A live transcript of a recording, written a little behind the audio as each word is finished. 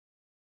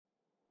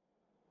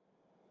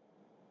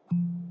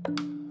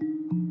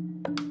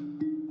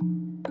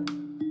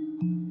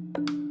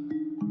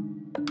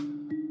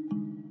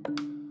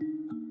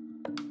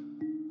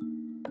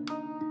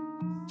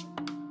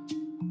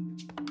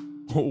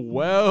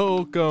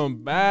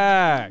Welcome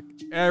back,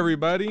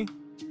 everybody.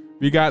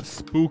 We got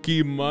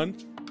spooky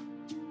month.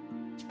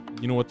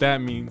 You know what that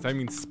means? That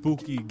means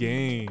spooky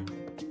game.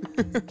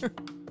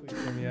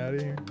 Get me out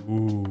of here.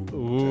 Ooh.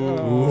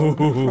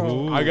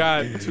 Oh. I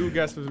got two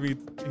guests with me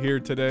here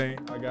today.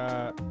 I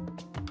got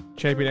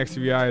Champion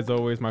XVI as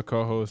always, my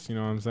co-host. You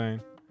know what I'm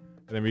saying?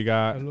 And then we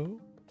got Hello?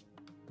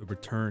 The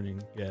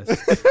returning guest.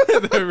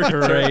 the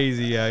return-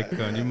 Crazy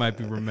icon. You might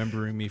be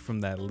remembering me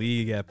from that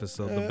league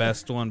episode. The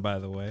best one, by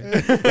the way.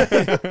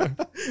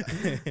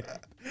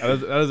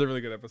 That is a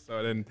really good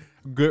episode, and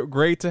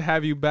great to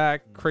have you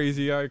back,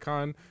 Crazy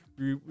Icon.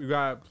 We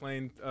got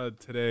playing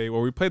today.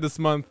 Well, we played this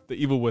month, The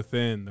Evil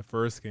Within, the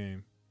first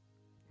game.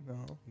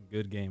 No.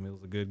 Good game. It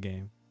was a good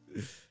game.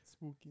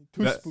 Spooky.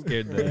 Too That spooky.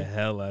 Scared the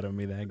hell out of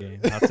me, that game.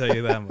 I'll tell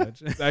you that much.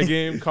 That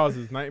game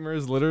causes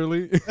nightmares,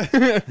 literally.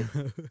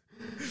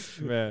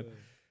 Man,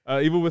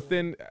 Evil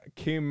Within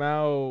came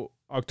out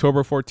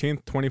October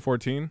 14th,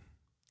 2014.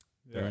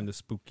 During the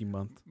spooky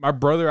month. My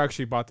brother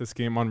actually bought this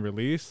game on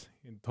release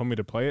and told me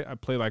to play it. I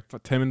played like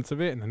 10 minutes of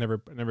it and I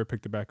never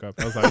picked it back up.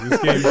 I was like, this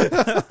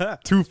game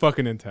too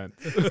fucking intense.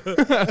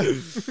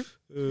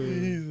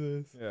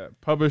 Jesus. Yeah,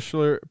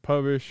 publisher. The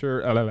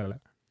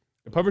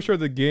publisher of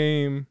the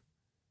game.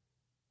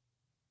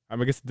 I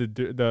guess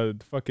the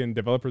fucking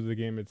developers of the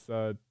game. It's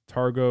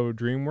Targo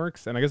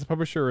DreamWorks, and I guess the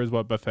publisher is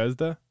what,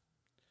 Bethesda.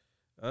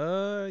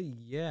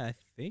 Yeah, I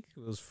think it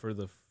was for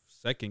the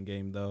second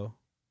game though.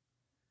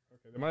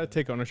 Okay, they might have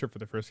taken ownership for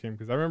the first game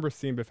because I remember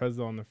seeing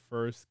Bethesda on the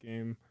first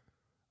game,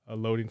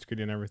 loading screen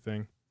and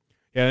everything.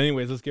 Yeah.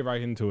 Anyways, let's get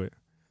right into it.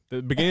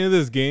 The beginning of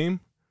this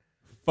game,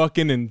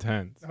 fucking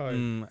intense.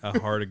 Oh, A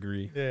hard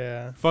agree.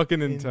 yeah.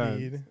 Fucking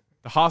intense. Indeed.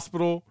 The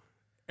hospital,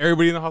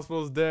 everybody in the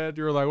hospital is dead.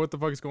 You're like, what the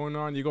fuck is going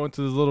on? You go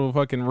into this little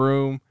fucking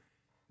room.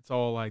 It's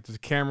all like, there's a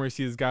camera. You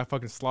see this guy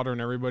fucking slaughtering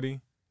everybody.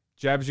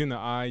 Jabs you in the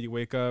eye. You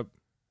wake up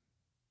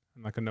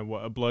in like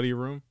a bloody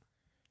room.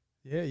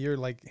 Yeah, you're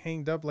like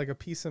hanged up like a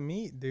piece of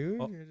meat, dude.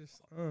 Oh. You're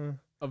just,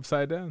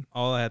 Upside down.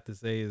 All I have to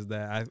say is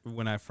that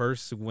when I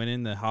first went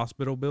in the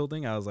hospital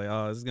building, I was like,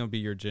 oh, this is going to be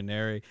your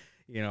generic,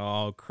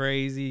 all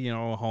crazy,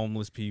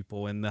 homeless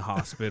people in the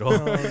hospital. Oh,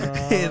 no.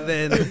 and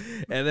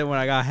then when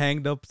I got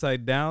hanged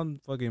upside down,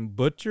 fucking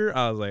butcher,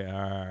 I was like, all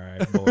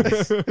right,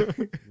 boys,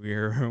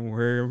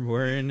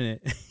 we're in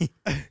it.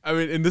 I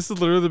mean, and this is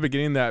literally the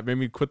beginning that made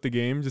me quit the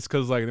game just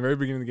because, like, in the very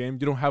beginning of the game,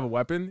 you don't have a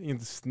weapon. You have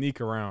to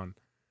sneak around.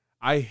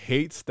 I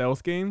hate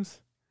stealth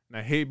games. And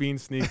I hate being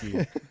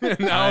sneaky.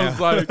 And I was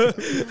like,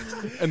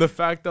 and the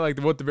fact that, like,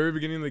 at the very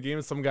beginning of the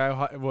game, some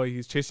guy,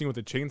 he's chasing you with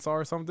a chainsaw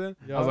or something.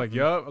 I was like,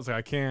 yup. I was like,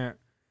 I can't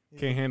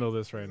handle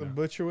this right a now.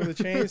 butcher with a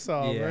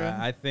chainsaw, Yeah,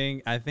 bro.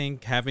 I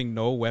think having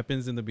no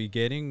weapons in the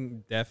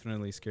beginning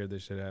definitely scared the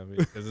shit out of me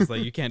because it's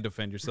like you can't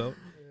defend yourself.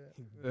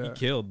 Yeah. You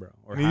killed, bro,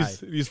 or And hide.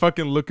 he's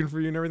fucking looking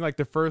for you and everything. Like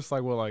the first,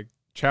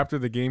 chapter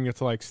of the game, you have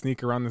to like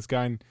sneak around this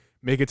guy and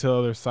make it to the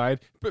other side.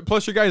 But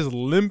plus, your guy's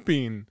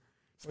limping.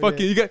 It's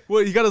fucking. Yeah.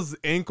 You got his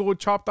ankle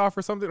chopped off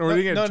or something, or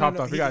he didn't get chopped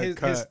off. He got it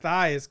cut. His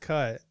thigh is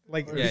cut.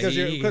 Like Yeah, because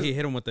he you're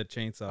hit him with the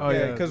chainsaw. Oh,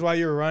 yeah. because while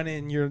you're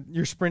running,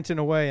 you're sprinting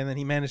away, and then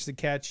he managed to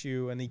catch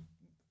you, and he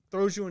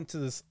throws you into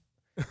this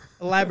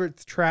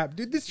elaborate trap.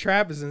 Dude, this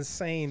trap is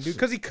insane, dude.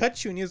 Because he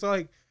cuts you, and he was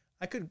like,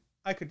 I could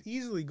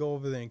easily go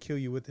over there and kill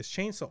you with this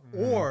chainsaw,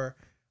 or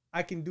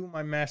I can do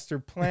my master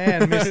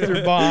plan,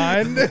 Mr.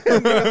 Bond.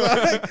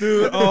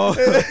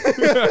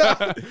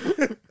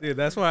 Dude,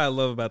 that's what I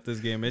love about this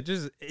game.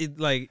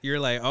 You're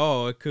like,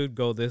 oh, it could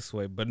go this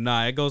way, but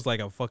nah, it goes like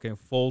a fucking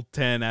full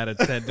 10 out of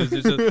 10. There's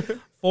just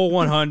full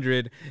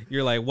 100.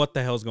 You're like, what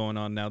the hell's going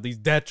on now? These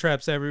death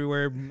traps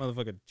everywhere,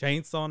 motherfucking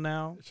chainsaw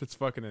now. Shit's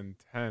fucking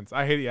intense.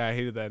 I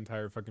hated that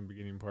entire fucking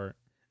beginning part.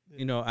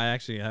 I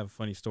actually have a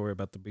funny story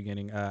about the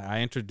beginning.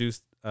 I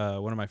introduced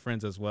one of my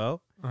friends as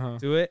well Uh-huh.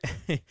 to it,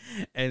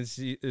 and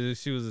she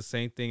was the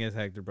same thing as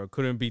Hector, bro.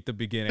 Couldn't beat the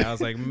beginning. I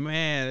was like,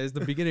 man, is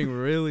the beginning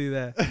really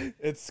that?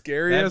 It's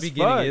scary That as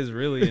beginning fuck. is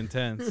really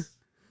intense.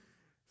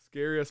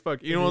 Scary as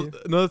fuck. You know,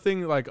 another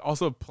thing, like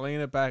also playing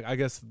it back, I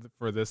guess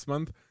for this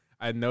month,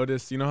 I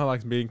noticed, how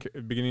like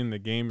beginning of the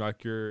game,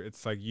 like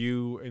it's like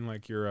you and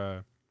like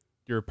your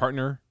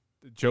partner,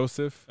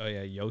 Joseph. Oh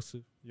yeah,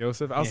 Yosef. I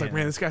was like, Yeah.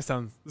 man, this guy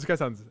sounds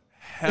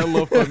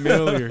hella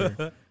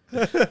familiar.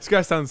 This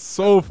guy sounds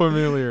so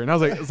familiar. And I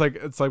was like,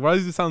 it's like, why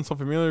does he sound so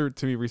familiar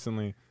to me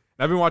recently? And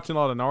I've been watching a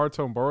lot of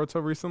Naruto and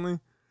Boruto recently. And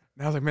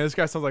I was like, man, this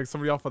guy sounds like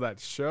somebody off of that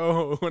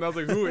show. And I was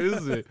like, who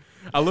is it?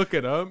 I look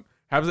it up.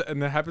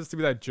 And it happens to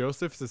be that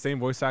Joseph is the same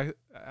voice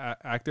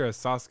actor as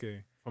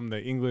Sasuke from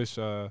the English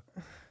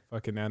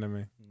fucking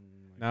anime.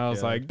 Now I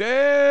was like,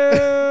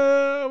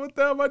 damn, what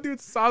the hell? My dude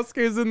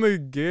Sasuke's in the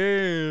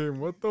game.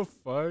 What the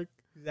fuck?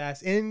 His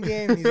ass in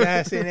game, his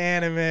ass in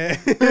anime.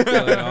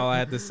 All I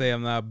had to say,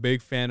 I'm not a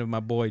big fan of my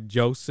boy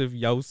Yosef.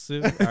 All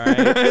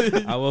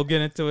right, I will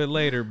get into it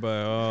later,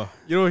 but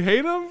You don't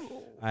hate him?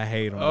 I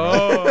hate him. Bro.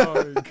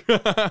 Oh, my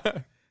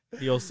God.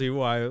 You'll see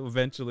why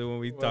eventually when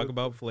we talk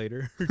about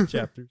later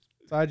chapters.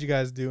 So how'd you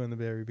guys do in the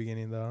very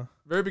beginning, though?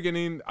 Very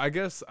beginning, I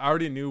guess I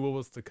already knew what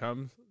was to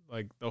come.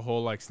 like the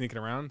whole like sneaking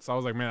around. So I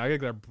was like, man, I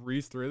gotta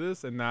breeze through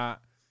this and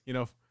not, you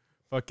know,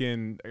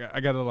 fucking. I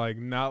gotta like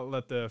not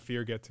let the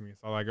fear get to me.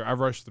 So like I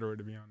rushed through it,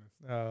 to be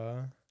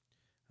honest.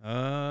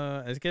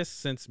 I guess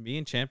since me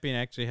and Champion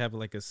actually have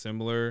like a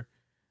similar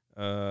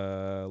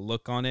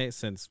look on it,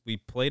 since we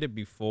played it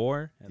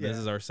before, and this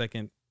Yeah. is our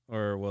second,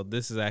 or well,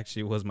 this is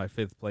actually was my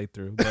 5th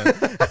playthrough,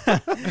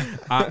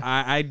 but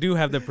I do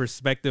have the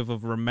perspective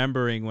of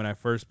remembering when I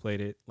first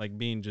played it, like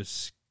being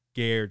just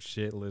scared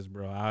shitless,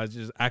 bro.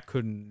 I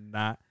could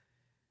not,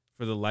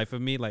 for the life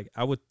of me, like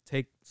I would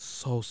take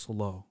so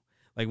slow.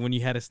 Like when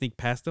you had to sneak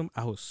past them,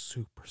 I was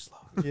super slow.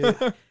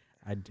 Yeah.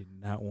 I did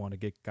not want to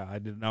get caught. I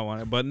did not want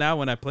to. But now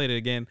when I played it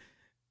again,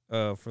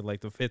 for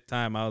like the 5th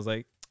time, I was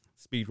like,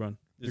 speed run.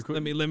 Just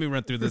let me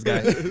run through this guy.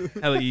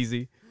 Hella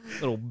easy,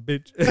 little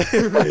bitch.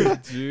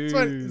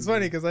 It's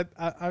funny because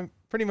I'm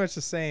pretty much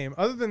the same.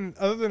 Other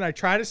than I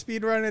try to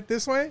speed run it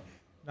this way,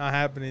 not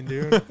happening,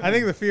 dude. I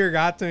think the fear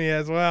got to me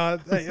as well,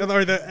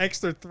 or the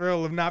extra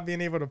thrill of not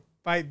being able to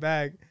fight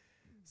back.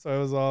 So it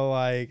was all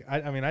like,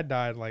 I mean, I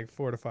died like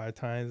 4 to 5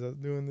 times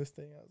doing this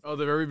thing. Oh,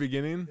 the very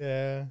beginning.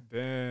 Yeah.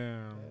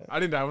 Damn.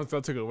 I didn't. I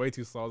took it way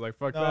too slow. I was like,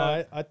 fuck No,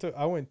 that.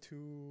 I went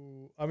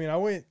too. I mean, I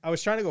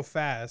was trying to go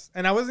fast,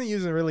 and I wasn't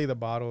using really the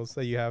bottles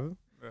that you have.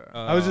 Yeah.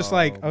 I was just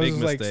like, big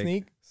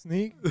sneak,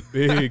 Big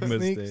sneak,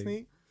 mistake.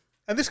 sneak.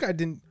 And this guy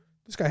didn't.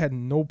 This guy had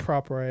no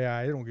proper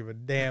AI. I don't give a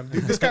damn,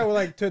 dude. This guy was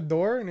like to the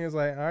door, and he was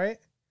like, "All right,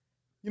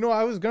 you know,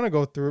 I was gonna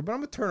go through it, but I'm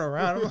gonna turn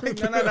around." I'm like,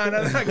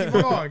 "No, keep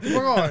on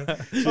going.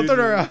 Don't turn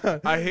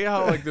around." I hate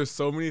how like there's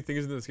so many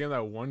things in this game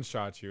that one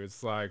shot you.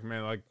 It's like,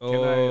 man, like, can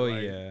Oh I,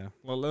 like, yeah.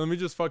 well, let me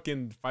just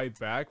fucking fight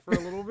back for a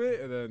little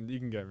bit, and then you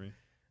can get me.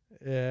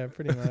 Yeah,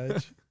 pretty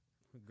much.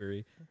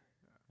 Agree.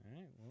 All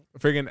right. Well,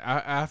 Friggin'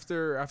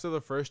 after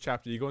the first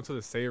chapter, you go into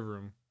the save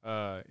room.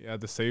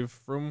 The save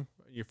room.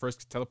 You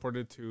first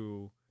teleported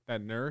to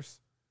that nurse.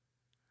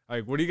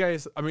 Like, what do you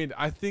guys? I mean,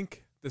 I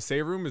think the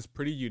save room is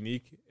pretty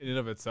unique in and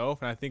of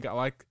itself, and I think I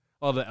like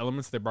all the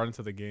elements they brought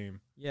into the game.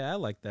 yeah, I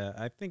like that.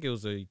 I think it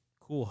was a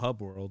cool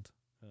hub world.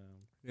 Yeah.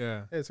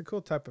 Yeah, it's a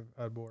cool type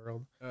of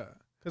world. I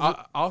 'Cause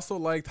I also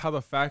liked how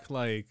the fact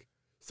like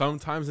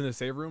sometimes in the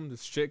save room,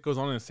 this shit goes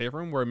on in the save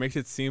room where it makes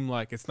it seem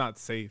like it's not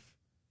safe.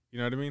 You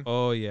know what I mean?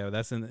 Oh yeah,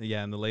 that's in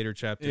the later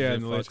chapters. Yeah, it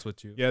in the later fucks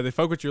with you. Yeah, they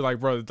fuck with you like,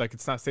 bro, like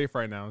it's not safe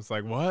right now. It's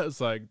like, what? It's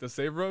like the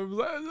save room.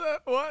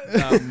 What?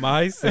 Not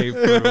my safe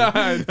room.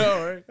 I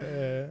know, right?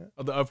 Yeah.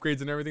 All the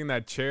upgrades and everything.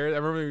 That chair. I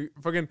remember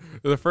fucking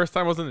the first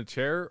time I was in the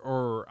chair,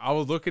 or I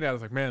was looking at it, I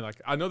was like, man, like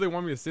I know they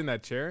want me to sit in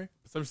that chair,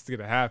 but something's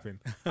gonna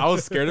happen. I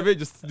was scared of it,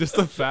 just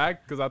the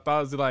fact, because I thought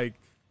it was like,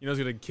 you know, it's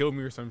gonna kill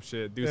me or some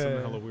shit, do some Yeah.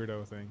 hella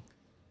weirdo thing.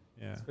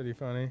 Yeah, It's pretty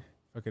funny.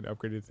 fucking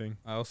upgraded thing.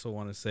 I also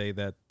want to say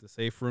that the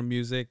safe room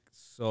music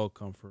so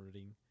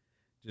comforting.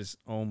 Just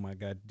oh my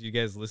god, do you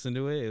guys listen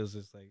to it? It was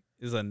just like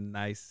it's a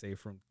nice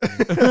safe room thing.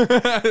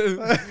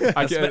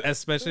 I get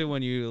Especially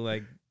when you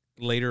like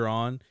later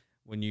on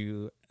when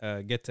you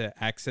get to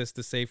access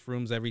the safe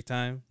rooms every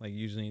time, like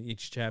usually in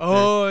each chapter.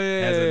 Oh yeah,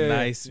 has yeah, a yeah.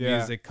 nice Yeah,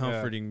 music, yeah.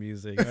 comforting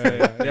music. Yeah,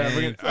 yeah, yeah.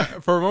 Dang.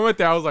 Fucking, for a moment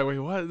there, I was like, wait,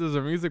 what? There's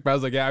a music, but I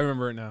was like, yeah, I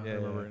remember it now. Yeah, I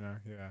remember yeah. it now.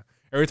 Yeah.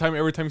 Every time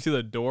you see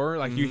the door,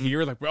 like you Mhm.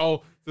 hear, like,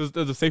 oh, there's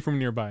a safe room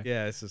nearby.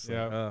 Yeah, it's just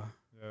Yeah. like,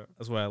 Yeah.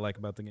 that's what I like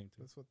about the game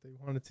too. That's what they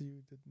wanted to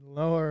you to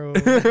lower.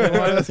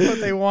 That's what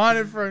they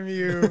wanted from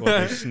you. Well,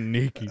 they're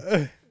sneaky.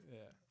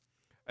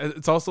 And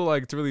it's also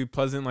like it's really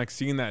pleasant, like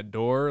seeing that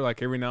door,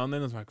 like every now and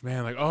then. It's like,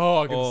 man, like,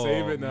 oh, I can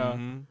save it now.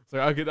 mhm. It's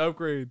like I could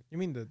upgrade. You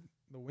mean the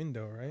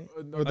window, right?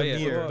 No, Or the yeah,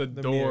 mirror. the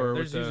the door. mirror.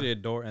 There's with the- usually a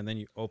door, and then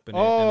you open it,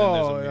 and then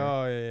there's a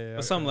mirror. yeah.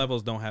 But some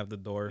levels don't have the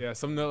door. yeah,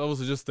 some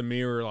levels are just the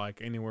mirror,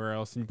 like anywhere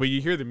else, but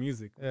you hear the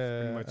music. It's Yeah,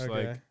 pretty much okay.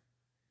 like,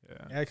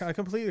 yeah. Yeah, I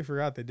completely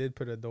forgot they did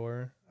put a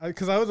door.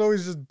 Because I was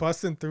always just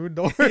busting through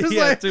doors.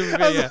 Yeah, like, too,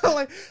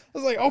 I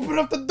was like, open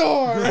up the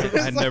door.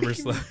 I never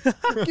slept.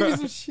 Give me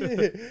some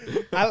shit.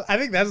 I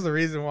think that's the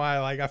reason why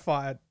like I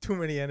fought too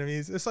many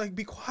enemies. It's like,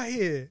 be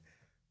quiet.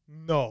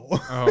 No.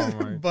 Oh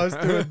my Bust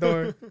through a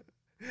door.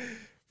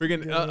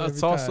 Freaking, Yeah, every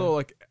it's also time.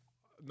 like,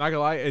 not gonna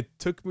lie, it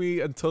took me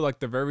until like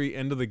the very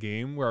end of the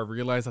game where I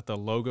realized that the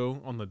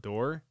logo on the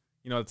door,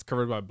 you know, it's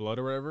covered by blood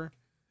or whatever,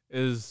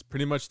 is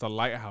pretty much the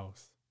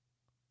lighthouse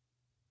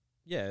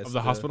Yeah, it's of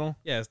the hospital.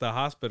 Yeah, it's the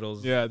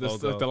hospital's. Yeah, this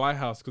logo. like the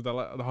lighthouse, because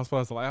the hospital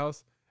has the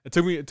lighthouse. It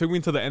took me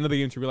until the end of the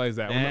game to realize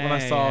that. When I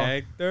saw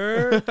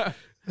Hector.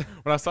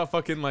 when I saw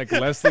fucking like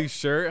Leslie's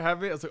shirt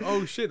have it, I was like,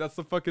 oh shit, that's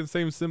the fucking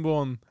same symbol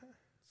on.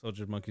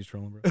 Soldier Monkey's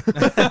trolling, bro.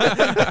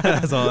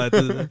 That's all I had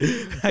to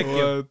say.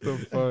 What the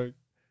fuck?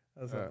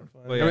 That's Yeah. not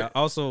funny. But yeah,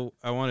 also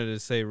I wanted to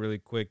say really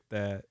quick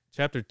that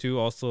chapter 2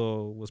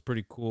 also was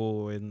pretty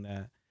cool in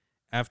that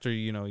after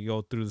you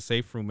go through the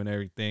safe room and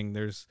everything,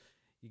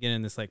 you get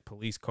in this like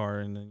police car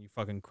and then you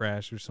fucking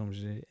crash or some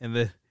shit, and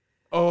then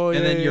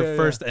your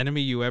first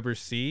enemy you ever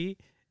see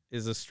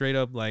is a straight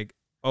up like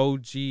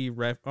OG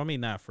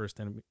not first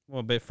enemy,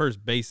 but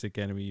first basic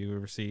enemy you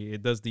ever see.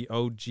 It does the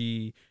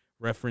OG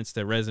reference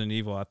to Resident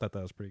Evil. I thought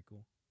that was pretty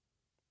cool.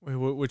 Wait,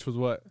 which was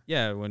what?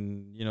 Yeah,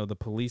 when the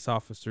police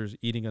officer's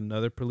eating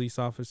another police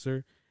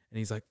officer, and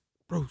he's like,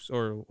 Bruce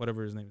or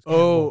whatever his name is.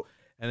 Oh,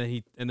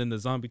 and then the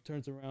zombie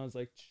turns around. It's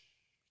like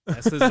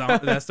that's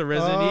the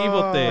Resident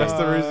Evil thing. That's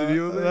the Resident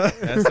Evil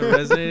thing? That's the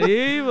Resident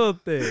Evil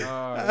thing.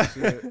 oh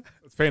shit!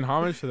 It's paying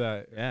homage to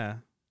that. Yeah.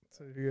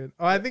 So good.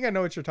 Oh, I think I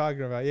know what you're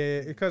talking about.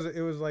 Yeah, because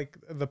it was like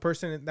the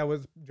person that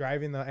was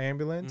driving the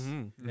ambulance,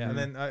 Mm-hmm. Yeah. and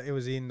then it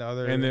was eating the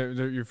other. And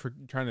you're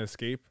trying to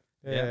escape.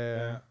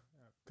 yeah,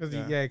 because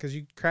Yeah. because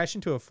you crash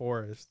into a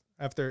forest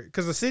after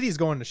because the city's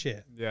going to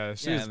shit. Yeah,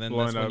 she's Yeah, and then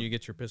blowing that's up. when you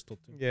get your pistol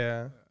too.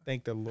 Yeah,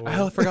 thank the Lord. I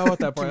hella forgot about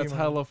that part. Give me That's my-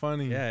 hella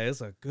funny. Yeah,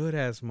 it's a good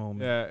ass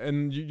moment. Yeah,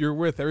 and you're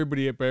with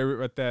everybody, but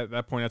at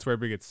that point, that's where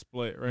everybody gets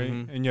split, right?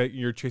 Mhm. And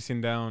you're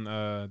chasing down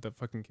the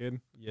fucking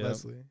kid, Yeah.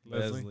 Leslie.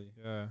 Leslie.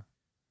 Yeah.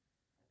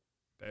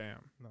 Damn.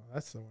 No,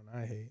 that's the one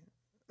I hate.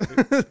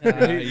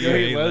 You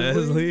hate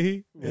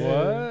Leslie?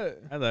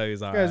 What? I thought he was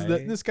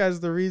This guy's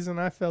the reason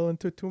I fell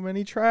into too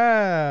many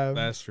traps.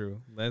 That's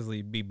true.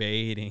 Leslie be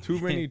baiting. Too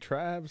many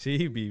traps.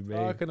 She be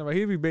baiting. Talking about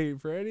he'd be baiting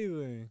for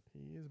anything.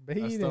 He is That's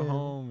baiting. the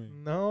homie.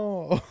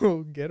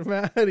 No, get him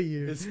out of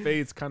here. His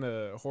fate's kind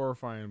of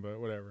horrifying, but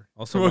whatever.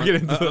 Also, We'll get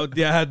into oh,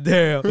 yeah,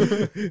 damn.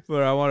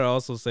 But I want to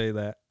also say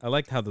that I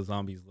liked how the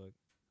zombies look.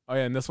 Oh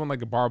yeah, and this one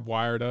like a barbed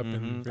wired up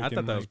and I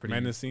thought that was like, pretty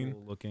menacing.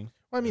 cool looking.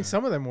 Well, I mean, Yeah.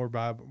 some of them were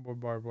barbed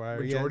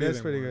wire. Yeah, Majority of that's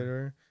them pretty were. good.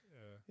 Right?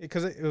 Yeah.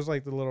 Because it was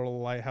like the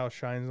little lighthouse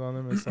shines on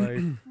them. It's like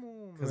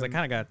Because I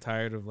kind of got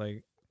tired of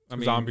like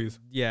Zombies.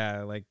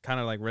 Yeah, like kind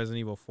of like Resident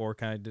Evil 4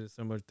 kind of did a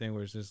similar thing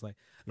where it's just like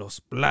Los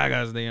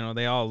Plagas. They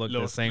all look the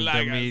Los same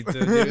to me. Plagas. Too,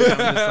 dude. I'm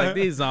just like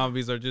these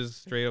zombies are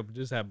just straight up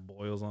just have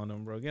boils on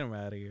them, bro. Get them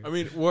out of here. I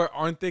mean,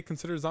 aren't they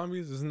considered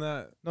zombies? Isn't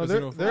that no,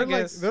 Resident they're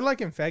Evil 4? they're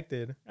like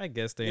infected. I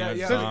guess they Yeah, are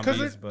yeah. zombies,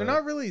 Because but they're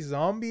not really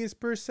zombies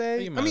per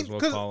se. You I might mean, as well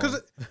call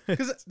 'em.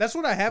 because that's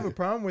what I have a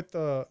problem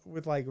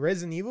with like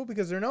Resident Evil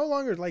because they're no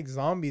longer like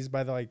zombies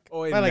by the like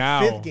Oh, by like now.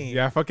 fifth game.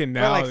 Yeah, fucking By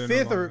now. like they're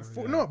fifth no or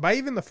longer, yeah. no, by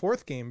even the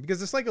fourth game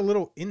because it's like a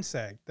little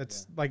insect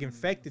that's like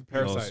infected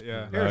people. Parasite,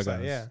 yeah.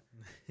 Parasite, yeah.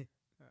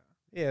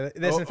 Yeah,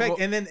 that's in fact,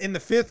 and then in the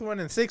fifth one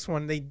and sixth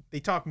one, they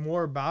talk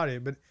more about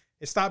it, but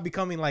it stopped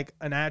becoming like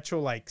an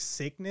actual like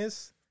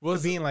sickness.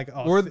 Was Being like,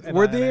 oh,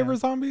 were they ever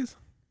zombies?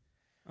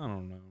 I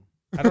don't know.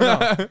 I don't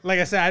know. Like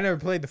I said, I never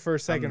played the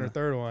first, second, or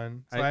third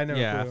one, so I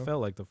never. I flew.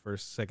 felt like the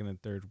first, second,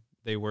 and third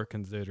they were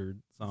considered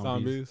zombies.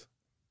 Zombies.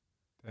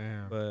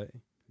 Damn. But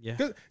yeah.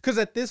 Because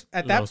at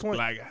that Los point,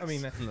 Plagas. I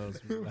mean, Those-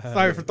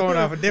 sorry for throwing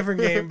off a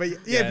different game, but yeah,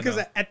 Yeah, because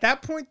no. at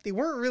that point they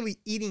weren't really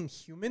eating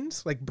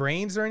humans, like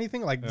brains or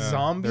anything, like Yeah,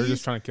 zombies. They're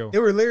just trying to kill. They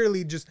were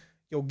literally just,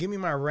 yo, give me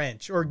my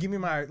wrench or give me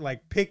my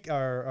like pick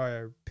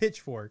or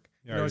pitchfork.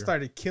 Yeah, You know, you're-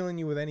 started killing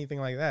you with anything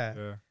like that.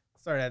 Yeah.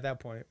 Started at that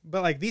point.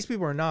 But like these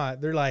people are not.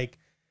 They're like,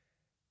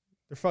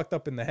 they're fucked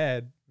up in the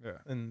head Yeah.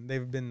 and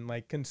they've been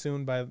like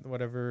consumed by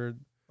whatever.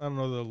 I don't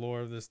know the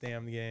lore of this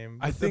damn game.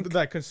 I think-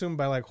 that consumed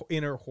by like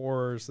inner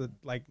horrors that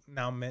like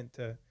now meant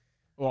to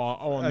Well,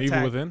 on the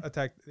Evil Within.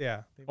 attack.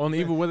 Yeah, On the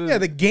Evil Within. Yeah,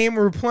 the game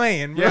we're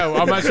playing. Bro. Yeah,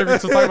 well, I'm not sure if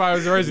it's talking about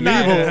Resident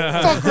Nah,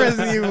 Evil. fuck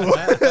Resident Evil.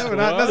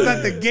 That's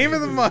not the game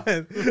of the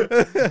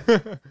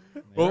month.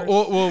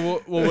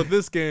 Well, with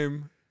this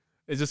game,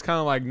 it's just kind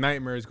of like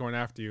nightmares going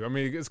after you. I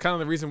mean, it's kind of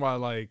the reason why,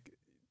 like,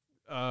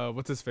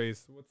 what's his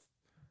face? What's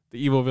the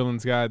evil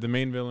villain's guy? The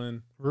main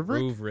villain,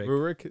 Rubric?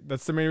 Rurik.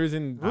 That's the main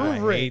reason. I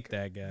Rubric. hate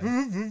that guy.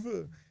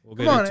 We'll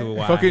Come get on, into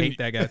why I Fucking hate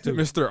that guy too.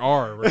 Mr.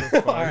 R. Right?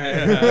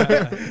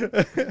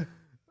 Alright.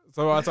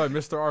 So I thought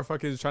Mr. R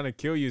fucking is trying to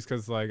kill you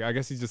because, like, I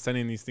guess he's just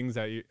sending these things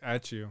at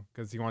you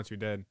because he wants you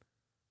dead.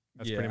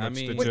 That's Yeah, pretty I much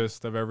mean- the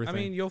gist of I everything.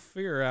 mean, you'll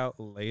figure out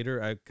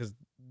later because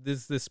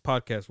this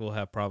podcast will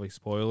have probably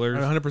spoilers.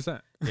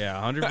 100%. Yeah,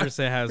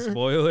 100% has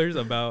spoilers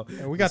about.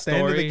 Yeah, we got the, the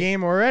end of the story.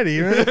 game already.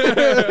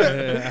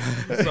 Yeah.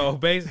 So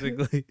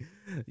basically,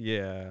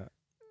 yeah.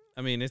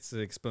 I mean, it's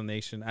an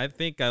explanation. I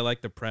think I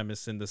like the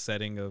premise and the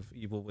setting of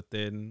Evil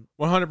Within.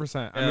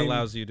 100%. It I mean,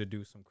 allows you to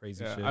do some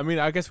crazy yeah, shit. I mean,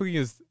 I guess we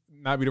can just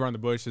not beat around the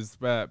bushes,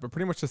 but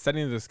pretty much the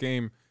setting of this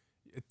game,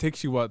 it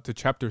takes you to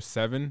chapter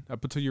 7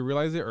 up until you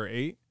realize it, or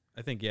 8.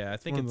 I think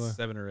it's one of the-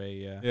 7 or 8.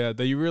 Yeah. Yeah,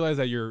 that you realize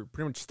that you're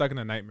pretty much stuck in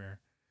a nightmare,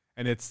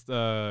 and it's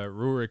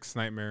Rurik's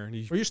nightmare. And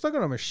Well, you're stuck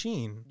on a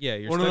machine. Yeah,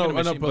 you're Well, stuck no, in a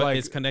no, machine, but but like-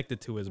 it's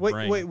connected to his Wait,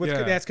 brain. what's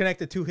Yeah. that's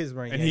connected to his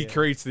brain. and Yeah, he yeah.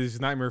 creates these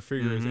nightmare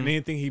figures, and Mhm.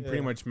 anything he pretty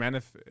Yeah. much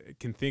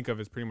can think of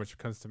is pretty much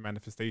comes to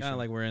manifestation. Kind of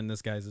like we're in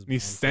this guy's. and he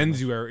sends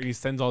you, and he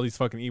sends all these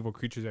fucking evil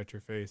creatures at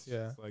your face.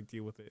 Yeah. Just, like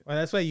deal with it. Well,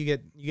 that's why you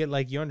get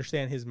like you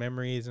understand his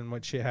memories and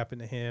what shit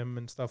happened to him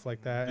and stuff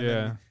like that. And Yeah.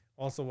 then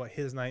also what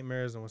his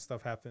nightmares and what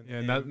stuff happened. Yeah, to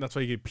and him. that's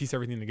why you get piece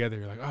everything together.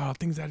 You're like, oh,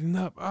 things adding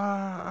up.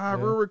 Yeah.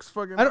 Rurik's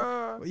fucking. I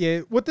don't- Yeah,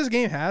 what this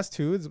game has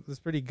too is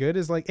pretty good.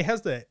 Is like it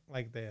has the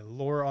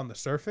lore on the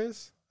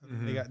surface.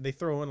 Mhm. They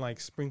throw in like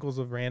sprinkles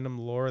of random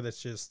lore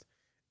that's just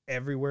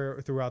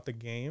everywhere throughout the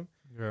game.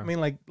 Yeah. I mean,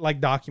 like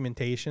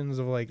documentations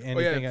of like anything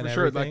Oh yeah, and for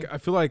sure. everything. Like I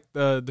feel like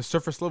the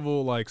surface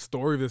level like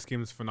story of this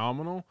game is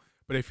phenomenal.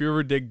 But if you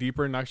ever dig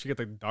deeper and actually get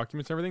the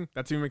documents and everything,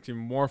 that's even makes it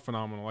more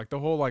phenomenal. Like the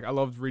whole like I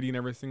loved reading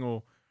every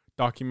single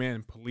document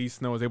and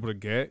police know I was able to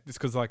get just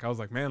because like I was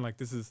like, man, like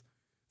it's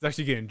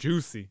actually getting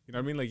juicy. You know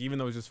what I mean? Like even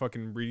though it's just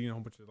fucking reading a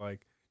whole bunch of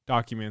like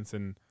documents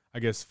and I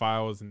guess,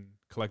 files and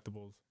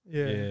collectibles.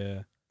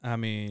 Yeah. I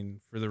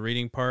mean, for the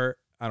reading part,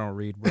 I don't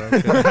read, bro.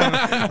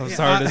 I'm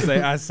sorry to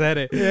say, I said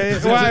it. Yeah.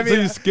 So, Well, so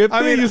you skipped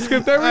it? You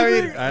skipped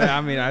everything? I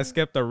mean, I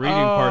skipped the reading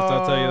parts.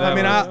 I'll tell you that. I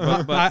mean,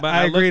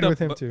 I agreed with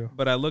him but, too.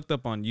 But I looked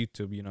up on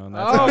YouTube, you know. And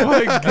Oh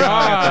my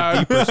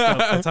god!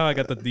 that's how I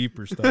got the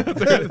deeper stuff.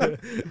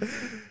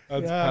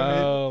 That's Yeah,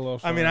 hella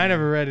I mean, I funny.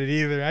 never read it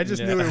either. I just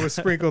Yeah. knew it was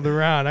sprinkled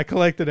around. I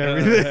collected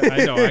everything.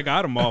 I know, I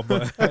got them all,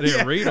 but I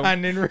didn't read them. I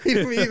didn't read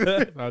them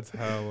either. That's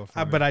hella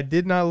funny. But I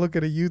did not look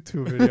at a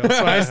YouTube video,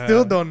 so I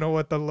still don't know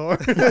what the lore.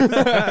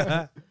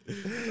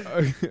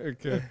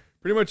 Okay.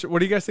 Pretty much, what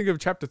do you guys think of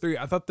Chapter 3?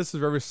 I thought this is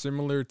very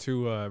similar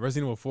to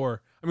Resident Evil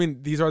 4. I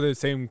mean, these are the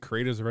same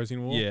creators of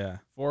Resident Evil Yeah.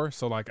 4,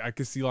 so like I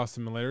could see a lot of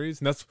similarities.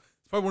 And that's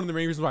probably one of the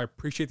main reasons why I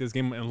appreciate this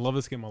game and love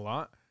this game a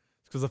lot.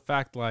 Because the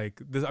fact, like,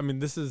 this, I mean,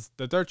 this is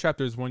the third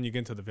chapter is when you get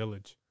into the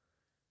village,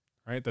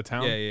 right? The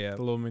town, Yeah.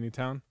 the little mini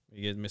town.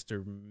 You get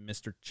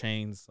Mr.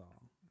 Chainsaw.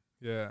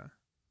 Yeah,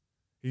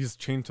 he's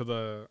chained to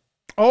the.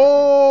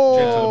 Oh,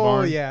 Chained to the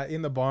barn. yeah,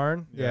 in the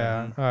barn.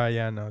 Yeah. Yeah,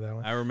 yeah, I know that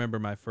one. I remember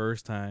my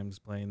first times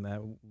playing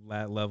that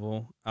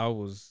level. I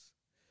was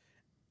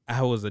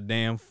a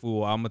damn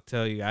fool. I'm gonna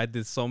tell you, I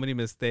did so many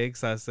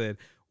mistakes. I said,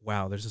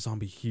 "Wow, there's a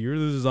zombie here.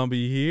 There's a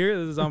zombie here.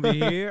 There's a zombie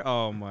here."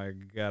 Oh my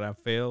god, I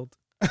failed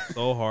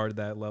so hard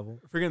that level.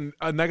 Freaking,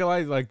 not gonna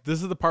lie, like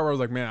this is the part where I was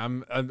like,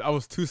 man, I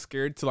was too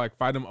scared to like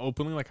fight him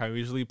openly, like I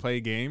usually play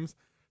games.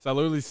 So I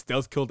literally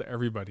stealth killed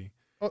everybody.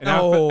 And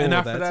after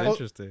that's that,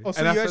 interesting. Oh, so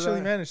And you after actually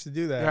that- managed to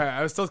do that? yeah,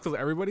 I was stealth killed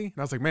everybody, and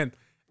I was like, man,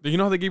 you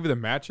know how they gave you the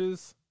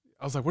matches?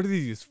 I was like, what are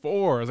these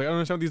for? I was like, I don't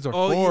understand what these are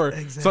for. yeah,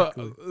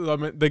 exactly. So I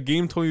mean, the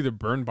game told you to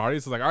burn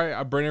bodies. So I was like, all right,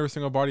 I burn every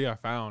single body I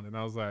found, and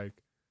I was like,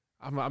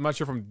 I'm not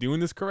sure if I'm doing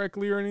this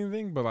correctly or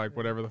anything, but like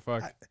whatever the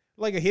fuck.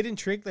 Like a hidden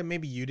trick that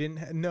maybe you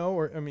didn't know,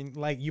 or I mean,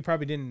 like you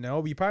probably didn't know,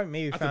 but you probably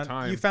maybe At the found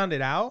time. you found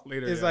it out.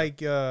 Later, is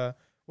yeah.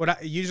 like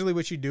usually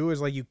what you do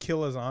is like you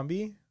kill a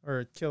zombie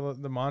or kill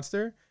the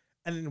monster,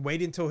 and then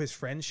wait until his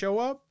friends show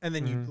up, and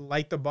then you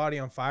light the body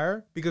on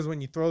fire, because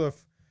when you throw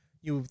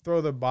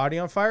the body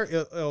on fire,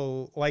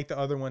 it'll light the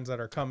other ones that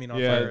are coming on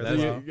Yeah, fire as that's-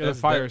 well. the That's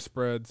fire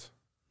spreads.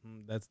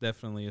 That's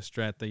definitely a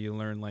strat that you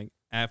learn like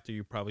after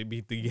you probably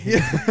beat the game.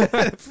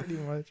 Yeah, pretty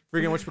much.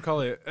 Freaking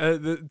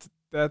whatchamacallit,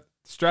 that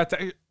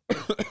strat.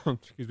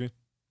 Excuse me.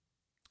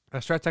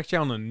 That strat's actually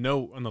on the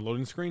note on the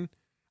loading screen.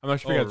 I'm not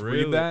sure if you guys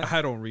read that.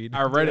 I don't read.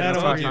 I read it. I That's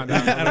don't why I read found it.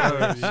 out. I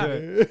don't Oh,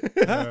 shit.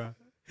 Yeah.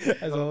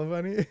 That's all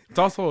funny. It's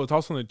also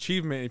an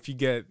achievement if you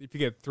get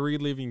 3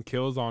 living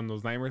kills on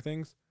those nightmare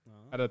things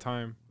at a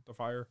time with the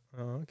fire.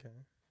 Oh, okay.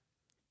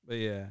 But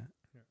yeah.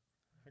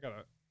 I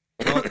gotta.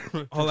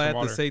 All I have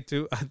water. to say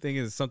too, I think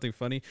is something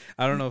funny.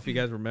 I don't know if you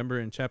guys remember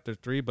in chapter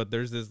 3, but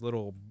there's this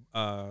little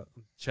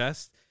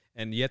chest,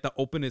 and you have to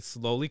open it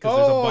slowly because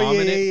there's a bomb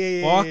in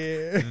it.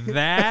 Fuck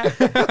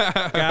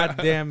that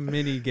goddamn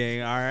mini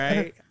game. All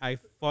right, I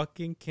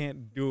fucking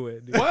can't do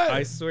it. Dude. What?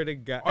 I swear to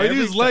God. Oh,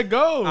 you just let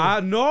go.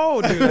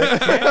 No, dude. I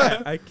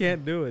can't. I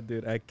can't do it,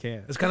 dude. I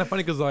can't. It's kind of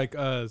funny because like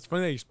it's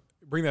funny that you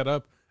bring that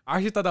up. I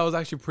actually thought that was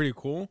actually pretty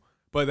cool,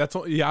 but I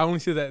only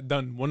see that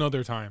done one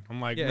other time. I'm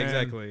like, Yeah, man.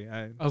 exactly.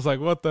 I was like,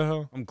 what the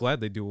hell? I'm glad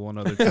they do one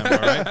other time. All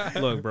right.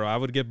 Look, bro, I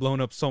would get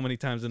blown up so many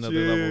times in other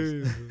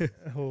levels. Jeez.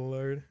 Oh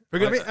Lord. I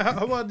Forget- mean,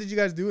 how well did you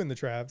guys do in the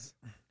traps?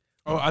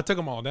 Oh, I took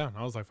them all down.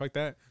 I was like, fuck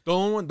that. The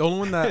only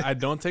one that I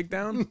don't take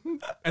down,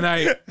 and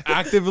I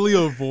actively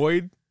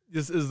avoid,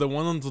 is the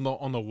one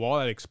on the wall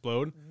that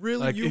explode. Really,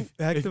 Like, you if-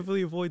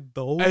 actively avoid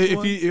those? If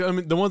ones? you, I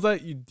mean, the ones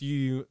that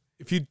you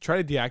if you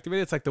try to deactivate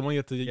it, it's like the one you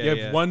have to. Yeah, you have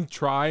yeah. one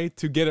try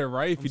to get it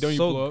right. If you I'm don't, you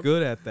so blow up.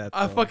 good at that.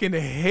 I though. fucking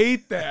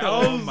hate that. I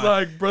Oh was my-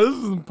 like, bro,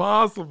 this is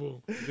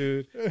impossible.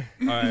 dude.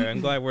 All right,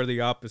 I'm glad we're the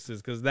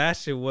opposites because that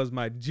shit was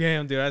my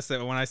jam, dude. I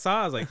said when I saw,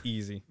 it, I was like,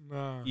 easy,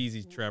 Nah.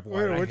 easy trap Wait,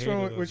 wire. which hated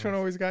one? those Which one ones.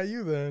 always got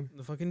you then?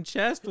 The fucking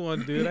chest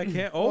one, dude. I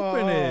can't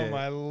open oh, it.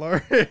 my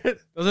Lord.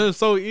 Those are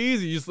so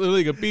easy. You just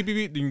literally go beep beep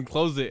beep, then you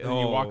close it and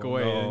you walk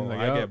away. No, and you're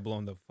I like, get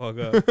blown the fuck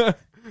up.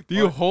 do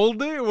you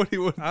hold it? What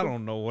do you? I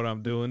don't know what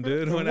I'm doing,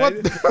 dude. When What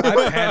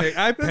I panic.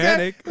 I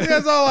panic. You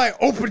guys all like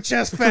open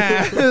chest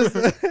fast.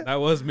 That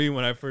was me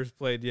when I first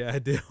played. Yeah, I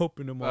did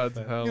open them all. That's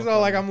fast. hell. He's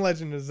all like, I'm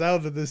Legend of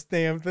Zelda this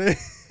damn thing.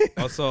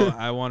 Also,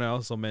 I want to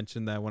also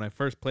mention that when I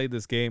first played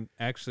this game,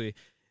 actually,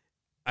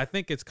 I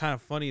think it's kind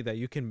of funny that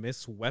you can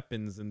miss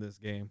weapons in this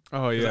game.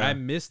 Oh 'Cause yeah. I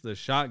missed the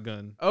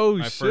shotgun. oh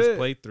My shit. first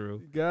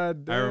playthrough.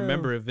 God damn. I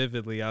remember it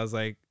vividly. I was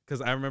like,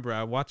 because I remember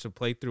I watched a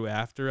playthrough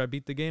after I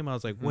beat the game. I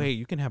was like, wait,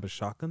 you can have a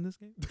shotgun this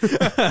game?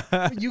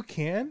 You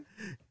can?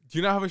 Do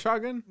you not have a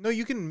shotgun? No,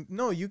 you can.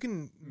 No, you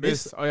can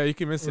Miss. Oh yeah, you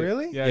can miss it.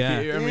 Really? Yeah.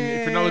 Yeah. I mean,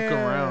 if you're not looking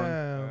around.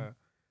 Damn.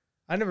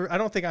 I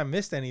don't think I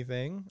missed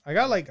anything. I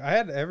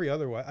had every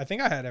other weapon. I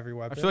think I had every I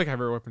weapon. feel like I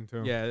have a weapon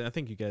too. Yeah, I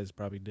think you guys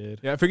probably did.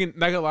 Yeah, freaking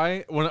not gonna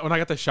lie. When I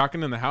got the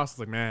shotgun in the house, I was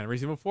like, man,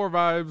 Resident Evil 4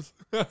 vibes.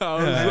 I was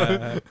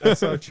like- That's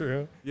so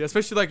true. yeah,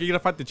 especially like you're gonna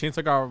fight the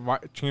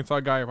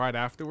chainsaw guy right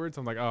afterwards.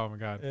 I'm like, oh my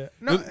god. Yeah.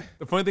 No,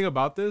 The funny thing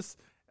about this,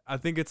 I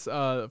think it's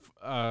funny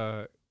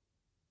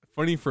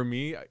for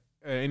me.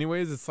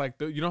 anyways, it's like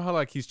you know how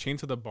like he's chained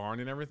to the barn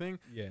and everything.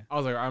 Yeah. I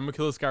was like, I'm gonna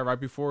kill this guy right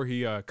before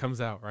he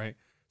comes out, right?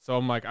 So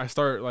I'm like, I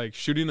start like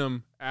shooting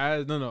him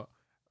as no.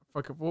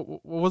 Fuck,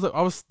 what was it?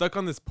 I was stuck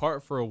on this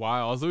part for a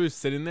while. I was always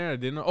sitting there. I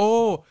didn't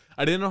know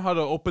how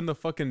to open the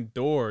fucking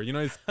door. You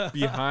know, it's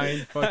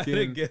behind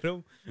fucking. Get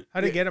him.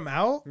 How to get him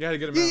out? Yeah, to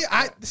get him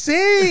out.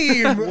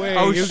 Same. Wait,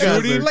 I was you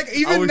guys shooting, are- like I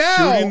even was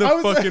now, shooting the I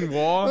was fucking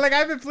wall. Like I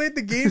haven't played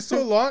the game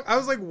so long. I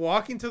was like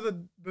walking to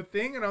the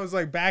thing, and I was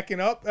like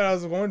backing up, and I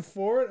was going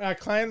forward. And I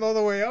climbed all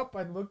the way up.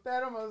 I looked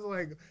at him. I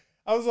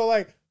was all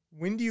like,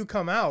 when do you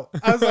come out?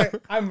 I was like,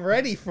 I'm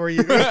ready for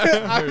you.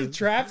 I have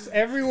traps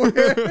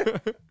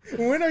everywhere.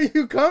 When are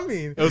you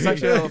coming? It was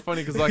actually hella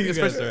funny because like You guys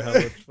especially are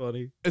hella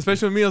funny.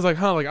 especially with me, I was like,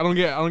 like I don't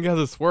get how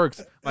this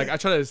works. Like I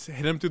try to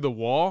hit him through the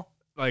wall,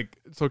 like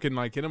so it can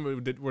like hit him.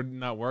 Would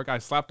not work. I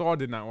slapped the wall,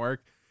 did not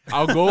work.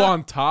 I'll go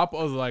on top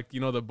of like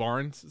the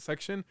barn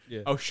section.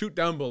 Yeah. I'll shoot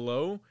down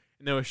below,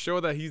 and it would show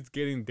that he's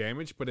getting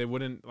damaged, but it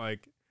wouldn't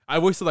like. I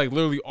wasted like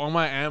literally all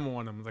my ammo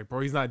on him. I was like, bro,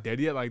 he's not dead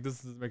yet. Like this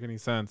doesn't make any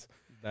sense.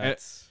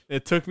 That's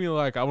It took me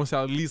like I almost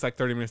at least like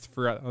 30 minutes to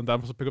figure out that I'm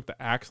supposed to pick up the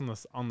axe on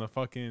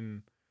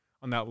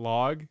that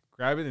log,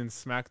 grab it, and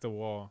smack the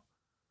wall.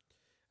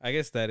 I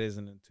guess that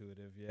isn't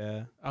intuitive.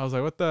 Yeah. I was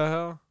like, what the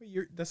hell?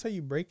 That's how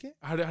you break it?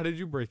 How did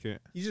you break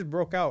it? You just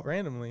broke out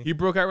randomly. He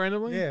broke out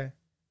randomly? Yeah.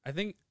 I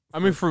think. I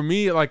mean, for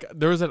me, like,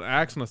 there was an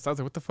axe on the side. I was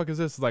like, what the fuck is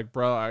this? It's like,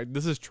 bro,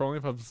 this is trolling.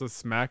 If I was to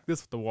smack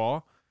this with the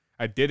wall,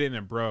 I did it and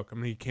it broke. I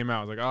mean, he came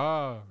out. I was like,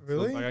 oh.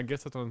 Really? So, like, I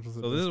guess that's what I'm supposed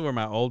to So do. this is where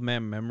my old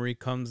man memory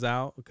comes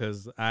out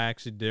because I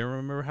actually didn't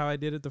remember how I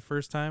did it the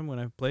first time when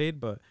I played,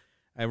 but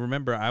I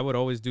remember I would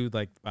always do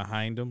like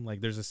behind him. Like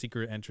there's a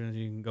secret entrance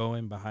you can go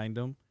in behind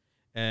him.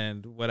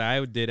 And what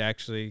I did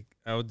actually,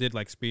 I did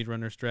like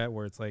speedrunner strat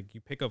where it's like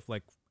you pick up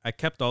like I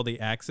kept all the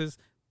axes,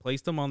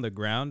 placed them on the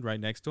ground right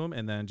next to him,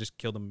 and then just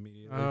killed them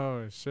immediately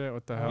Oh, shit.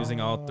 What the hell? using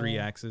all 3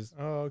 axes.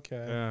 Oh,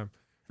 okay. Yeah.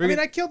 I mean,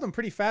 I killed him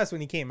pretty fast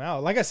when he came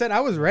out. Like I said,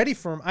 I was ready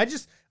for him.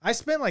 I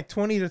spent like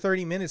 20 to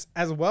 30 minutes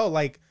as well,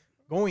 like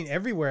going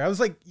everywhere. I was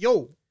like,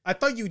 yo, I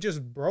thought you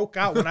just broke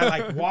out when I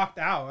like walked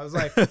out. I was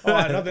like, oh,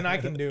 nothing I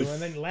can do. And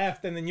then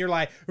left. And then you're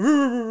like,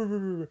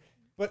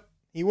 but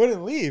he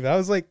wouldn't leave. I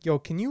was like, yo,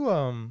 can you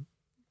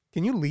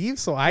leave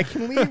so I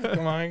can leave?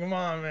 Come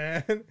on,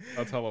 man.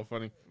 That's hella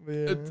funny.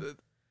 Yeah.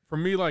 For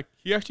me, like,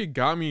 he actually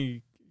got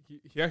me.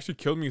 He actually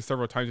killed me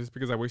several times just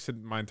because I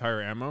wasted my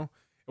entire ammo.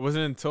 It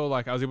wasn't until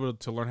like I was able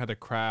to learn how to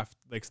craft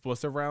the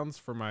explosive rounds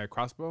for my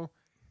crossbow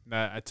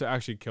that I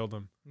actually killed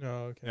him. No,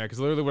 okay. Yeah, because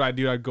literally what I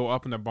do, I'd go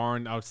up in the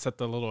barn, I would set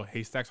the little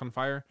haystacks on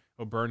fire,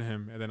 I'll burn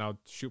him, and then I'll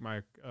shoot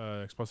my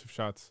explosive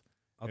shots.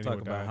 I'll and he talk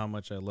would about die. how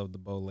much I love the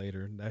bow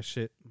later. That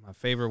shit, my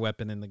favorite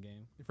weapon in the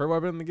game. Your favorite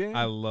weapon in the game?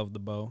 I love the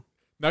bow.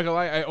 Not gonna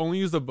lie, I only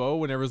use the bow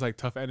whenever it's like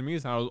tough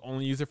enemies, and I'll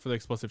only use it for the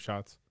explosive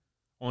shots.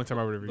 Only time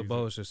I would ever The use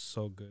bow it. is just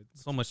so good.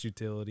 So much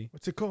utility.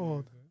 What's it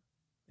called?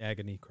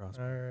 Agony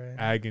crossbow. All right.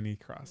 Agony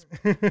cross.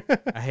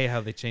 I hate how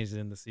they changed it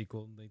in the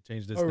sequel. They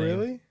changed this Oh, name.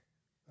 really?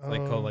 It's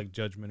like called like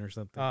Judgment or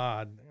something.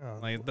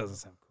 Like it doesn't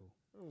sound cool.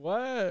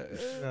 What?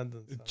 That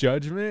doesn't sound-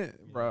 Judgment?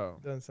 Yeah. Bro.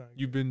 doesn't sound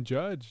You've been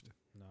judged.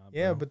 Nah,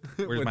 Yeah, bro.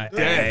 but Where's With my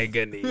death.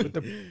 agony?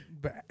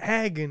 but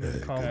agony.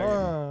 Come Agony.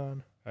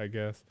 on. I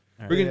guess.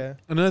 All We right. can- Yeah.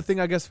 Another thing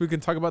I guess we can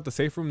talk about the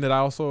safe room that I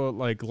also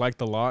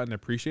liked a lot and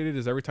appreciated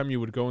is every time you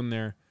would go in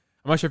there.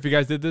 I'm not sure if you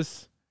guys did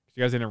this. If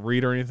you guys didn't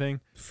read or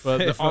anything,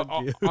 but Fuck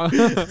you.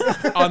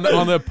 on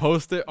the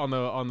post-it on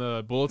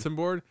the bulletin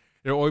board,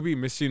 there'll always be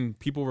missing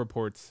people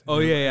reports. Oh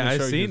And yeah, it'll I've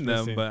show you seen who's them,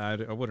 missing.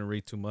 but I wouldn't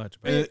read too much.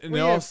 But And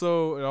Well, yeah.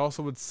 it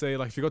also would say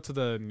like if you go to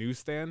the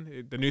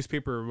newsstand, the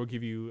newspaper will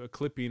give you a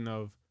clipping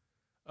of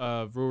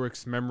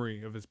Rurik's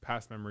memory of his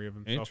past memory of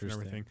himself and Interesting.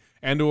 everything,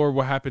 and or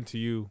what happened to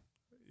you,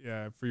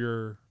 for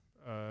your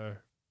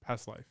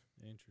past life.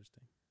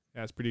 interesting.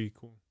 Yeah, it's pretty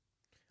cool.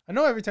 I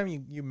know every time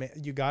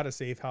you got a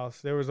safe house,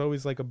 there was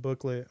always like a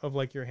booklet of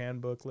like your hand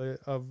booklet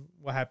of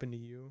what happened to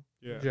you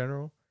Yeah. in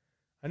general.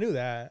 I knew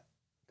that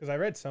because I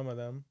read some of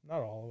them,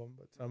 not all of them,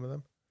 but some of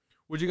them.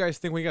 What did you guys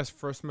think when you guys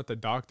first met the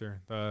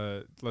doctor,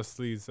 the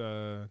Leslie's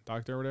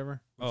doctor or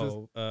whatever? What's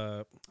his-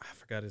 I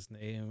forgot his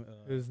name.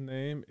 his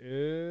name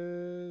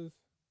is.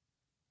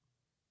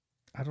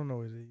 I don't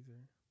know it either.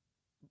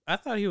 I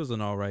thought he was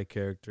an all right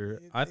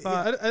character. I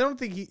thought I don't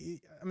think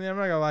I mean, I'm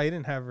not gonna lie. He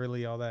didn't have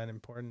really all that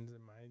importance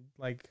in my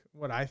like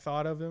what I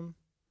thought of him.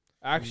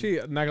 Actually,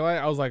 not gonna lie,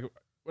 I was like,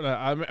 when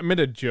I made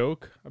a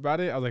joke about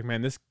it. I was like,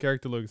 man, this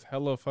character looks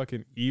hella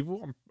fucking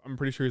evil. I'm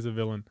pretty sure he's a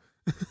villain.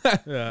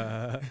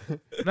 I'm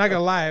not gonna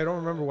lie. I don't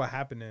remember what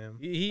happened to him.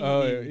 He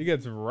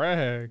gets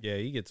wrecked. yeah,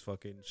 he gets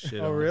fucking shit.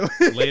 Oh on really?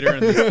 Later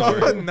in the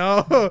story.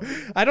 No,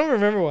 I don't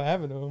remember what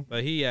happened to him.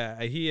 But he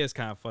is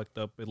kind of fucked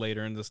up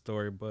later in the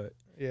story. But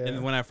Yeah.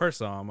 and when I first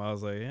saw him, I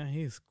was like, yeah,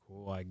 he's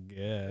cool, I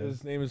guess.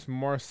 His name is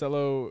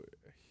Marcelo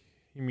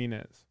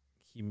Jimenez.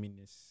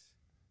 Jimenez,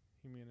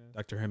 Jimenez.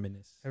 Dr.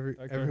 Jimenez. Every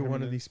Dr. one of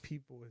Jimenez. these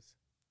people is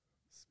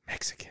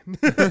Mexican.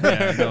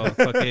 Yeah, I know.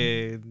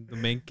 Fucking the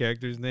main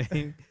character's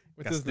name.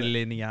 What's his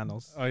name?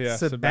 Castellanos. Oh yeah,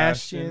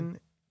 Sebastian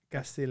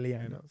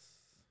Castellanos.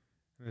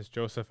 And it's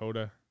Joseph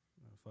Oda.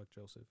 Oh, fuck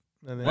Joseph.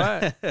 And then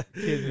What?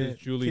 Kidman-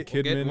 Julie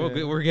Kid-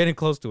 Kidman. We're getting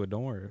close to it.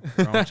 Don't worry.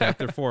 We're on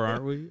chapter 4,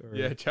 aren't we? Or-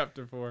 Yeah,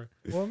 chapter 4.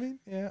 Well, I mean,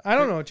 yeah, I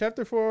don't know.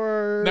 Chapter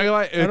 4. Not gonna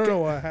lie, I don't know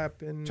what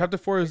happened. Chapter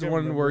 4 is the can't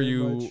one remember where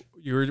very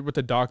you're with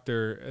the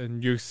doctor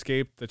and you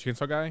escape the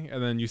chainsaw guy,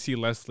 and then you see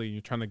Leslie.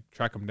 You're trying to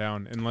track him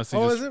down, and Leslie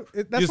Oh, just, is it?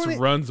 he That's just when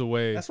runs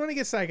away. That's when it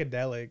gets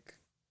psychedelic.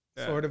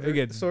 Yeah, Sort of. it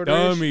gets sort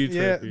dummy of.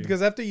 Yeah, trippy.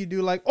 because after you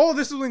do like, oh,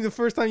 this is when the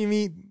first time you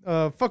meet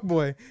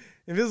Fuckboy,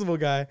 Invisible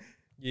Guy.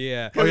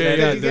 Yeah. Oh, yeah,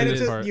 yeah, you, there get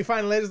is part. you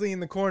find Leslie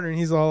in the corner and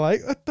he's all like,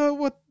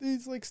 what?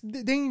 He's like,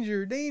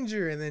 danger,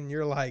 danger. And then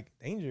you're like,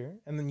 danger.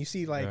 And then you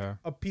see like Yeah.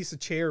 a piece of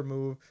chair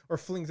move or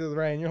fling to the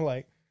right and you're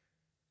like,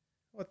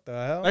 what the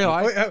hell? I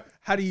lie. Wait,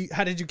 how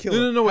did you kill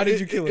him? No. How did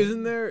you kill him?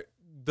 Isn't there?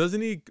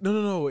 Doesn't he?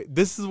 No. Wait.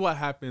 This is what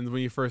happens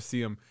when you first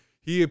see him.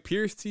 He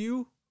appears to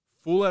you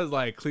full as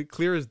like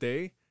clear as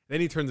day. Then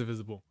he turns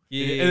invisible.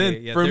 Yeah. And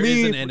then for there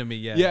me, is an enemy.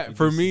 Yeah. Yeah, you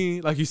for do see-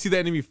 me, like you see the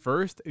enemy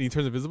first and he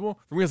turns invisible.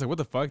 For me, I was like, what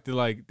the fuck?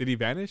 Did he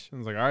vanish? And I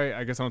was like, all right,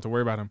 I guess I don't have to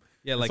worry about him.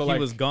 Yeah, like so, he like-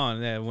 was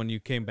gone. Yeah, when you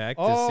came back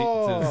to, to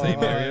Oh, the same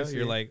I area, see.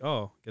 you're like,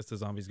 oh, guess the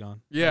zombie's gone.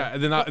 Yeah,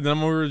 and then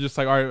we were just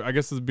like, all right, I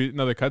guess this will be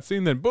another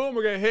cutscene. Then boom,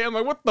 we get hit. I'm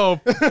like, what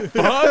the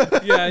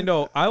fuck? Yeah, I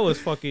know. I was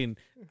fucking.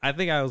 I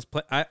think I was.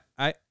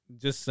 I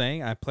just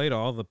saying. I played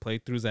all the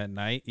playthroughs at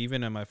night.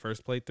 Even in my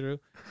first playthrough,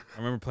 I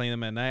remember playing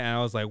them at night, and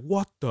I was like,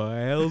 "What the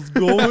hell's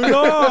going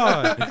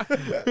on?"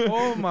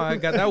 Oh my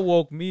god, that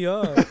woke me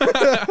up.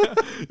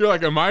 You're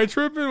like, am I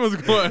tripping? What's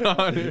going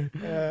on here?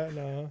 Yeah,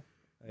 no.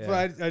 Yeah. So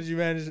how did you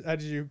manage? How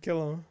did you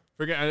kill him?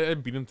 Forget, I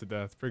beat him to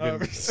death. Forget. Oh,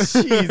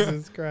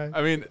 Jesus Christ.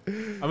 I mean,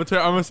 I'm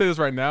gonna say this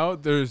right now.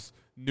 There's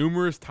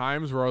numerous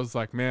times where I was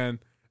like, man,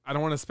 I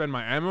don't want to spend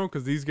my ammo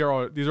because these are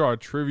all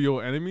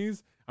trivial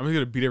enemies. I'm just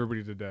gonna beat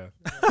everybody to death.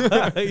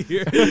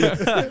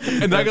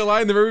 And not gonna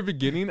lie, in the very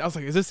beginning, I was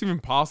like, is this even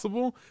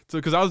possible? So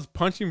because I was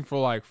punching for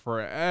like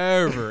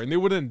forever and they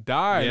wouldn't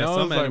die. Yeah, and I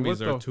some was like, enemies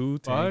what are the too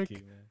fuck? tanky,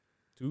 man.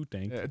 Too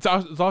tanky.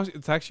 Yeah,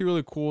 it's actually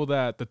really cool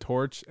that the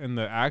torch and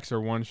the axe are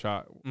one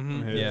shot.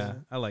 Mhm, hits. Yeah,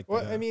 I like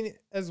Well, that. I mean,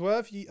 as well,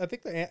 I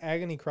think the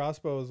agony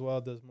crossbow as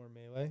well does more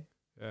melee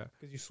Yeah.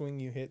 because you swing,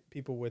 you hit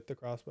people with the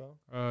crossbow.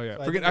 Oh yeah.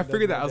 So I I think it does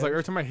figured that. more I was like,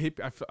 damage. every time I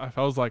hit,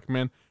 I was like,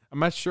 man, I'm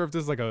not sure if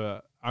this is like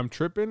I'm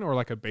tripping or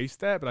like a base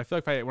stat, but I feel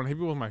like when I hit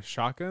people with my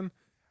shotgun,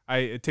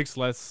 it takes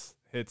less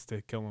hits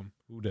to kill them.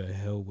 Who the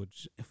hell would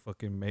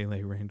fucking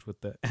melee range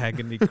with the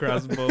agony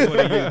crossbow?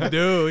 What are you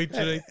doing?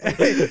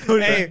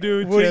 Hey,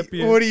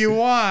 what do you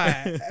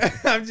want?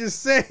 I'm just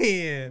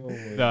saying.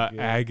 The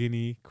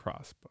agony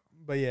crossbow.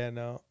 But yeah,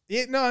 no.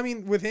 I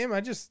mean, with him,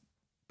 I just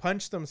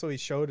punched him so he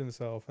showed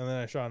himself, and then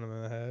I shot him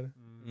in the head.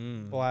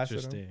 Blasted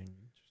him. Interesting.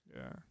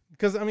 Yeah.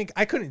 Because, I mean,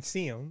 I couldn't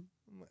see him.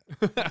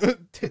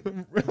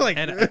 Like,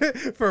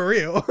 And- for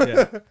real.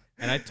 Yeah.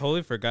 And I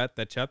totally forgot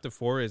that chapter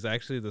 4 is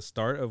actually the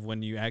start of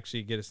when you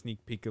actually get a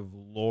sneak peek of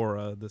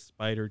Laura, the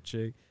spider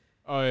chick.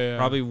 Oh yeah.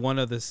 Probably one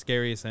of the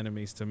scariest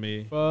enemies to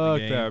me. in the Fuck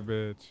game. that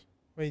bitch.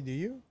 Wait, do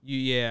you?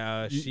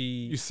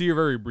 You see her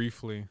very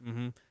briefly.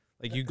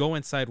 Like you go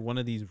inside one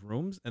of these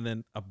rooms and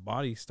then a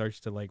body starts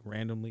to like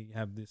randomly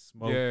have this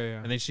smoke.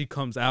 Yeah. And then she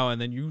comes out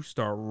and then you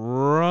start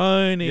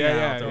running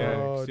Yeah. out.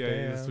 Oh, That's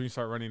damn. when you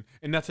start running,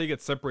 and that's how you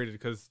get separated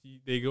because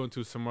they go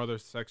into some other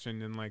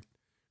section and like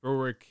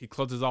where he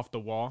closes off the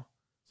wall,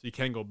 so you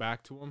can't go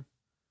back to him,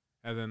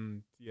 and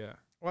then yeah.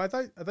 Well, I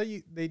thought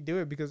they do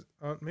it because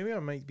maybe I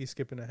might be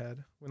skipping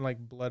ahead when like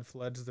blood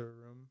floods their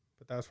room,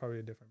 but that was probably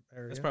a different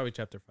area. That's probably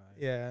chapter 5.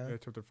 yeah.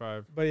 Chapter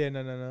 5. But yeah,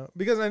 no,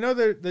 because I know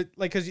that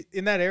like because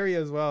in that area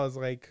as well is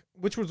like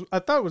which was I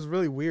thought was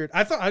really weird.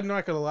 I'm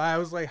not gonna lie, I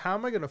was like, how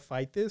am I gonna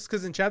fight this?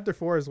 Because in chapter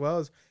 4 as well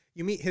as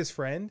you meet his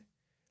friend,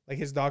 like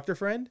his doctor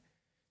friend,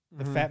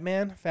 the fat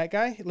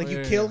guy. Like Oh, you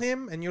yeah, kill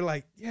him and you're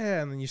like,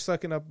 yeah, and then you're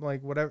sucking up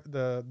like whatever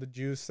the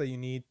juice that you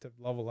need to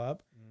level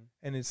up,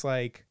 and it's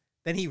like.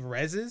 Then he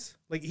reses,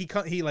 like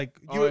he like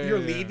you're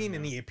leaving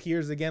and he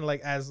appears again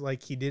like as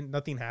like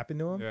nothing happened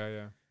to him.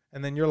 Yeah.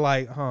 And then you're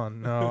like, oh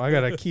no, I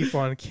gotta keep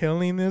on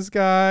killing this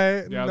guy.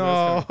 Yeah, No, that's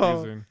kind of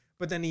confusing.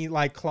 but then he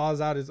like claws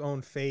out his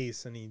own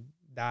face and he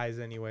dies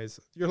anyways.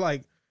 You're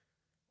like,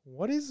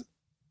 what is?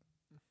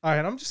 All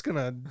right, I'm just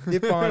gonna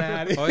dip on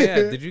out of Oh yeah,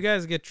 did you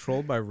guys get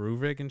trolled by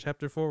Ruvik in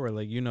chapter 4 where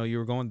like you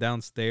were going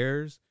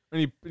downstairs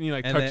And he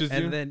like and touches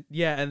then,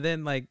 you. and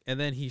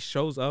then he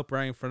shows up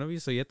right in front of you,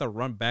 so you have to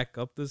run back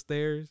up the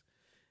stairs,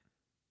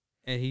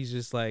 and he's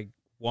just like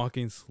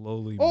walking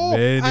slowly. Oh,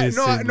 I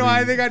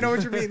think I know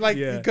what you mean. Like,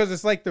 Yeah. because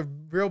it's like the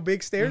real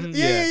big stairs. Mhm,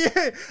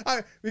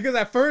 Yeah. Because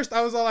at first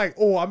I was all like,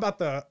 oh, I'm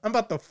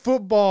about to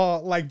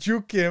football like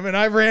juke him, and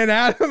I ran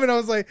at him, and I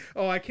was like,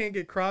 oh, I can't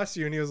get across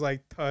you, and he was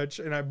like, touch,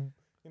 and I,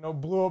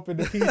 blew up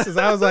into pieces.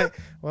 I was like,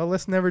 well,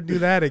 let's never do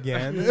that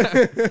again.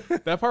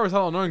 That part was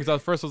hella annoying because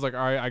at first I was like, all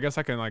right, I guess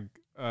I can like.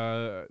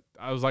 I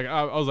was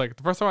like,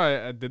 the first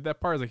time I did that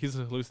part, I was like, he's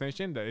a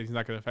hallucination that he's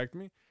not gonna affect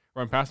me.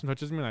 Run past him,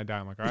 touches me, and I die.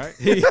 I'm like, all right.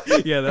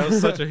 Yeah, that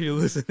was such a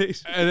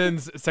hallucination. And then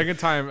second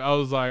time, I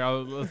was like,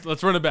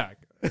 let's run it back.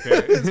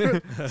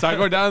 Okay. So I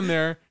go down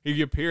there.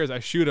 He appears. I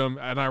shoot him,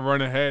 and I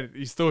run ahead.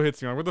 He still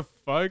hits me. I'm like,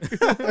 what the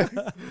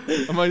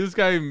fuck? I'm like, this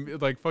guy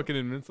like fucking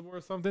invincible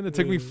or something. It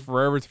took me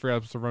forever to figure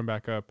out to run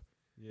back up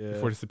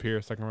before it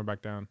disappears, so I can run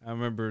back down. I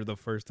remember the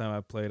first time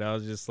I played, I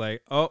was just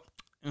like, oh,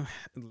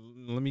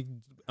 let me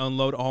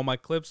unload all my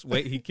clips.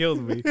 Wait, he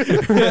killed me.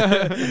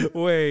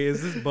 Wait,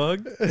 is this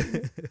bugged?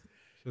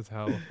 It's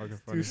hella fucking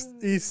funny.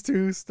 He's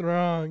too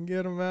strong.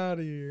 Get him out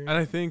of here. And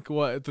I think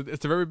it's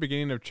the very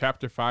beginning of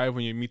chapter 5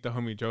 when you meet the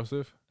homie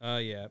Joseph.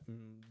 Yeah,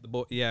 the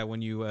boy. Yeah,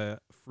 when you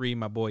free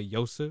my boy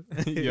Yosef.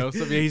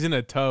 Joseph, yeah, he's in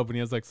a tub and he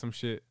has like some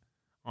shit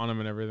on him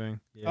and everything.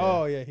 Yeah.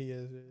 Oh yeah, he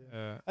is.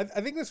 Yeah. I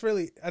think it's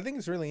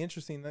really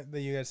interesting that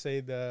you guys say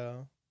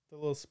the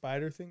little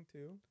spider thing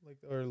too, like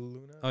or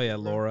Luna. Oh yeah,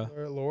 Laura.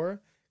 Laura,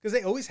 because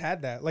they always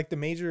had that, like the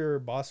major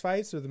boss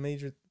fights or the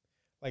major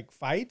like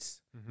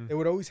fights. Mm-hmm. They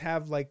would always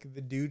have like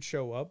the dude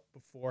show up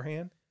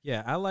beforehand.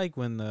 Yeah, I like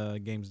when the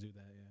games do that.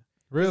 Yeah,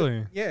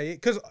 Really? Yeah,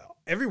 because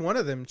every one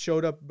of them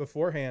showed up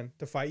beforehand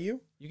to fight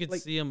you. you could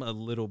Like- see them a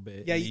little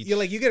bit. Yeah, in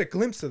you each- you get a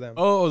glimpse of them.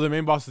 Oh, the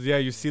main bosses. Yeah,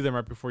 you see them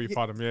right before you Yeah,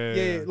 fought them. Yeah,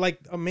 yeah, like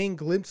a main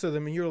glimpse of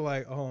them, and you're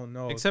like, oh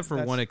no. except for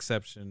that's- one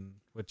exception,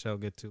 which I'll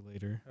get to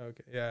later.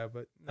 Okay, yeah,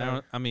 but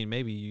I mean,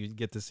 maybe you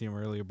get to see him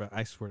earlier, but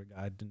I swear to God,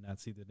 I did not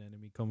see the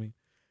enemy coming.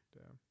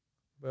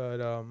 but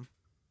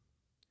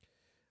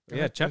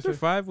Yeah, chapter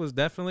 5 was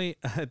definitely.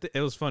 It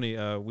was funny.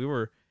 We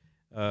were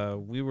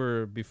when we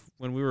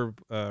were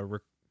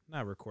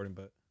not recording,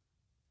 but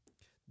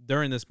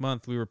during this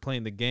month we were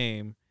playing the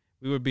game.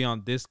 We would be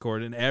on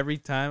Discord, and every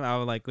time I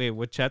was like, "Wait,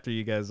 what chapter are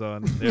you guys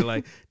on?" And they're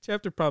like,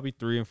 "Chapter probably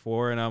 3 and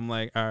 4," and I'm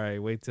like, "All right,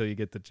 wait till you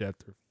get to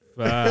chapter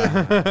 5."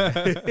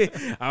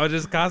 I would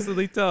just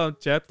constantly tell them,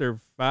 "Chapter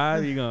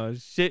 5, you're gonna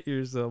shit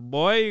yourself,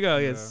 boy. You're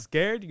gonna get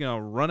scared. You're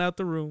gonna run out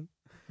the room.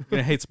 You're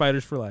gonna hate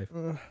spiders for life."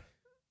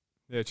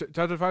 Yeah,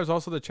 chapter 5 is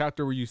also the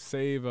chapter where you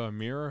save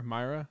Myra,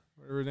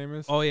 whatever her name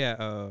is. Oh yeah.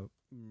 Oh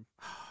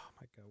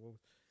my God.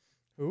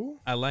 who?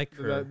 I like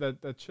her.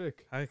 That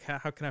chick,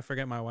 How can I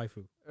forget my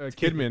waifu?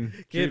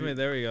 Kidman. Kidman,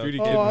 there we go. Judy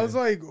Oh, Kidman. I was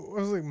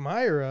like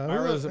Myra.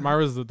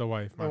 Myra's the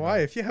wife. My my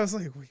wife. Yeah, I was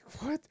like, wait,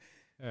 what?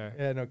 bad.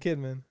 Yeah, no,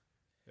 Kidman.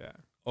 Yeah.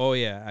 Oh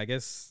yeah, I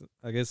guess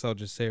I'll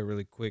just say it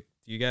really quick.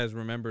 Do you guys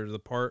remember the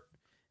part?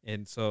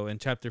 And so in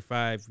chapter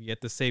 5, you have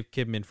to save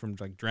Kidman from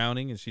like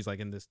drowning, and she's like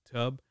in this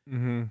tub.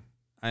 Mm-hmm.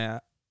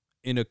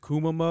 In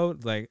Akuma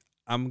mode, like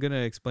I'm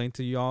gonna explain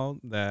to y'all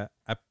that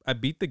I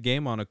beat the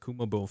game on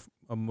Akuma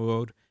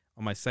mode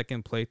on my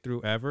second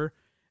playthrough ever,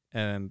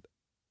 and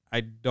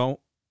I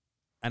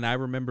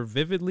remember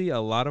vividly a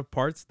lot of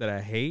parts that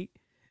I hate.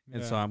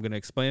 And so I'm going to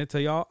explain it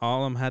to y'all.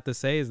 All I'm had to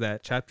say is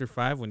that chapter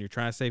 5, when you're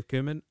trying to save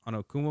Kidman on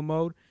Akuma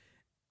mode,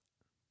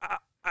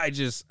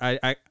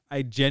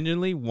 I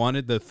genuinely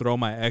wanted to throw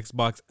my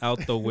Xbox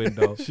out the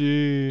window.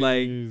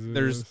 Like,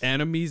 there's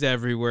enemies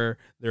everywhere.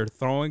 They're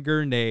throwing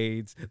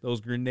grenades. Those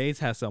grenades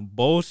have some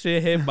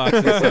bullshit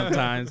hitboxes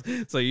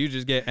sometimes. So you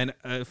just get, and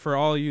for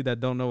all you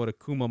that don't know what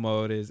Akuma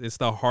mode is, it's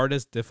the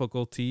hardest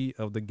difficulty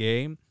of the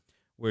game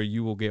where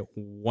you will get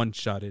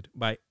one-shotted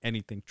by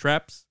anything.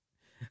 Traps,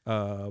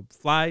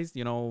 flies,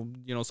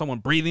 someone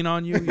breathing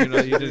on you,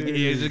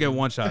 you just get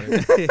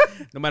one-shotted,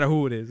 no matter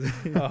who it is.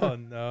 Oh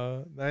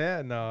no,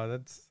 yeah, no,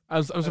 that's.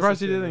 I'm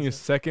surprised he did it in that's his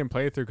second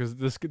playthrough because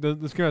this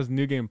game has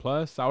New Game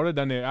Plus. I would have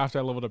done it after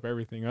I leveled up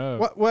everything up.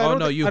 What? Well, I Oh don't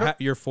no, thi- I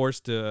don't- you're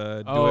forced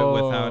to do it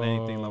without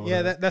anything leveled Yeah,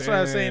 up. that's what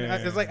I was saying.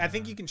 It's like I Damn.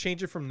 think you can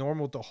change it from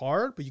normal to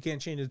hard, but you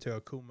can't change it to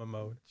Akuma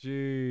mode.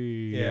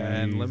 Jeez. Yeah,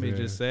 and let me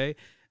just say,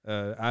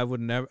 I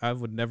would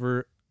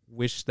never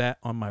wish that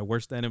on my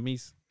worst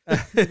enemies.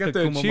 You got the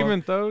Akuma mode.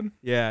 achievement though.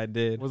 Yeah, I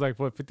did. It was like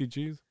what 50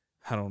 G's.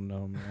 I don't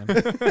know, man.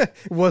 It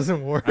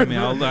wasn't worth. I mean,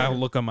 I'll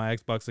look on my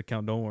Xbox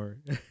account. Don't worry.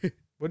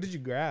 What did you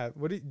grab?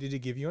 Did it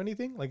give you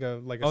anything like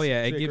a Oh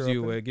yeah, it stick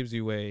or gives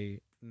you a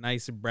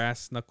nice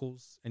brass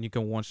knuckles, and you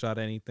can one shot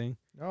anything,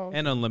 Oh,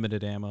 and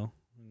unlimited ammo.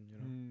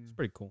 Mm. It's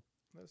pretty cool.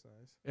 that's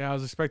nice. Yeah, I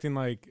was expecting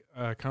like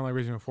kind of like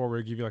Resident Evil 4 where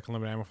it give you like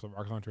unlimited ammo for the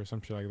rocket launcher or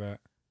some shit like that.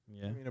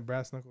 Yeah. I mean, a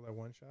brass knuckle that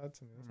one shots.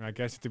 I mean, I mean, I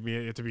guess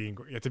you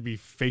have to be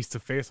face to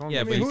face on. Yeah,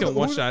 them. but you can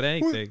one shot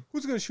anything.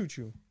 Who's gonna shoot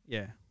you?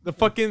 Yeah. The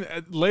fucking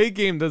late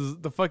game does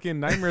the fucking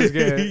nightmares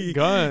get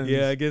guns.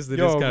 Yeah, I guess it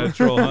Yo, is kind of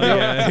troll. Huh?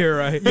 Yeah, you're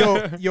right.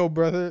 Yo,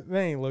 brother,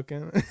 they ain't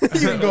looking. You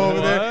can go over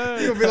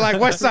there. You'll be like,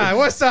 what side?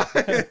 What side?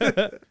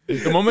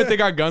 The moment they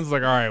got guns,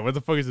 like, all right, what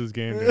the fuck is this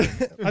game? Dude?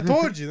 I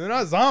told you, they're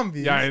not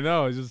zombies. Yeah, I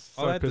know. It's just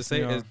All I have to pissing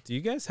say me is, off. do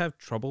you guys have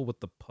trouble with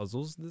the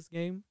puzzles in this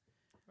game?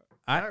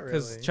 Not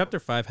Because really. chapter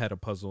 5 had a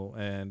puzzle,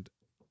 and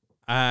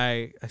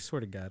I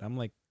swear to God, I'm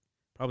like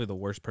probably the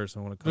worst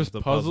person when it comes There's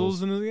to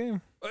puzzles in this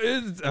game.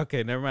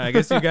 Okay, never mind. I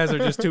guess you guys are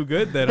just too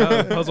good then,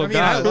 huh? Puzzle I mean,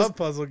 I gods. love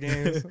puzzle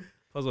games.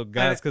 Puzzle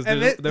gods, because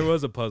and there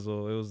was a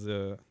puzzle. It was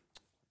I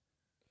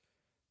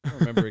don't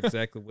remember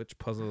exactly which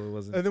puzzle it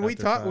was. In And then we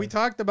chapter 5.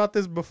 talked about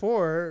this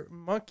before.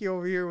 Monkey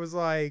over here was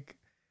like,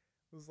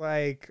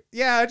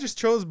 yeah, I just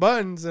chose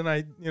buttons, and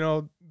I,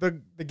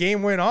 the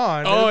game went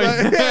on. Oh,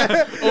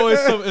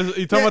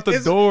 you talking about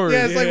the door?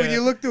 Yeah, it's like when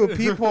you look through a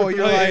peephole,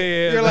 you're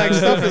you're like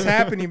stuff is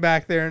happening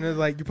back there, and it's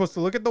like you're supposed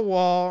to look at the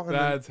wall and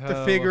That's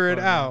to figure it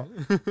out.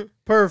 funny.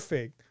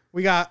 Perfect.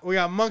 We got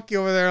Monkey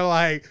over there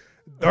like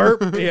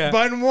derp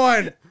button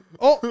 1.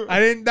 Oh, I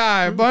didn't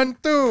die. Button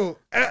 2.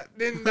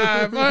 Didn't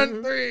die.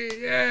 Button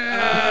 3.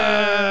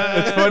 Yeah.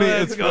 It's funny.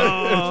 Let's go.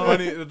 It's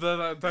funny.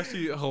 It's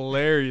actually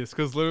hilarious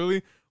because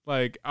literally,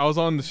 like, I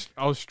was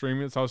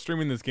streaming. So I was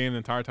streaming this game the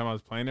entire time I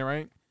was playing it.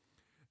 Right.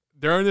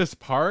 During this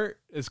part,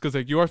 it's because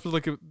like you are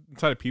supposed to look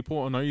inside of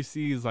people, and all you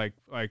see is like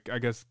I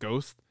guess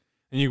ghosts.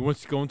 And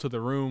once you go into the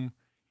room,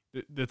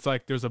 it's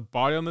like there's a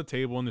body on the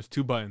table and there's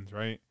 2 buttons,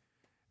 right?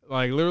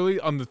 Like literally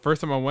on the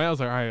first time I went, I was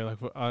like, all right, like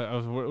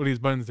what do these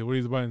buttons do? What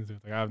do these buttons do?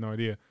 Like I have no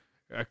idea.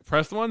 I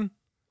pressed one,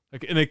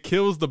 like, and it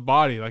kills the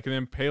body, like it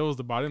impales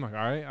the body. I'm like, all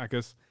right, I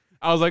guess.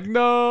 I was like,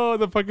 no,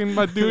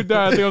 my dude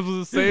died. I think I was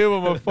supposed to save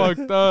him. I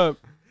fucked up.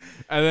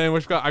 And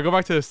then I go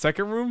back to the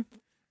second room.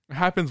 It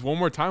happens one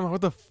more time. I'm like,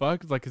 what the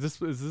fuck? Like, is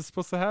this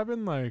supposed to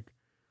happen? Like,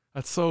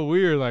 that's so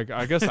weird. Like,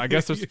 I guess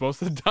they're supposed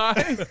to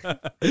die.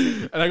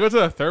 And I go to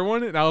the third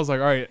one, and I was like,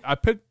 all right, I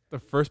picked the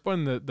first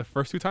button the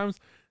first 2 times.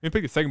 Let me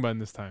pick the second button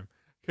this time.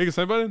 Pick the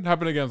second button,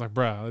 happened again. I was like,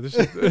 bruh, this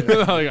shit,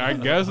 like, I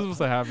guess it's supposed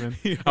to happen.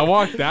 I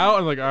walked out,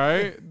 and like, all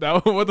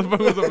right, what the fuck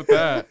was up with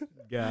that?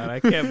 God, I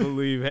can't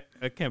believe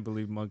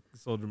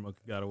Soldier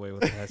Monkey got away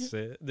with that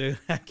shit. Dude,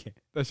 I can't.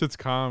 That shit's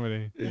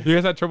comedy. You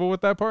guys had trouble with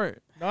that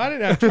part? No, I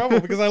didn't have trouble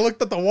because I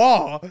looked at the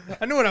wall.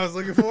 I knew what I was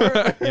looking for.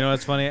 You know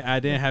what's funny?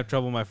 I didn't have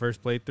trouble my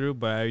first playthrough,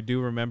 but I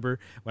do remember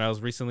when I was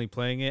recently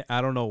playing it.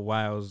 I don't know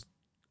why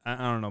I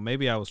don't know.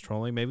 Maybe I was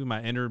trolling. Maybe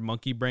my inner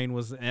monkey brain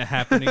was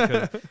happening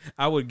because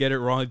I would get it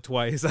wrong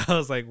twice. I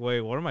was like,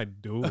 wait, what am I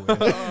doing?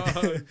 Oh,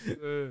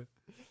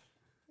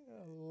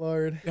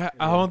 Lord. Yeah,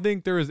 I don't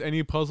think there was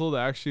any puzzle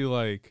that actually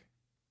like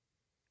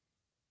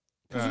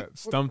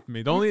stumped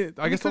me. The only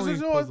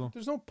puzzle.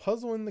 There's no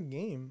puzzle in the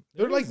game.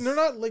 They're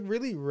not like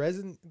really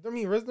Resident. I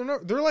mean,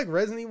 they're like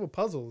Resident Evil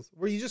puzzles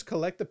where you just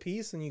collect the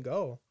piece and you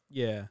go.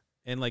 Yeah,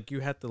 and like you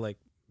have to like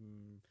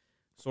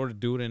sort of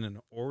do it in an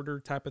order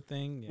type of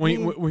thing.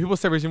 When people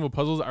say Resident Evil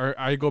puzzles,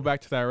 I go back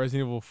to that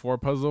Resident Evil 4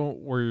 puzzle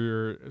where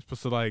you're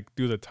supposed to like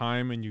do the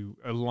time and you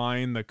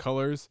align the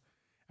colors,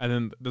 and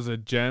then there's a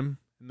gem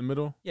in the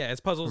middle. Yeah,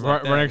 it's puzzles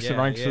right like that.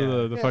 next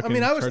to the fucking. I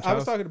mean, I was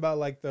house. talking about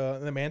like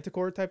the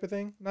Manticore type of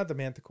thing, not the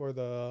Manticore.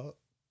 What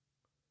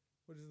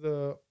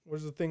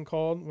is the thing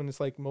called when it's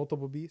like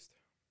multiple beasts?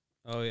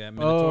 Oh yeah,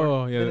 Minotaur.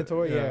 Oh yeah,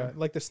 Minotaur. Yeah,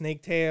 like the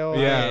snake tail.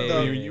 Yeah,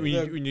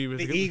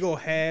 the eagle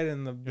head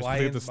and the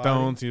lion's the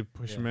stones. You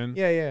push them in.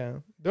 Yeah.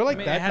 They're like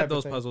that. I type had of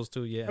those thing. puzzles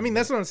too. Yeah. I mean,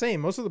 that's what I'm saying.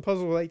 Most of the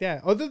puzzles were like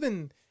that. Other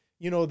than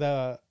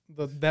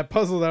that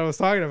puzzle that I was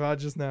talking about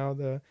just now.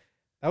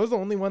 That was the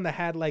only one that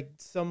had like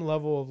some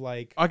level of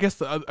like. I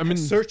guess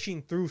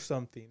searching through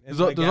something. There's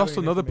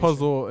also another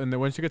puzzle, and then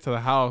once you get to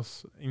the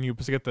house, and you're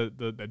supposed to get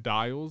the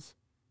dials,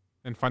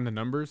 and find the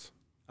numbers.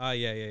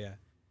 Yeah.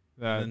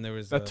 That then there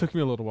was took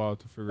me a little while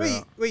to figure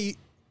out.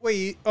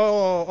 Wait.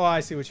 Oh, I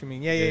see what you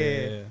mean.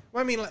 Yeah.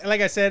 Well, I mean,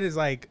 like I said, is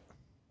like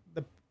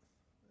the.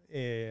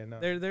 No.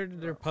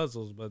 They're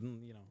puzzles, but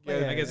you know.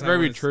 Yeah, I guess it's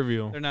very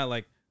trivial. They're not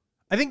like.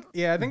 I think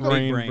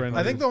brain.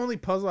 I think the only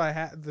puzzle I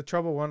had, the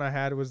trouble one I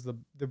had was the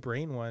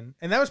brain one,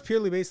 and that was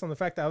purely based on the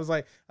fact that I was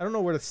like, I don't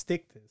know where to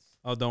stick this.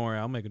 Oh, don't worry,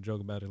 I'll make a joke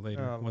about it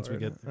later once we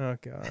get there. Oh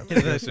god,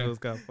 that shit was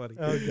kind of funny.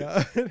 Oh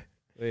god.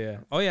 But yeah.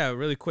 Oh yeah,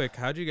 really quick.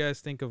 How'd you guys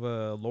think of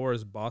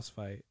Laura's boss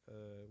fight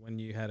when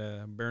you had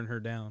to burn her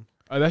down?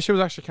 That shit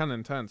was actually kind of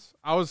intense.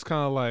 I was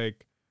kind of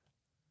like,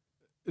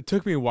 it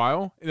took me a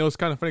while, and it was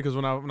kind of funny because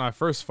when I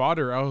first fought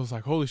her, I was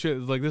like, holy shit,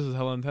 it's like this is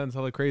hella intense,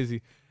 hella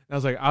crazy. I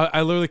was like,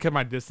 I literally kept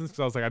my distance because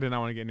I was like, I did not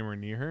want to get anywhere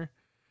near her.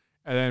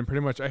 And then pretty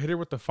much I hit her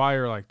with the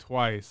fire like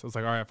twice. I was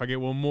like, all right, if I get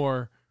one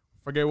more,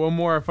 I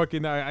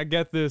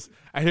get this.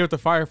 I hit her with the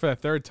fire for that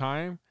third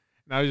time.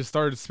 And I just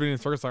started spinning in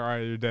circles like, all right,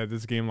 you're dead. This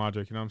is game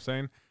logic. You know what I'm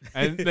saying?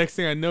 And next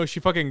thing I know, she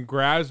fucking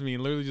grabs me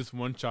and literally just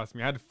one-shots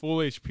me. I had full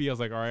HP. I was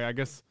like, all right, I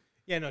guess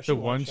yeah, no, the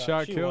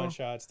one-shot kill. She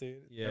one-shots, dude.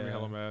 Yeah. Got me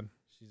hella mad.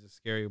 She's a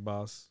scary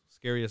boss.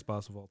 Scariest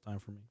boss of all time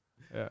for me.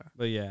 Yeah.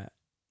 But yeah.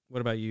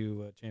 What about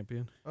you,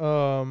 champion?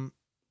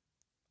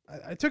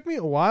 It took me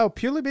a while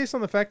purely based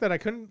on the fact that I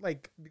couldn't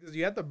like because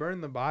you had to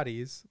burn the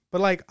bodies, but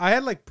like I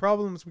had like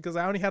problems because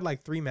I only had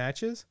like 3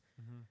 matches,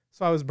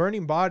 so I was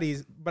burning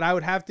bodies, but I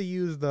would have to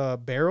use the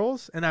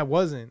barrels and I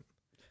wasn't.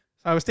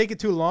 So I was taking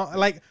too long.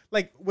 Like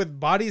with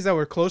bodies that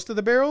were close to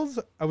the barrels,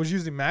 I was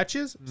using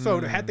matches,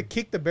 so I had to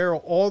kick the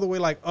barrel all the way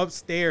like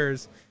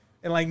upstairs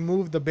and like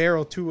move the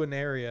barrel to an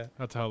area.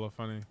 That's hella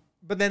funny.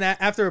 But then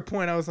after a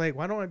point, I was like,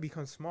 why don't I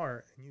become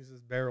smart and use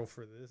this barrel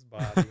for this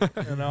body?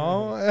 You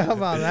know? How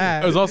about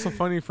that? It was also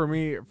funny for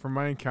me, for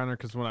my encounter,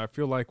 because when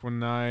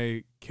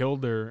I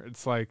killed her,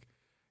 it's like,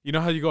 you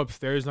know how you go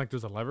upstairs and like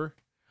there's a lever?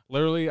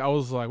 Literally, I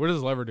was like, what does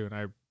this lever do? And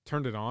I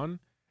turned it on,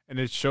 and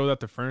it showed that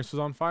the furnace was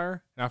on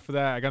fire. And after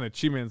that, I got an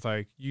achievement. It's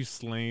like, you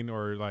slain,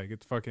 or like,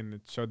 it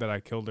showed that I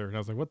killed her. And I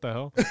was like, what the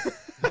hell?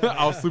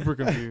 I was super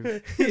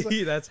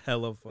confused. That's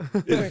hella fun.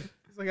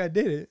 It's like I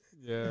did it.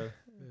 Yeah.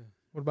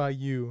 What about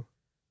you?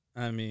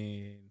 I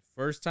mean,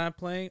 first time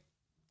playing,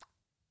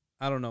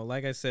 I don't know.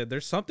 Like I said,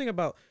 there's something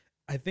about.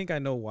 I think I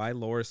know why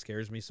Laura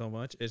scares me so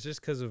much. It's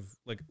just because of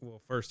like,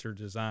 well, first her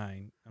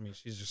design. I mean,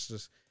 she's just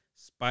this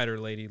spider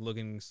lady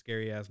looking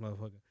scary ass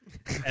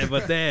motherfucker,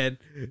 but then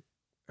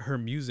her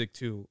music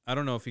too. I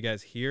don't know if you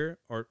guys hear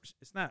or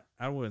it's not.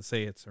 I wouldn't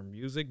say it's her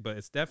music, but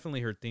it's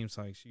definitely her theme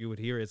song. You would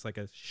hear it's like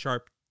a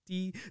sharp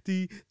D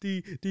D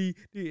D D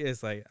D.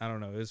 It's like I don't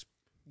know. It's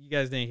you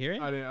guys didn't hear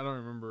it. I don't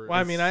remember. Well,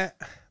 I mean,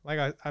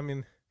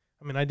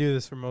 I do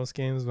this for most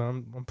games, but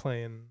I'm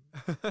playing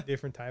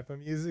different type of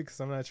music because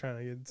I'm not trying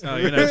to get. No,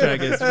 you're not trying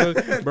to get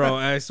smoked. Bro,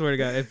 I swear to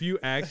God, if you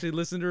actually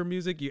listen to her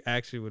music, you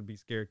actually would be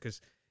scared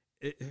because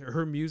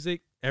her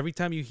music, every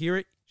time you hear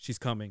it, she's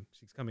coming.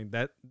 She's coming.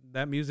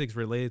 That music's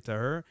related to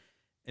her,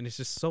 and it's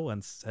just so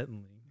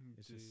unsettling.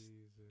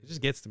 It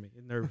just gets to me.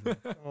 It nerves me.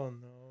 Oh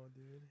no,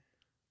 dude.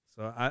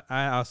 So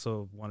I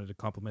also wanted to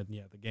compliment.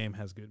 Yeah, the game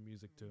has good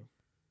music too.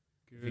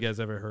 If you guys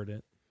ever heard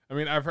it. I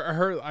mean, I've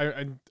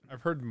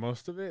heard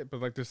most of it,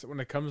 but like this when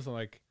it comes to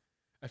like,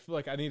 I feel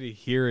like I need to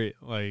hear it.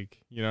 Like,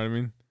 you know what I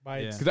mean?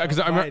 Yeah. Because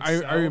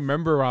I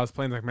remember when I was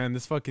playing, like, man,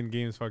 this fucking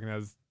game is fucking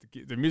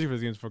the music for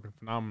this game is fucking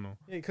phenomenal.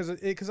 Yeah,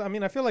 because I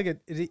mean, I feel like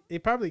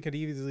it probably could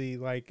easily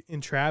like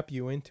entrap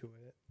you into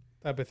it,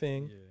 type of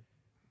thing. Yeah.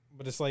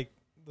 But it's like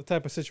the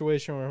type of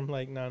situation where I'm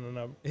like,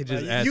 no. It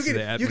just Like, adds you to can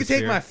the you can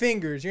take atmosphere. my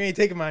fingers. You ain't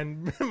taking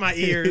my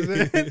ears.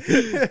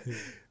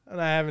 I'm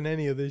not having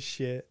any of this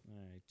shit. All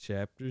right,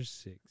 chapter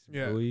 6.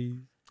 Yeah. Boys.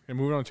 And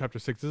moving on to chapter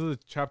 6. This is a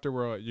chapter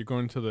where you go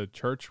into the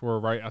church. We're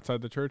right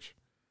outside the church,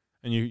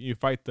 and you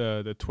fight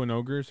the twin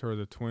ogres or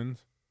the twins.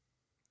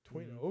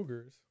 Twin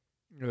ogres.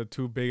 The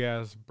two big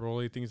ass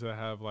broly things that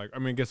have like. I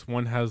mean, I guess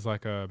one has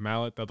like a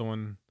mallet. The other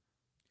one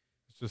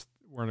is just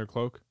wearing a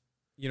cloak.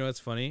 You know, it's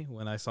funny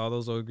when I saw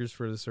those ogres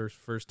for the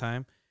first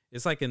time.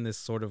 It's like in this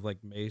sort of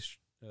like maze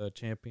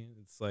champion.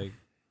 It's like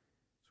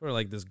sort of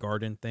like this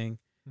garden thing.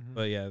 Mm-hmm.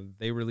 But yeah,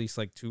 they released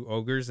like 2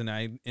 ogres, and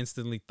I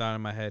instantly thought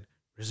in my head,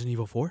 Resident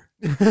Evil 4.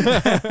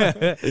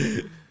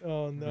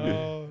 Oh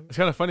no. It's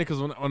kind of funny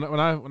because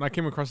when I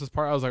came across this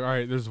part, I was like, all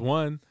right, there's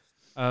one.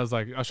 I was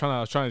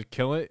trying to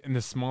kill it in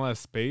this small ass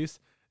space,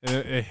 and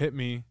it hit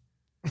me.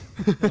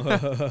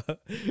 I'm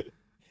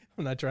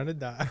not trying to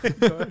die.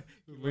 But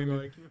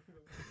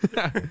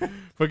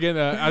again,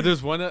 I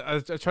just I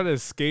try to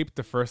escape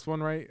the first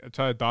one, right? I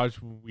try to dodge,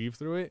 weave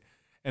through it,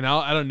 and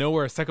I don't know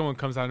where a second one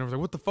comes out, and I was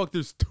like, "What the fuck?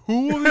 There's 2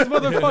 of these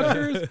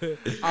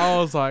motherfuckers!" I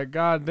was like,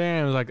 "God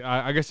damn!" It's like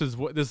I guess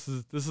this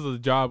is a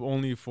job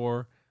only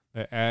for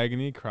the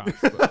agony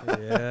crossbow.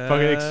 Yeah,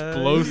 Fucking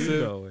explosive.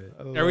 you know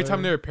it. Every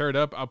time they were paired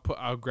up,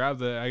 I'll grab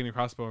the agony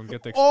crossbow and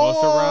get the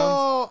explosive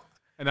rounds,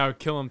 and I would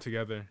kill them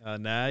together.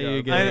 Now Yeah,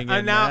 you're getting I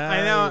it.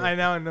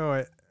 now know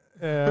it.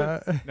 Yeah.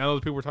 Now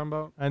those people we're talking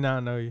about. I now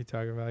know what you're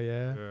talking about.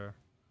 Yeah. Yeah.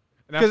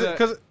 And after that,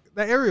 Because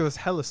that area was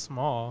hella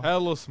small.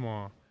 hella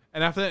small.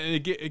 And after that,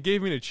 it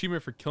gave me an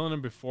achievement for killing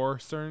them before a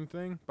certain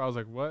thing. But I was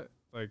like, what?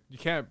 Like, you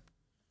can't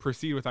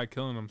proceed without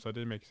killing them, so it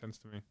didn't make sense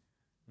to me.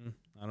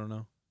 I don't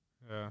know.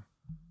 Yeah.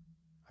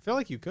 I feel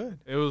like you could.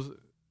 It was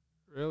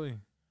really.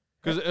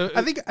 Because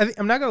I think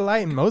I'm not gonna lie.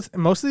 In most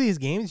of these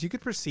games, you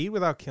could proceed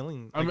without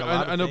killing. I mean,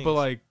 I know, but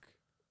like,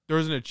 there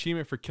was an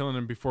achievement for killing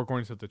them before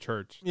going to the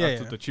church. Yeah,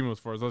 That's what the achievement was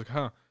for. So I was like,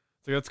 huh.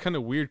 So that's kind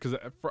of weird because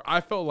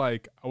I felt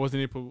like I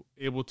wasn't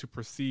able to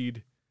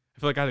proceed. I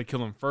feel like I had to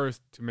kill him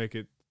first to make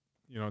it,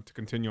 to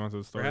continue on to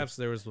the story. Perhaps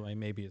there was like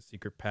maybe a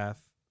secret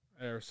path.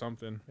 Or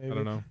something. Maybe. I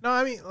don't know. No,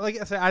 I mean,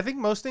 like I said, I think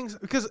most things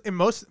because in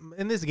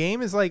this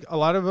game is like a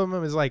lot of them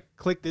is like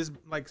click this,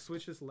 like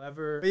switch this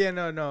lever. But yeah,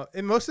 no.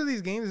 In most of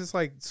these games, it's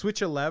like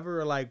switch a lever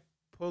or like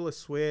pull a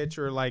switch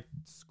or like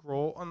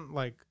scroll on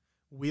like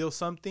wheel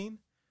something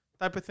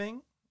type of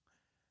thing.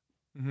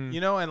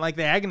 Mm-hmm. And like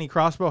the agony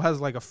crossbow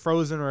has like a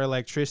frozen or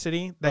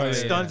electricity that Oh, yeah,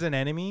 stuns yeah. an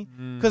enemy.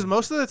 Mm. Because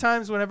most of the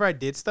times, whenever I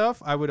did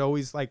stuff, I would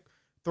always like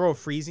throw a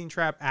freezing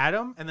trap at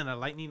them and then a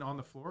lightning on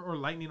the floor, or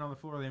lightning on the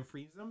floor, and then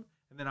freeze them.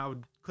 And then I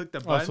would click the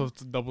button. So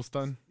it's a double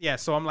stun. Yeah,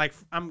 so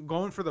I'm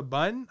going for the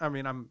button. I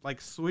mean, I'm like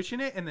switching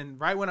it, and then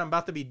right when I'm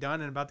about to be done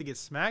and about to get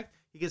smacked,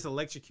 he gets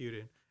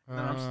electrocuted. And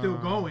then I'm still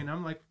going.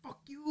 I'm like, fuck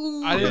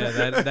you. I didn't-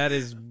 Yeah, that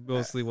is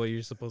mostly what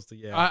you're supposed to.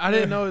 Yeah, I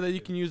didn't know that you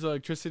can use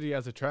electricity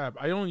as a trap.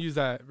 I don't use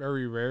that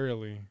very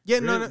rarely. Yeah,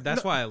 Really?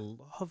 That's why I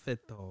love it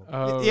though.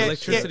 Yeah,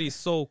 Electricity is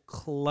so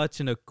clutch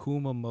in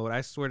Akuma mode.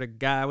 I swear to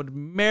God, I would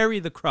marry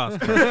the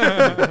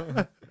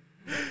crossbow.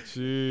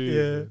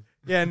 Jeez.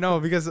 Yeah, no,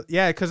 because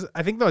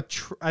I think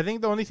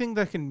the only thing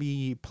that can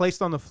be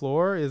placed on the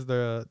floor is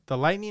the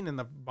lightning and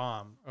the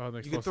bomb. Oh,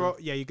 the You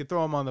could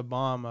throw them on the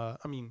bomb.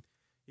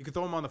 You could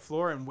throw them on the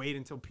floor and wait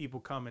until people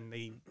come and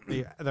they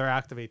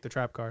activate the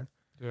trap card.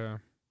 Yeah.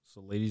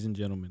 So, ladies and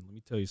gentlemen, let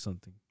me tell you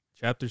something.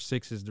 Chapter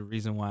 6 is the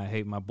reason why I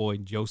hate my boy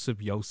Joseph.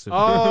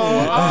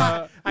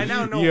 Oh, I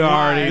now know You why.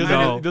 already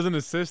know. It doesn't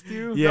assist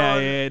you.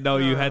 No,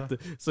 you had to.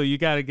 So you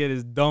got to get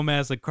his dumb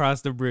ass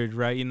across the bridge,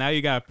 right? And now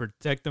you got to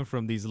protect him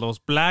from these Los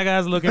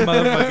Plagas looking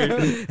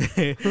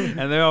motherfuckers.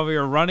 And they're over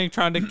here running,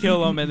 trying to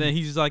kill him. And then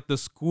he's like the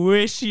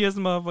squishiest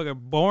motherfucker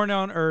born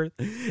on earth.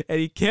 And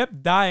he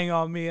kept dying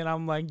on me. And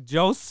I'm like,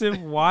 Joseph,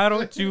 why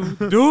don't you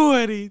do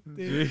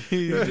anything?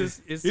 You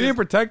didn't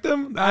protect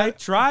him. I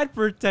tried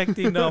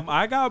protecting them.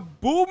 I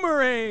got boomerang.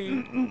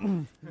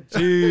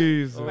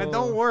 Jeez. And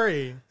don't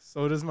worry,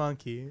 so does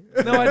Monkey.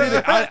 No, I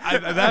didn't.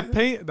 At that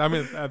paint. I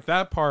mean, at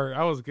that part,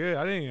 I was good.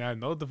 I didn't even have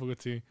no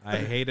difficulty. I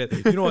hate it.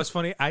 You know what's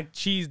funny? I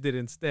cheesed it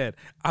instead.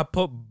 I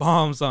put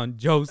bombs on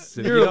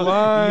Joseph. You're You know?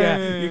 lying.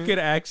 Yeah, you could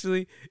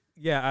actually.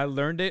 Yeah, I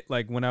learned it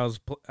like when I was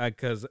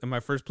because in my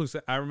first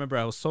playthrough, I remember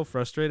I was so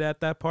frustrated at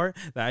that part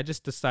that I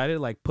just decided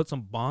like put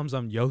some bombs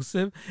on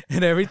Joseph,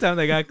 and every time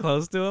they got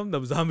close to him,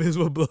 the zombies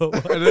would blow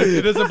up.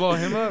 It doesn't blow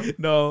him up.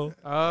 No,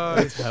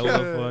 It's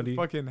hella funny.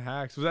 Fucking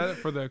hacks. Was that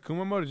for the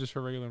Akuma mode or just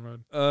for regular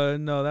mode?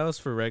 no, that was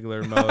for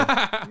regular mode.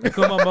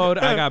 Akuma mode,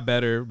 I got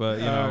better, but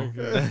you know,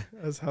 Okay.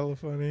 That's hella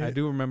funny. I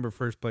do remember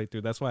first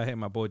playthrough. That's why I hate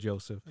my boy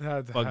Joseph.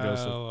 That's Fuck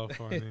Joseph. hella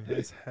funny.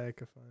 That's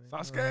hecka funny.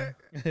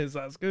 Sasuke?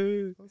 Sounds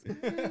good.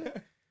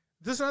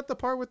 This is not the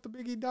part with the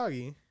Biggie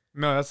Doggy.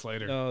 No, that's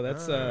later. No,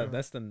 that's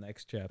the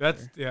next chapter.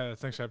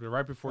 That's next chapter,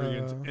 right before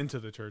you get into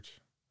the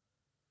church.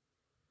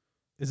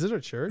 Is it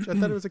a church? I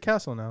thought it was a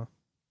castle now.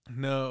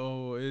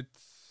 No,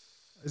 it's.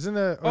 Isn't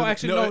it? Oh,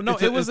 actually, no.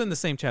 it's It was in the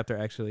same chapter.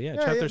 Actually, yeah, Yeah,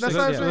 chapter yeah, 6. that's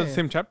what I was Was it the saying.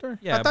 same chapter?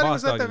 Yeah, I thought it Boss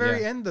was at the Doggy,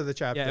 very yeah. end of the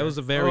chapter. Yeah, it was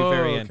the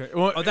very end. Okay.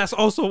 Well, Oh, that's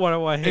also why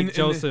I hate and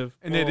Joseph.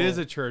 And it is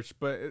a church,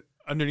 but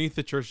underneath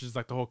the church is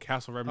like the whole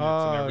castle remnants Oh,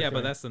 and everything. Yeah, okay.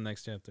 but that's the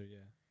next chapter. Yeah.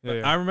 Yeah,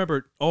 yeah. I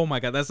remember. Oh my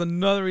god, that's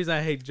another reason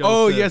I hate Joseph.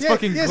 Oh, yes.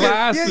 fucking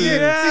glasses.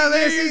 Yeah,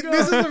 there see, you go.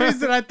 this is the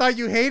reason I thought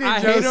you hated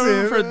I Joseph. hate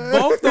him for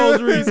both those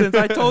reasons.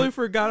 I totally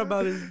forgot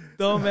about his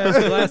dumb ass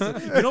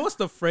glasses. You know what's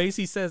the phrase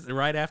he says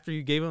right after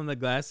you gave him the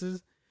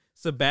glasses?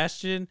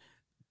 Sebastian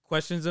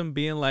questions him,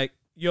 being like,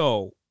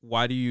 "Yo,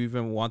 why do you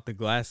even want the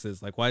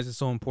glasses? Like, why is it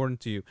so important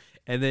to you?"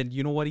 And then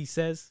you know what he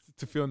says?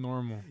 To feel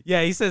normal.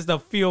 Yeah, he says to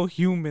feel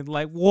human.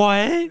 Like,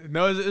 what?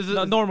 No, is it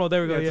No, normal.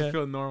 There we go. to Yeah.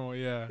 feel normal.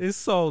 Yeah. It's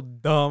so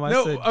dumb. I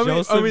No, said, I mean-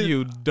 Joseph,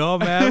 you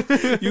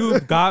dumbass.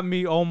 You got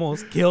me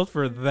almost killed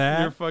for You're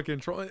that. fucking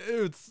trolling.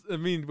 I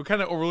mean, we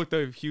kind of overlooked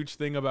a huge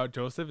thing about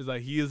Joseph is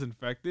that he is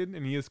infected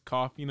and he is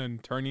coughing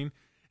and turning.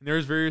 And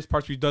there's various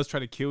parts where he does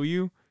try to kill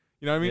you.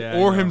 You know what I mean? Yeah, I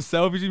or know.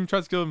 himself. He even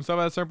tries to kill himself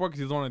at a certain point because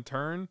he doesn't want to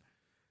turn.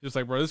 Just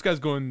like, bro, this guy's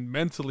going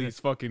mentally. He's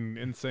fucking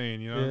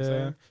insane. You know what I'm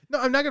saying? No,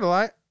 I'm not gonna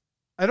lie.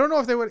 I don't know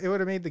if it would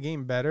have made the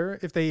game better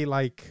if they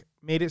like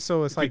made it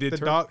so it's If he like did the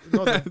turn?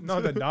 dog.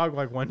 No, the dog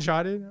like one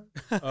shotted.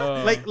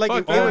 Like fuck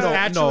it that. was no,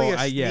 actually no,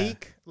 a yeah.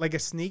 sneak, like a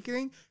sneak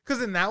thing.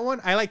 Because in that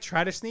one, I like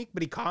tried to sneak,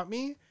 but he caught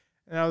me,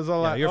 and I was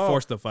all Yeah, like, you're oh.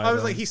 forced to fight. I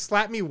was him. like, he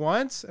slapped me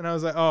once, and I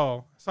was like,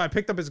 oh. So I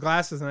picked up his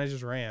glasses and I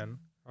just ran.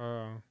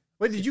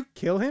 Wait, did you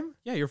kill him?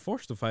 yeah, you're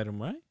forced to fight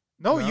him, right?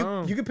 No,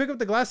 No. you can pick up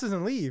the glasses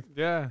and leave.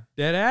 Yeah.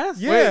 Dead ass?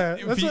 Yeah, Wait,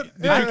 that's if what. you-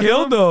 did yeah. I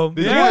killed him.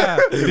 Did Yeah.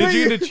 you? Did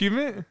you get an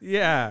achievement?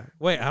 Yeah.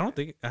 Wait, I don't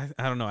think. I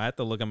don't know. I have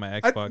to look at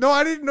my Xbox. No,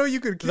 I didn't know you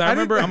could. Because I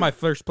remember on my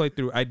first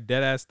playthrough, I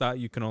dead ass thought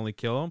you can only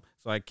kill him,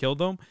 so I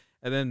killed him.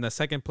 And then the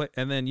second play,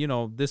 and then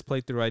this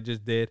playthrough I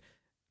just did,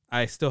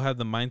 I still have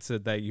the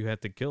mindset that you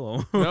had to kill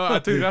him. No, I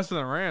took that's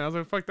when I ran. I was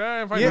like, fuck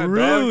that. I'm fighting Yeah, that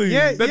really? dog.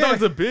 Yeah, That yeah.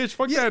 dog's a bitch.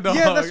 Fuck that dog.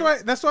 Yeah,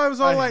 that's why I was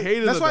all I like,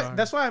 hated that's the why dog.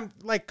 that's why I'm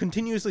like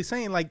continuously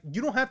saying like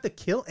you don't have to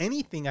kill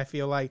anything. I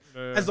feel like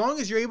Yeah. as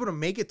long as you're able to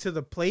make it to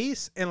the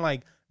place and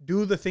like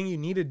do the thing you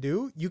need to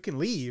do, you can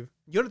leave.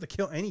 You don't have to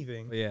kill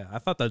anything. Yeah, I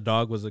thought the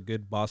dog was a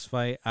good boss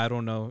fight. I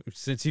don't know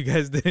since you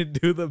guys didn't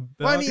do the.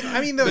 Well, I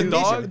mean,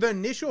 The the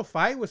initial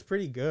fight was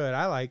pretty good.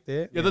 I liked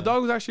it. Yeah, the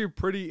dog was actually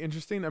pretty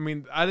interesting. I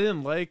mean, I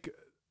didn't like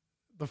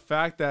the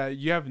fact that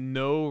you have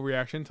no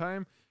reaction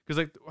time. Because,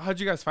 like, how'd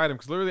you guys fight him?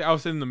 Because literally, I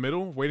was sitting in the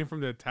middle waiting for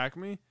him to attack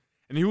me.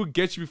 And he would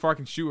get you before I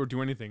can shoot or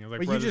do anything. I was like,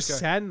 But bro, you this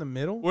just guy- sat in the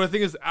middle. Well, the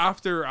thing is,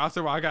 after a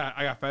while, I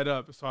got fed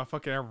up. So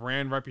I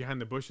ran right behind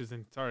the bushes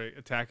and started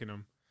attacking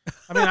him.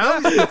 I mean,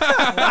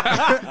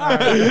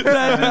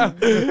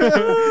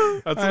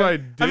 That's what I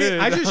did.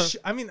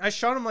 I mean, I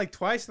shot him like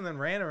twice and then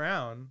ran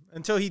around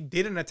until he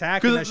did an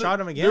attack and I shot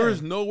him again. There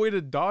was no way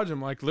to dodge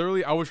him. Like,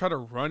 literally, I would try to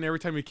run every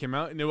time he came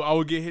out, and I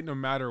would get hit no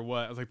matter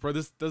what. I was like, bro,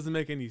 this doesn't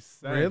make any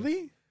sense.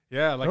 Really?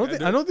 Yeah.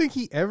 Like, I don't think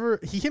he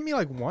hit me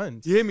like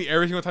once. He hit me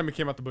every single time he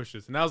came out the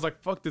bushes. And I was like,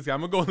 fuck this guy.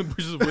 I'm going to go in the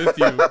bushes with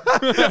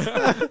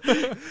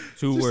you.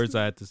 Two words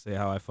I had to say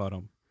how I fought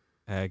him: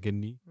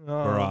 agony.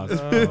 Oh, Cross.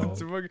 no.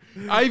 It's fucking-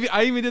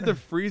 I even did the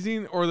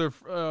freezing or the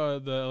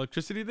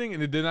electricity thing,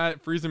 and it did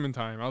not freeze him in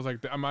time. I was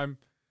like, this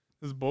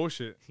is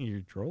bullshit.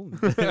 You're trolling.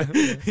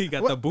 He got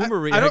the Well, boomer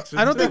I reaction.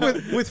 don't think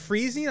with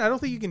freezing, I don't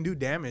think you can do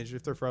damage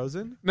if they're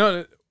frozen.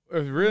 No,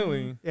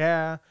 really.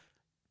 Yeah,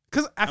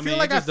 because I feel mean,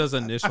 like it just does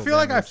initial I feel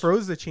like I damage.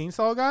 froze the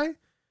chainsaw guy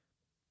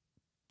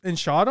and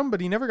shot him,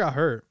 but he never got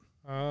hurt.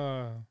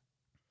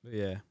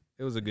 Yeah,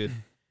 it was a good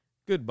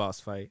boss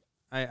fight.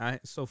 I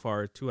so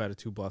far 2 out of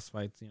 2 boss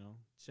fights.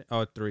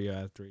 Oh, 3. I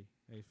have 3.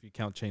 If you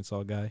count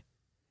Chainsaw Guy,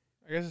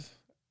 I guess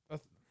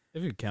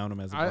if you count him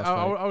as a I, boss I,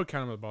 fight. I would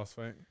count him as a boss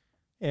fight.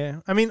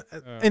 Yeah, I mean,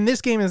 in this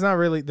game,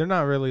 they're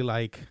not really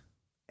like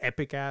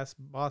epic ass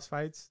boss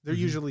fights. They're Mhm.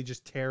 usually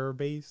just terror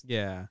based.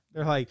 Yeah.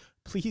 They're like,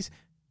 please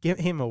get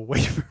him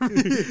away from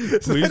me.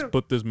 Please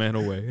put this man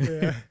away.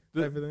 Yeah,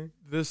 The- type of thing.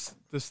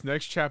 This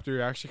next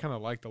chapter I actually kind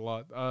of liked a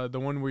lot. The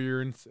one where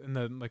you're in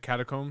the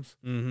catacombs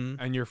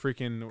Mm-hmm. and you're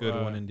freaking Good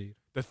one indeed.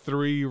 the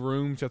 3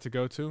 rooms you have to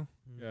go to.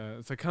 Mhm. Yeah,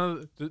 it's like kind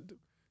of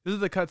this is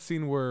the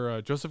cutscene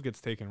where Joseph gets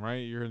taken,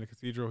 right? You're in the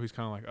cathedral. He's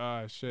kind of like,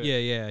 ah, shit.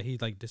 Yeah. He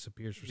like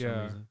disappears for some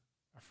Yeah. reason.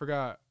 I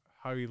forgot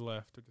how he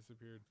left or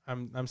disappeared.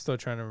 I'm still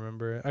trying to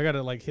remember it. I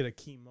gotta like hit a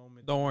key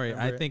moment. Don't to worry. I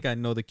remember it. think I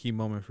know the key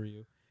moment for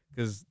you,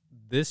 because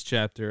this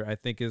chapter I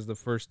think is the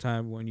first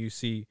time when you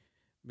see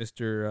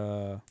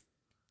Mr.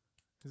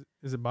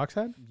 Is it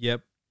Boxhead?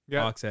 Yep,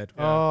 Yeah. Boxhead.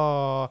 Yeah.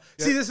 Oh,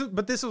 Yeah. see,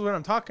 this is what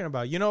I'm talking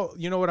about. You know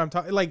what I'm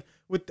talking like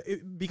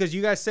because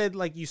you guys said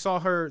like you saw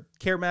her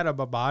care mad of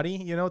a body,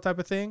 type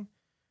of thing.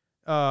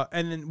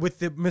 And then with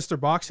the Mr.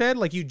 Boxhead,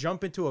 like you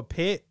jump into a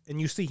pit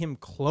and you see him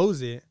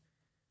close it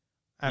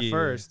at Yeah.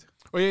 first.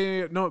 Oh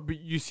yeah. No, but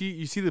you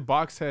see the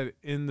box head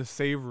in the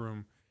save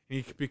room.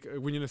 And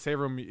when you're in the save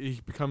room,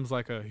 he becomes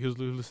like a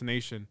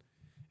hallucination,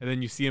 and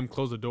then you see him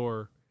close the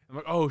door. I'm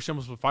like, oh, she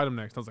almost will fight him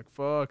next. I was like,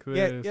 fuck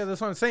this. Yeah, that's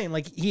what I'm saying.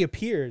 Like he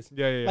appears.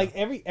 Yeah. Like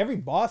every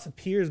boss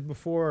appears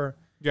before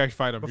you actually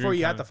fight him.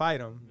 you have to fight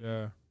him.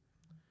 Yeah.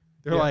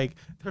 They're Yeah. like,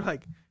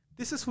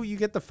 this is who you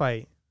get to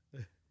fight.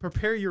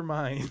 Prepare your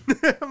mind.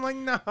 I'm like,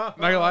 no. Not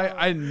gonna lie,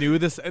 I knew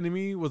this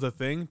enemy was a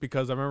thing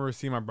because I remember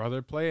seeing my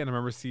brother play, and I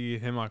remember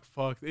seeing him like,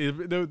 fuck.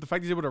 The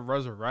fact he's able to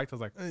resurrect, I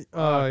was like,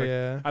 Oh like,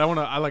 yeah. I don't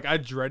want to. I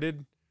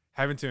dreaded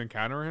having to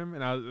encounter him,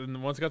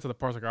 and once I got to the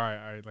part, I was like, all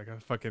right, I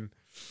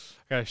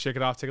gotta shake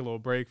it off, take a little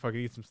break, fucking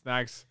eat some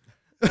snacks,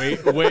 wait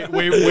for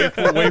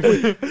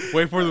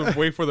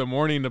the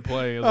morning to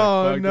play. I was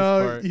Oh like, fuck no,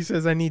 this part. he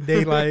says I need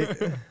daylight.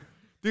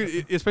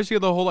 Dude, especially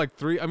the whole like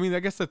 3. I mean, I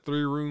guess the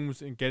 3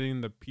 rooms and getting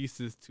the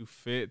pieces to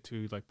fit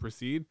to like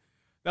proceed,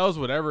 that was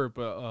whatever.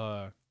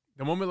 But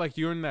the moment like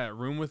you're in that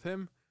room with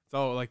him, it's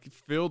all like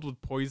filled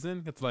with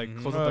poison. It's like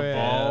Mhm. close Oh, up the yeah.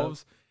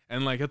 valves,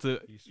 and like He's you have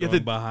throwing to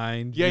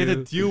behind. yeah, you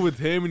have to you. deal with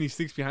him, and he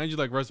sneaks behind you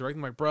like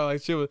resurrecting. Like, bro,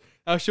 that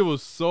shit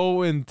was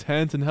so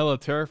intense and hella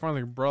terrifying.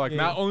 Like, bro, like Yeah.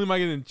 not only am I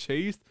getting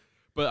chased,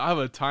 but I have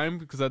a time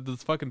because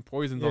this fucking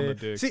poison's on the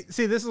dick.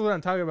 See, this is what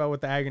I'm talking about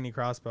with the agony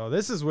crossbow.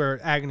 This is where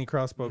agony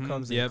crossbow Mhm.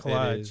 comes in Yep, it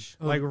clutch, is.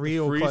 like The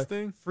real freeze clutch.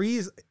 thing.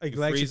 Freeze, You freeze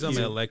electrocute.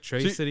 them,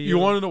 electricity. You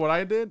want to know what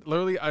I did?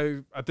 Literally,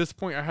 at this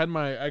point I had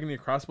my agony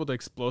crossbow, the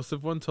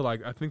explosive one, to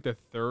like I think the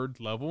 3rd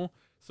level.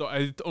 So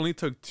I only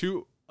took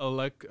 2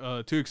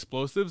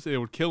 explosives. It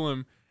would kill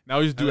him. Now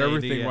I just do LAD,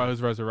 everything yeah. while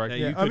he's resurrected.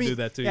 Yeah, you could do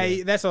that too.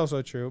 Yeah, that's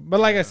also true. But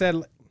like I said,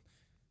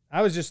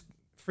 I was just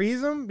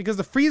freeze them because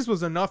the freeze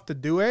was enough to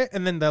do it,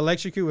 and then the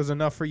electrocute was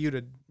enough for you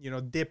to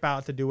dip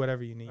out to do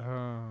whatever you need.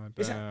 Oh,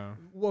 It's-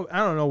 damn. Well, I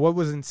don't know. What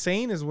was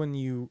insane is when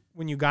you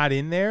got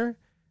in there,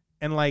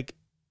 and like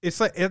it's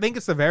like I think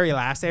it's the very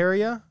last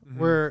area Mhm.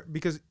 where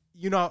because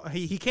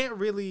he can't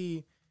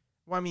really.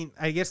 Well, I mean,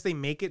 I guess they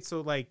make it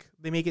so like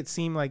they make it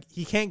seem like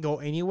he can't go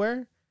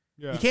anywhere.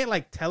 Yeah. He can't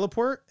like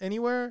teleport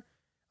anywhere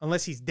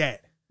unless he's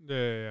dead.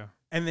 Yeah.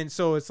 And then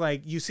so it's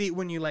like you see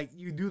when you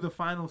do the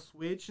final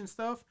switch and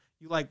stuff,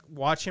 you like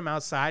watch him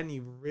outside and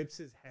he rips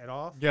his head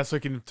off. Yeah, so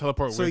he can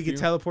teleport So with he can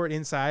teleport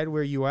inside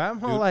where you are.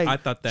 I'm all like, I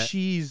thought that.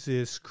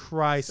 Jesus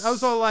Christ. I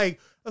was like,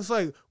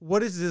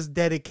 what is this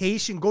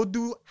dedication? Go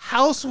do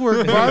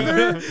housework,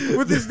 brother.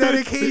 With this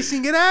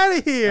dedication, get out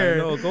of I here.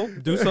 know, go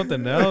do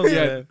something else.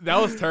 Yeah, that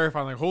was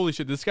terrifying. Like, holy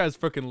shit, this guy's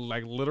freaking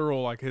like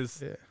literal. Like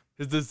his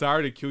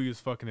desire to kill you is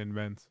fucking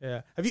immense.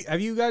 Yeah. Have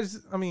you guys?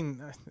 I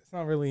mean, it's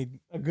not really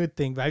a good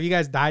thing, but have you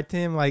guys died to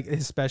him like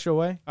his special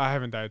way? I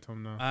haven't died to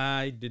him though.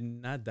 I did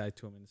not die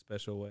to him in a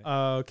special way.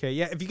 Okay.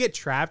 Yeah. If you get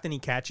trapped and he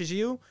catches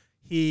you,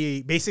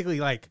 he basically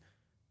like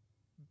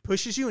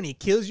pushes you and he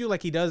kills you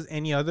like he does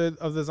any other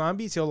of the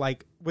zombies. He'll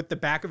like with the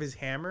back of his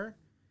hammer,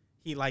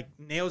 he like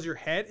nails your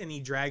head and he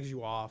drags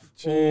you off.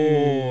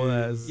 Oh,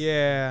 that's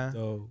Yeah.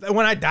 dope.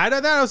 When I died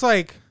of that, I was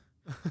like,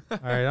 all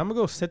right, I'm gonna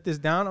go sit this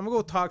down. I'm gonna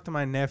go talk to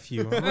my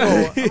nephew. I'm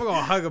gonna go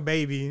hug a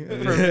baby.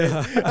 For a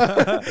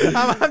bit.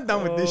 I'm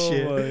done with this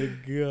shit. Oh my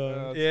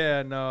god.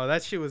 Yeah, no,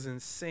 that shit was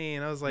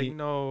insane. I was like, Ye-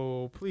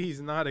 no,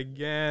 please not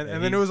again. Yeah,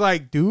 And then it he's- was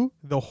like, dude,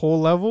 the whole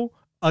level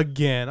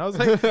again. I was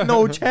like,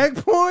 no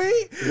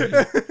checkpoint.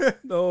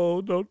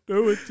 No, don't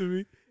do it to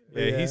me.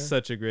 Yeah, Yeah. he's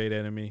such a great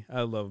enemy.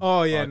 I love.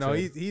 Oh yeah, no,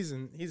 Boxhead. he's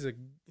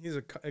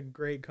a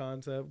great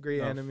concept,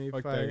 great No, enemy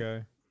fuck fight. that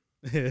guy.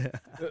 Yeah.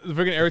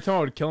 Freaking every time I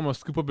would kill him, I'd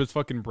scoop up his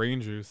fucking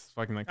brain juice.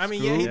 Fucking like. I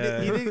mean, yeah, he scoop.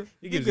 did. He did.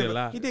 He gives you a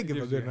lot. He did give a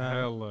Gives good you amount.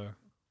 hella.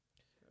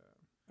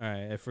 All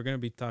right, if we're gonna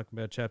be talking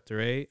about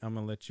chapter 8, I'm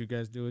gonna let you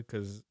guys do it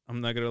because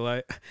I'm not gonna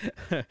lie,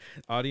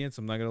 audience.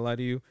 I'm not gonna lie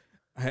to you.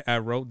 I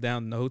wrote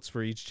down notes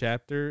for each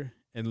chapter,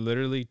 and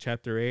literally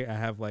chapter 8, I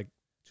have like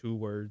 2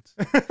 words.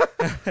 I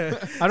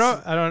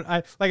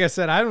like I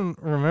said, I don't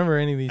remember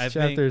any of these I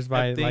chapters think-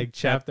 by I think like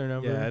chapter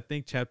number. Yeah, I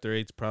think chapter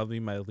 8's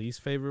probably my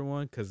least favorite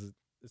one because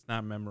it's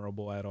not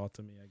memorable at all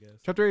to me, I guess.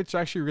 Chapter 8's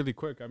actually really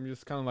quick. I'm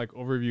just kind of like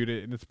overviewed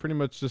it, and it's pretty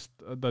much just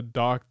the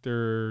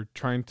doctor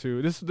trying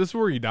to. This is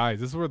where he dies.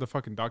 This is where the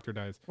fucking doctor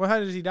dies. Well, how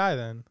does he die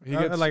then? He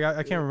gets-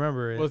 I can't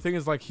remember it. Well, the thing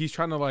is, like, he's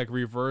trying to like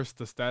reverse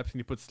the steps, and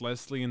he puts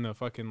Leslie in the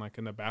fucking like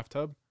in the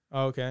bathtub,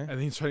 Oh, okay. and then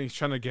he's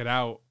trying to get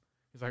out.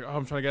 He's like, oh,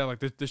 I'm trying to get out.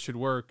 Like this should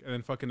work, and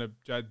then fucking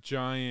a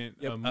giant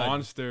Yep,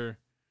 monster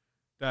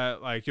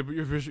that like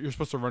you're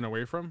supposed to run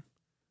away from.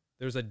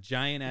 There's a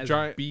giant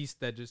Giant-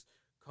 beast that just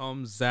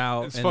comes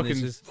out It's and fucking-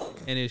 it's just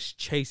and it's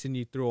chasing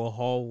you through a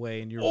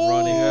hallway and you're Oh,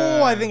 running.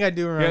 Yeah. I think I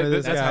do remember Yeah,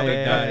 this That's guy. how he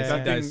Yeah, dies. yeah, He That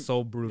yeah. thing- dies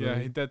so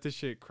brutally. Yeah, this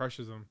shit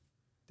crushes him.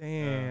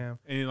 Damn.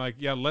 And like,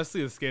 yeah,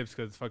 Leslie escapes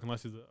because fucking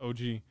Leslie's the OG.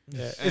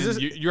 Yeah. And Is this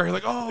you're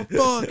like, oh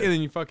fuck, and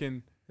then you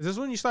fucking is this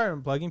when you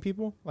started unplugging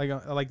people? Like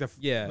the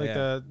Yeah, like yeah.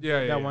 the Yeah,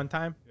 that yeah. one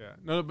time? yeah.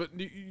 No, but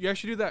you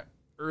actually do that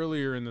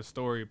earlier in the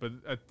story. But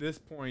at this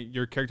point,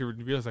 your character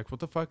would realize like, what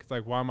the fuck? It's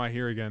like, why am I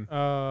here again?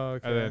 Oh,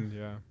 okay. And then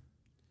yeah.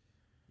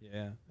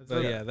 Yeah. That's But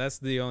okay. yeah, that's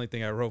the only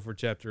thing I wrote for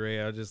chapter 8.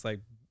 I was just like,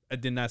 I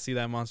did not see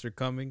that monster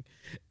coming.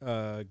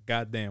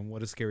 Goddamn,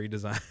 what a scary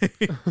design.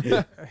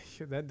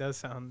 That does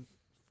sound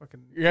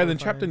fucking. Yeah, then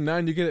chapter horrifying.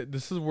 9, you get it.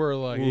 This is where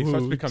like it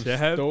starts to become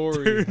Chapter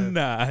story.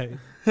 9.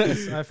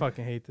 I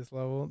fucking hate this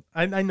level.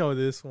 I know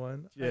this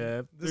one.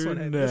 This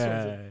one. This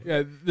one's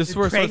Yeah, this is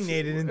where it starts,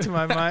 impregnated into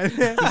my mind.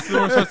 this is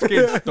where it starts to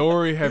get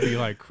story heavy,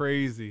 like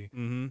crazy.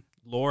 Mm-hmm.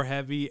 Lore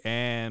heavy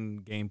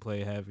and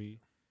gameplay heavy.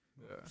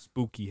 Yeah.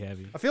 Spooky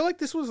heavy. I feel like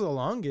this was the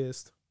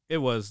longest. It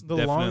was The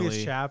definitely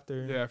longest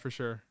chapter. Yeah, for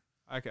sure.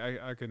 I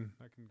can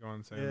go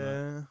on saying that.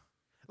 Yeah.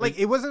 Like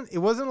it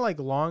wasn't like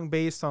long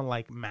based on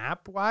like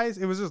map wise.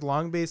 It was just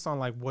long based on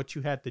like what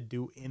you had to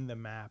do in the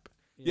map.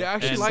 Yeah,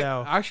 And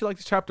so- I actually like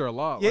this chapter a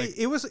lot. Yeah, Like,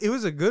 it was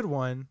a good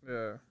one.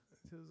 yeah.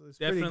 It's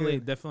pretty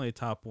good. definitely a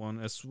top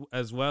one.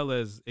 As well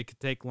as it could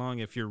take long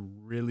if you're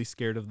really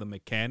scared of the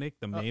mechanic,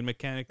 the main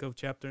mechanic of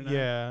chapter 9.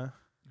 Yeah.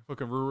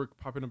 Fucking Rurik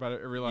popping about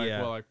it every like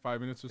Yeah. like 5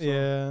 minutes or so.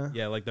 Yeah.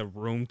 Yeah, like the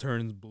room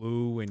turns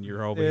blue and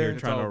you're over Yeah. here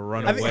It's trying to all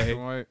run I think- black away.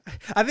 and white.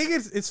 I think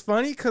it's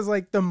funny because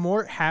like the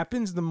more it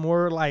happens, the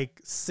more like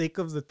sick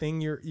of the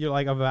thing you're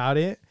like about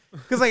it.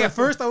 Because like at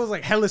first I was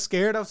like hella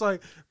scared. I was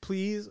like,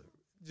 please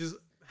just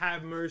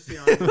have mercy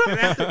on me.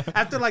 And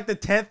after like the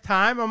 10th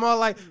time, I'm all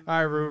like, all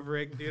right,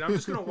 Rubric, dude, I'm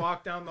just gonna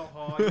walk down the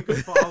hall. You can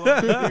follow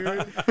me, dude.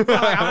 I'm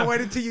like, I'm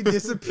waiting until you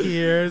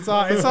disappear. It's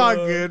all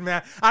good,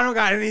 man. I don't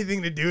got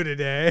anything to do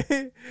today.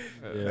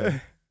 Yeah.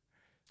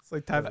 It's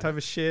like type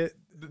of shit.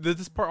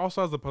 This part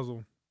also has the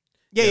puzzle.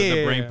 Yeah, Yeah,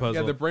 the brain yeah. puzzle.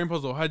 Yeah, the brain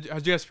puzzle. How'd you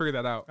guys figure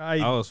that out? I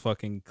was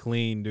fucking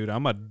clean, dude.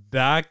 I'm a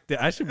doctor.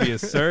 I should be a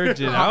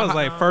surgeon. I was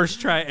like, first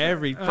try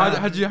every time.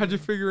 How'd you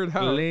figure it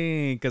out?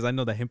 Clean, because I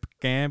know the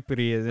hippocampus.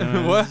 You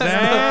know What? what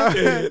I'm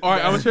saying? All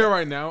right, I'm gonna tell you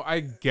right now. I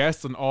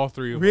guessed on all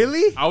three of them.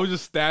 Really? I was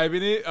just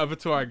stabbing it up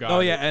until I got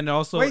Oh it. yeah, and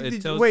also Wait, it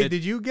did, tells. wait, it-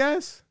 did you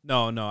guess?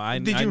 no, I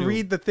Did I you knew-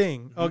 read the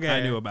thing? Okay,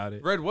 I knew about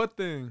it. Read what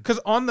thing? Because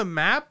on the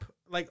map,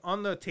 like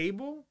on the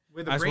table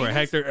where the I brain swear,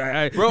 is-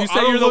 Hector. Bro, you I say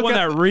don't you're the look one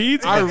at that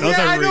reads. I- He doesn't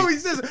Yeah, I know. read. He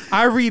says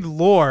I read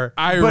lore,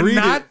 I but read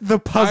not it. the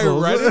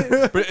puzzles. I read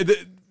it, but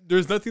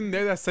there's nothing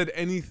there that said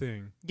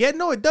anything. Yeah,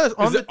 no, it does.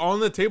 On Is the it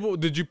on the table?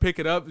 Did you pick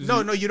it up?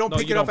 no, you don't No,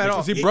 pick you it up don't at pick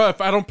all. See, It- bro, if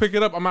I don't pick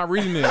it up, I'm not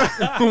reading it.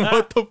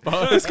 What the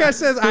fuck? This guy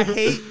says I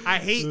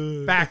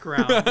hate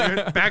background.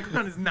 Dude.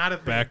 Background is not a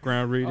thing.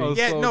 Background reading. Oh,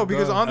 Yeah, so no,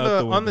 because dumb. on Out the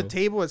the on the window.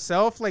 table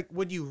itself, like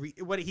when you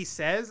read what he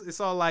says, it's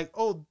all like,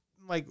 oh,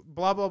 like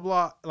blah blah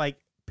blah, like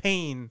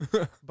pain,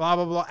 blah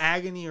blah blah,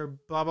 agony, or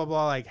blah blah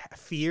blah, like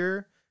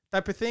fear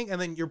type of thing. And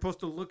then you're supposed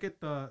to look at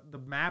the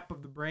map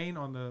of the brain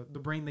on the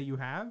brain that you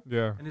have,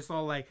 Yeah. and it's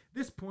all like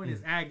this point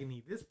is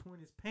agony, this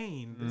point is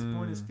pain, this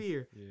point is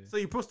fear. Yeah. So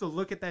you're supposed to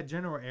look at that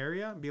general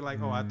area and be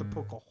like, oh, I have to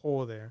poke a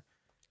hole there.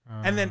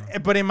 Uh, And then,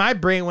 but in my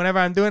brain, whenever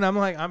I'm doing, I'm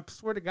like, I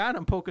swear to God,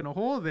 I'm poking a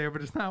hole there,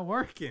 but it's not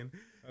working.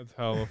 that's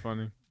hella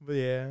funny. But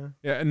yeah,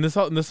 Yeah, and this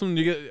one this one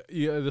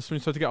you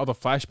start to get all the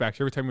flashbacks.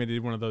 Every time we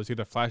did one of those, you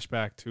get a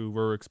flashback to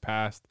Rurik's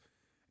past,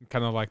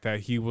 kind of like that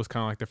he was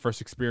kind of like the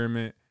first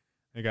experiment.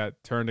 It got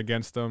turned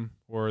against him,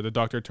 or the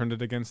doctor turned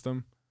it against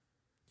him.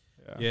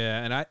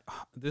 Yeah, and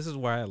this is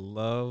why I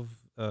love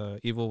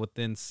Evil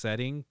Within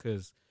setting,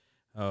 because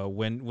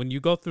when you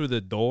go through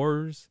the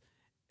doors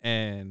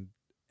and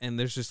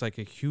there's just like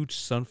a huge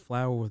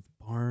sunflower with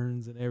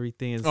barns and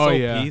everything, it's so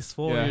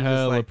peaceful. Yeah, and you're just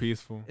hella like,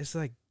 peaceful. it's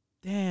like,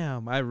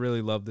 damn, I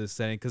really love this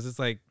setting, because it's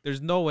like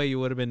there's no way you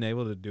would have been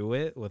able to do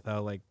it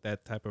without like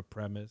that type of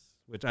premise,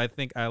 which I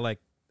think I like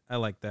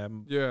that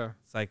Yeah.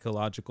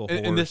 psychological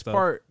horror In this stuff.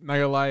 part, not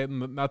gonna lie,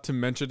 not to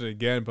mention it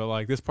again, but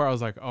like this part, I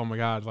was like, oh my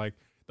god, like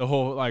the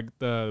whole like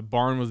the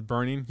barn was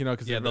burning, you know,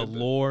 because yeah, the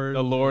lore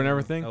and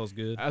everything. that was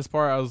good. As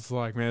part, I was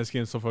like, man, this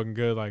game's so fucking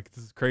good. Like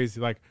this is crazy.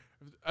 Like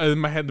in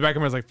my head, the back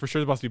of my head was like, for sure,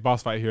 there's supposed to be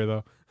boss fight here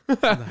though.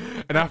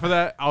 And after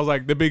that, I was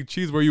like, the big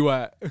cheese, where you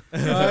at?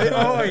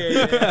 oh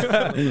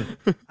yeah.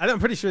 I'm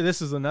pretty sure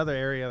this is another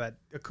area that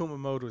Akuma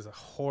mode was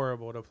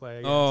horrible to play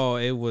against. Oh,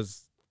 it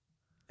was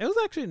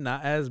actually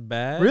not as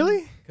bad.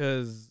 Really?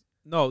 Because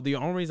no, the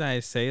only reason I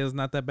say it's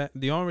not that bad.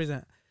 The only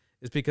reason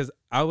is because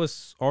I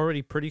was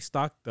already pretty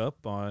stocked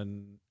up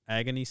on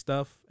agony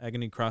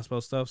crossbow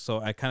stuff, so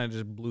I kind of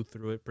just blew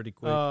through it pretty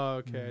quick.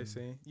 Oh, okay, I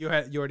see. You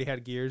already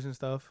had gears and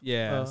stuff.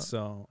 Yeah,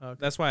 so okay.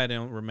 that's why I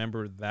don't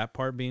remember that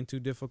part being too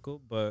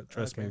difficult. But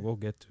trust me, Okay. we'll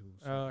get to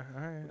All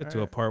right. get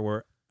to a part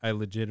where I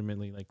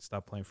legitimately like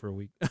stopped playing for a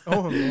week.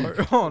 Oh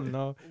Lord. Oh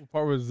no. What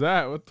part was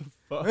that? What the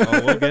fuck?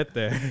 Oh, we'll get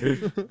there.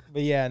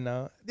 But yeah,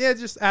 no. Yeah,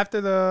 just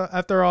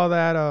after all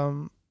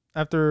that,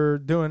 after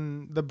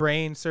doing the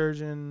brain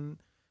surgeon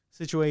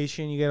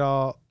situation, you get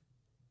all.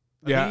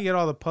 I think you get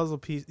all the puzzle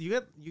pieces. You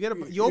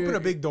open a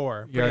big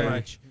door pretty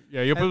much.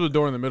 Yeah, you open the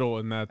door in the middle,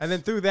 and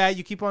then through that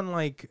you keep on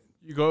like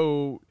you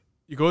go.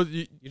 You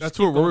That's just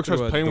where keep going Rourke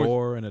starts through playing a with.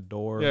 door and a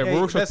door. Yeah,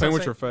 Rourke starts playing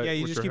with your face. Yeah,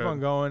 you with just your keep head. on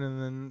going,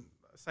 and then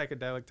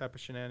psychedelic type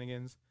of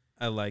shenanigans.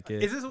 I like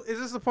it. Is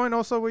this the point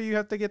also where you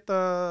have to get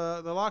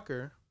the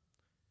locker?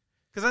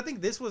 Because I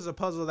think this was a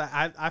puzzle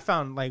that I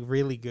found like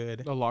really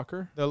good. The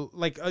locker.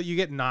 You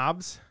get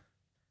knobs.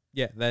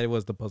 Yeah, that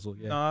was the puzzle.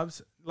 Yeah.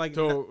 Knobs like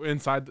To go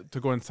inside. to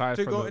go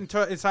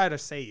inside a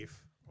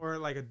safe or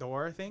like a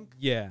door, I think.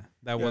 Yeah,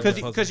 that was the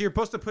Because puzzle. you're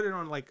supposed to put it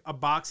on like a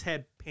box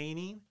head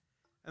painting,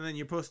 and then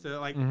you're supposed to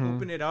like Mhm.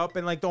 open it up,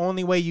 and like the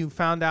only way you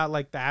found out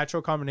like the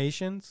actual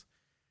combinations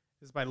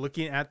is by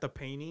looking at the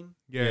painting,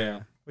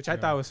 Yeah. which I Yeah.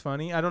 thought was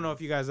funny. I don't know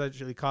if you guys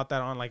actually caught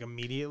that on like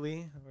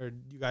immediately, or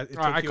you guys. It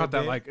took I you a caught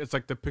that. bit. Like it's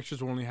like the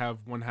pictures will only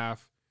have one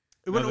half.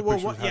 It Another went,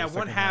 picture well, had a yeah, one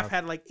second half half.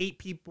 had like 8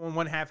 people, and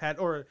one half had,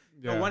 or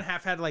Yeah. no, one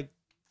half had like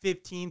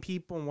 15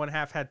 people, and one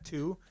half had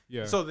 2.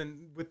 Yeah. So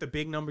then with the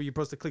big number, you're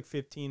supposed to click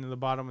 15, and the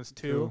bottom is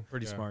 2,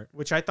 Pretty Yeah. smart.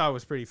 which I thought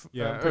was pretty.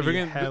 Yeah, pretty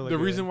again, hella the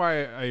good. reason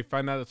why I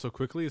find out so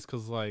quickly is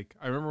because like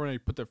I remember when I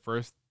put the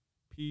first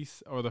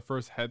piece or the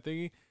first head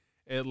thingy,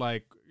 it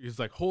like is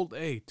like hold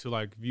A to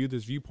like view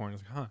this viewpoint.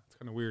 It's like it's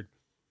kind of weird.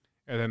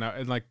 And then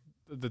and like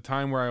the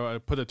time where I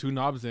put the 2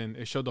 knobs in,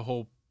 it showed the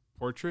whole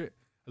portrait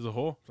as a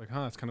whole. It's like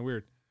that's kind of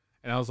weird.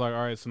 And I was like, all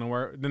right, so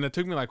nowhere. Then it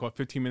took me like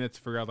 15 minutes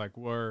to figure out like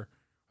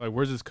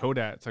where's this code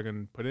at so I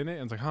can put in it.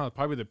 And it's like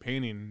probably the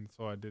painting.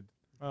 So I did.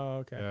 Oh,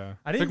 okay. Yeah,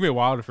 I it took didn't- me a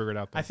while to figure it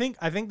out. Though. I think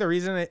the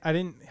reason I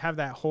didn't have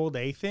that hold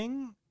A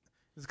thing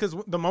is because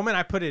the moment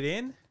I put it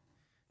in,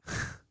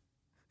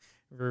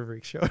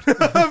 Riverick showed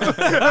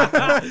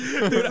up.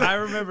 Dude, I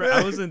remember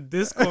I was in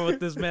Discord with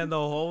this man the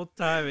whole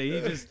time, and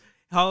he just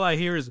all I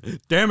hear is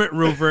 "Damn it,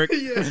 Ruverick."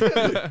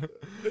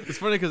 It's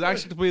funny because I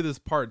actually completed this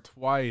part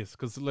twice.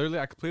 Because literally,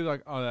 I completed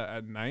like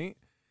at night,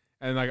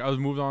 and like I was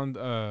moved on.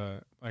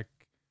 Like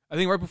I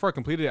think right before I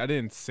completed it, I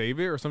didn't save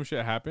it or some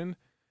shit happened.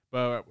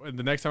 But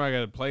the next time I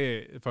got to play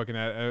it, fucking,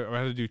 I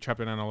had to do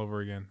chapter 9 all over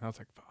again. I was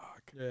like,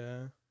 fuck. Yeah.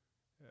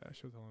 Yeah,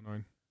 shit was hella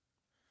annoying.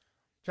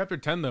 Chapter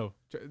 10 though.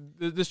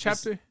 This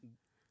chapter.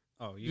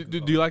 Oh,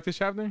 Do you like this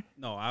chapter?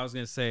 No, I was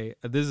gonna say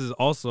this is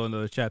also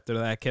another chapter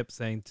that I kept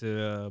saying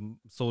to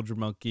Soldier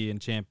Monkey and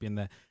Champion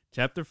that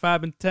chapter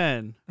 5 and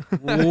 10.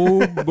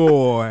 Oh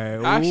boy!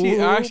 I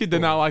actually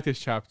did not like this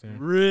chapter.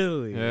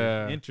 Really?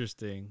 Yeah.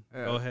 Interesting.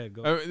 Yeah. Go ahead.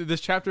 Go.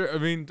 This chapter, I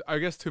mean, I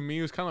guess to me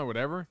it was kind of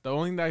whatever. The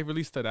only thing that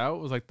really stood out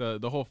was like the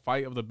whole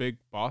fight of the big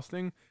boss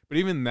thing. But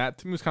even that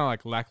to me was kind of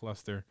like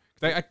lackluster.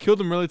 'Cause I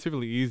killed him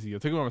relatively easy.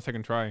 It took me on my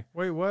second try.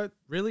 Wait, what?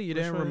 Really, you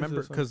Which didn't one is remember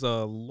this one? because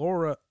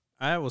Laura.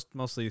 I was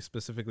mostly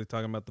specifically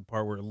talking about the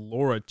part where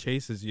Laura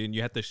chases you and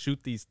you have to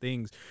shoot these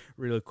things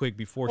really quick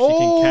before she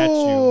can catch you.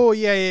 Oh,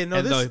 yeah. No,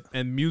 and, this.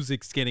 and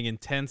music's getting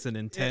intense and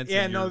intense.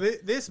 Yeah, and no. you're-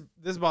 This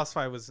boss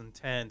fight was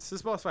intense.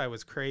 This boss fight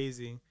was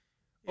crazy.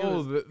 It Oh,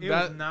 was, that- it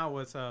was not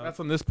what's up. That's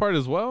on this part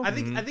as well. I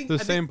think. Mhm. I think The I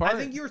think- same part? I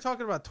think you were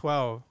talking about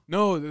 12.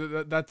 No,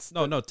 that's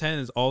No, 10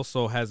 is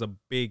also has a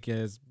big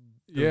as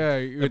Yeah,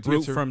 the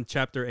brute from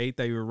chapter 8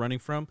 that you were running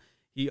from.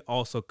 He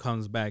also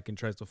comes back and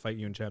tries to fight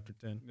you in chapter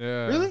 10.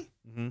 Yeah. Really?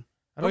 Mm-hmm.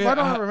 I don't, yeah, I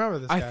don't I- remember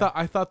this. guy.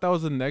 I thought that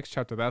was the next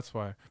chapter. That's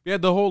why. Yeah,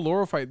 the whole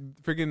Laura fight.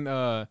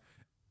 Freaking.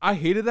 I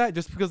hated that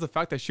just because of the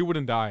fact that she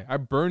wouldn't die. I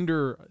burned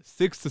her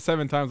 6 to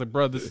 7 times. Like,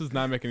 bro, this does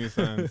not make any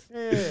sense.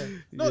 Yeah.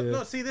 No, Yeah.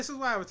 no. See, this is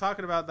why I was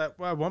talking about that.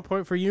 Well, at one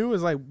point for you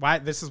is like why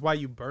this is why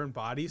you burn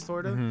bodies,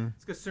 sort of. Mhm.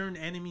 It's because certain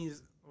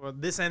enemies, or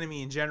this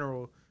enemy in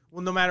general,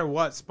 will no matter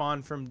what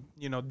spawn from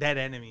dead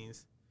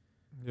enemies,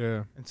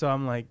 Yeah. and so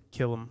I'm like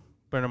kill them,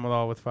 burn them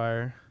all with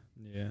fire.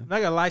 Yeah. I'm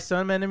not gonna lie,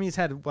 some enemies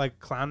had like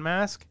clown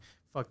mask.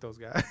 Fuck those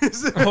guys.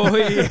 Oh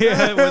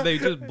yeah, where they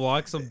just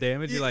block some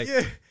damage. You're like,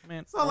 yeah.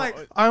 man. So like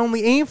I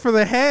only aim for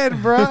the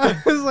head, bro.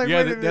 It's like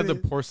Yeah, wait a they had the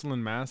minute.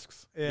 porcelain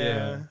masks. Yeah.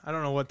 Yeah. I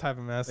don't know what type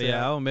of mask. But they yeah,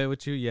 had. I'll admit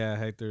with you. Yeah,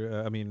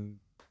 Hector.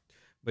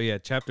 But yeah,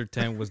 chapter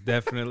 10 was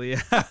definitely.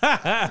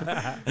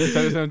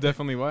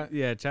 Definitely what?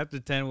 Yeah, chapter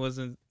 10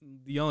 wasn't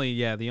the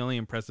only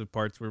impressive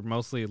parts were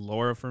mostly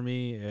Laura for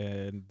me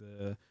and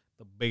the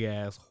big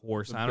ass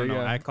horse. The I don't big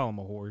know. ass- I call him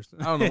a horse.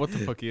 I don't know what the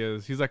fuck he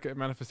is. He's like a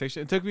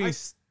manifestation. It took me I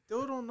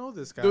still don't know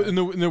this guy. in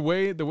the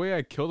way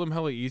I killed him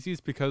hella easy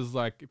is because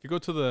like if you go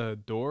to the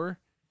door,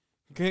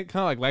 it kind of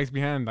like lags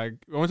behind. Like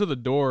I went to the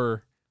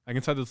door like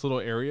inside this little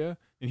area.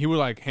 and he would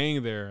like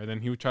hang there, and then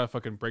he would try to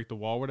fucking break the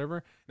wall, or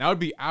whatever. And I would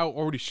be out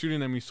already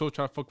shooting him. He's still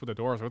trying to fuck with the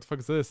doors. What the fuck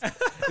is this? And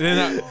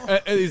then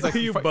and he's like,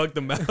 you bugged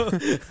him out.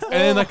 And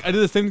then like I did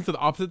the same thing to the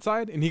opposite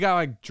side, and he got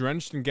like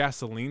drenched in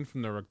gasoline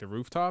from the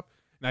rooftop,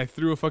 and I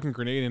threw a fucking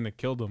grenade and it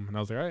killed him. And I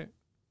was like, all right,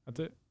 that's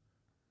it.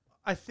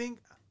 I think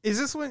is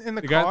this one in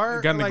the It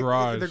car? got in the like,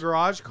 garage. The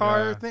garage car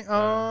Yeah, thing. yeah.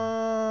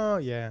 Oh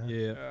yeah.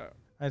 Yeah.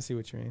 I see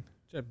what you mean.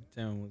 Chapter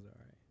 10 was alright.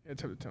 Yeah,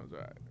 chapter 10 was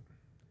alright.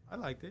 I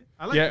liked it.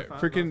 I liked Yeah, it.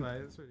 freaking-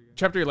 It's pretty good.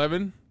 Chapter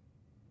 11,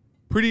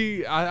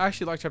 pretty. I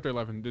actually like chapter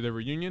 11. The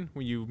reunion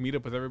when you meet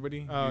up with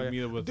everybody. Oh, you yeah.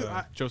 meet up with Dude,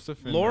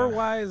 Joseph. And, Lore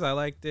wise, I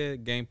liked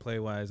it. Gameplay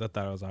wise, I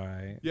thought it was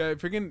alright. yeah,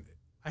 freaking.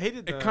 I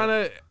hated It kind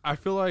of. I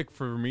feel like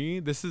for me,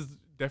 this is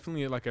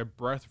definitely like a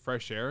breath of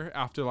fresh air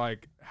after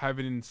like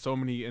having so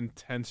many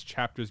intense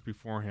chapters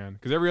beforehand.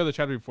 Because every other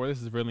chapter before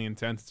this is really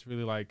intense. It's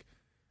really like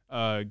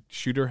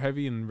shooter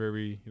heavy and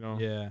very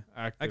Yeah,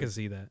 active. I can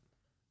see that.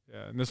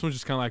 Yeah, and this one's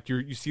just kind of like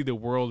you see the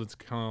world. It's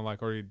kind of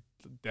like already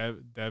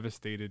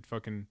devastated,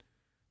 fucking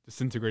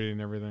disintegrated and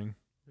everything.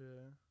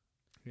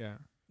 Yeah.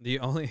 The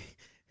only,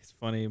 it's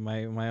funny.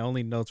 My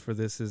only notes for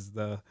this is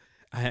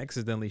I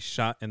accidentally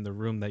shot in the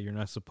room that you're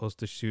not supposed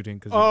to shoot in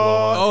because you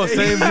blow up. Oh,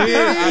 same thing.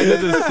 I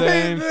did the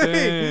same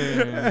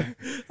thing.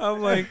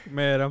 I'm like,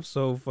 man, I'm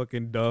so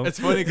fucking dumb. It's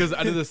funny because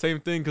I did the same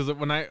thing because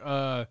when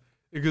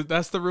because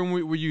that's the room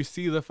where you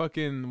see the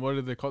fucking, what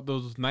are they called?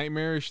 Those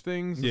nightmarish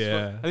things?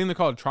 Yeah. I think they're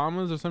called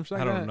traumas or something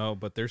like I that. don't know,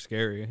 but they're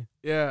scary.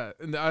 Yeah.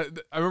 And I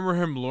remember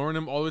him luring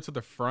him all the way to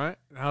the front.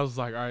 And I was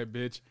like, all right,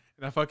 bitch.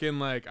 And I fucking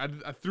like, I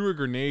threw a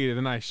grenade and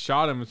then I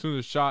shot him. As soon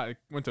as the shot, it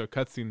went to a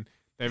cutscene.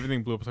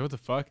 Everything blew up. I was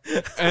like, what the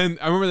fuck? And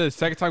I remember the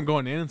second time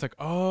going in, it's like,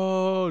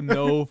 oh,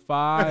 no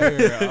fire.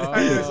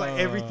 It's like Oh.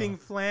 everything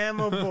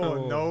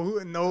flammable.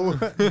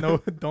 No,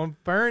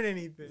 don't burn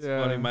anything.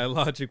 Yeah. Funny, my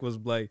logic was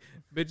like,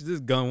 bitch, this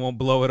gun won't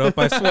blow it up.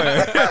 I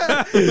swear.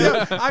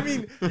 Yeah, I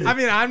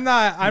mean, I'm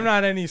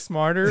not any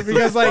smarter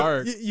because like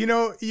Smart. you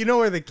know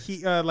where the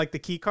key like the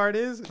key card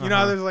is. You know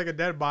how there's like a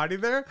dead body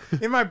there.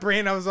 In my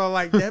brain, I was all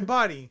like, dead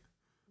body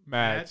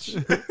Match.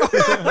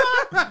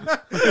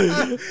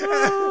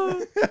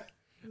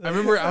 I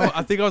remember,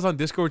 I think I was on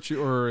Discord with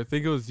you, or I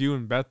think it was you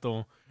and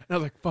Bethel. And I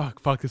was like,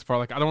 fuck this part.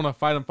 Like, I don't want to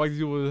fight him. Fuck these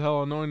people. This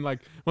hell annoying. Like,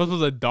 am I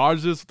supposed to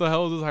dodge this? What the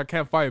hell is this? I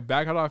can't fight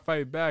back. How do I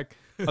fight back?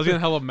 I was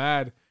getting hella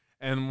mad.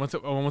 And once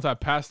I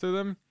passed through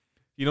them,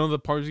 you know, the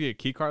part where you get a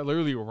key card,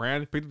 literally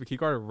picked up the key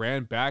card,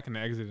 ran back, and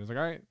exited. I was like,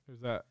 all right,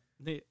 there's that.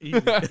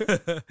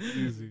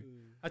 Easy.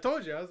 I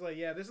told you, I was like,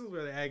 yeah, this is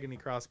where the agony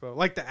crossbow,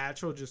 like the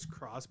actual just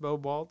crossbow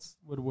bolts,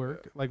 would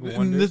work. Like And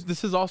wonders.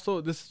 this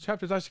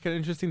chapter is actually kind of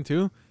interesting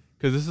too,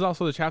 because this is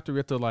also the chapter we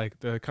have to like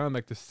the kind of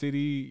like the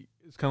city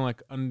is kind of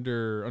like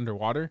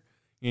underwater,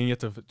 and you have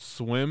to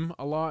swim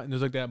a lot, and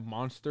there's like that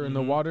monster in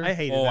the water. I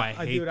hate Oh, that.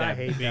 I hate dude, that I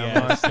hate big that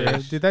ass monster.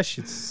 fish. Dude, that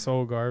shit's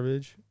so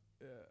garbage.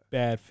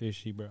 Bad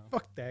fishy, bro.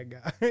 Fuck that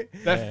guy.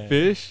 That Yeah.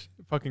 fish,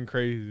 fucking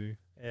crazy.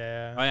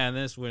 Yeah. Oh yeah, and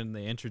this when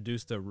they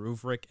introduced the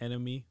Ruvrik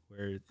enemy,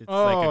 where it's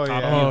Oh, like a copy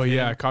yeah. of Oh him.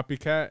 yeah,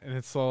 copycat, and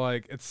it's all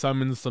like it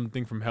summons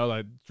something from hell,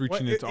 like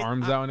reaching its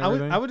arms out and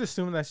everything. I would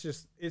assume that's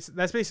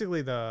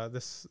basically the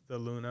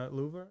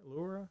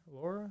Laura,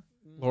 Laura?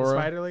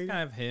 spider lady.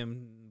 kind of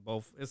him.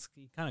 Both, it's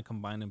he kind of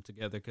combined them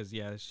together because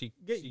she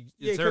Yeah,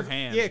 it's her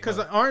hands. Yeah, because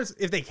but- the arms,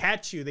 if they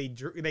catch you, they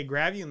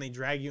grab you and they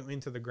drag you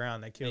into the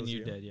ground. That kills and you.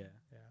 you dead. Yeah,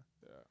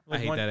 Like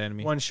I hate that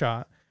enemy. One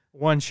shot.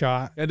 One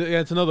shot. Yeah,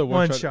 it's another One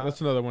one shot. shot. That's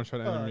another one shot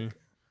enemy.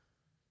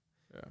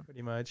 Fuck.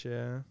 Pretty much,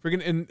 yeah.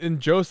 Freaking in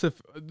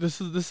Joseph, this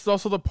is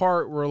also the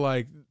part where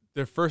like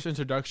the first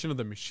introduction of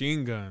the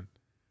machine gun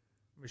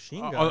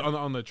Machine on, gun.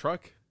 on the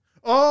truck.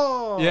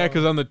 Oh, Yeah,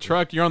 because on the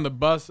truck you're on the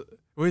bus.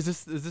 Wait, is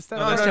this that?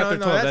 No, that's chapter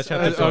 12. That's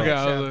chapter 12.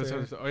 Okay.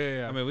 chapter. Oh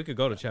yeah. I mean, we could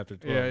go to chapter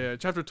 12. Yeah.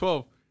 Chapter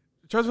 12.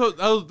 Chapter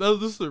 12.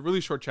 This is a really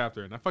short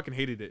chapter, and I fucking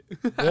hated it.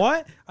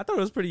 What? I thought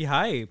it was pretty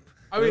hype.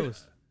 I mean,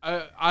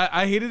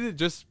 I hated it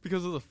just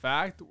because of the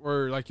fact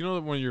where, like, you know,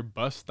 when your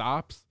bus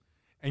stops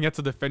and you have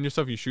to defend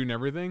yourself, you shoot and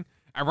everything.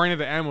 I ran out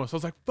of ammo, so I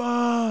was like,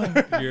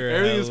 "Fuck!" You're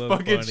Everything's hella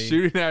fucking funny.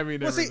 shooting at me.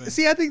 And Well, everything.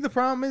 see, I think the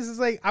problem is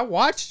like I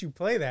watched you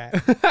play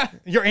that.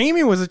 Your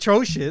aiming was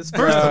atrocious.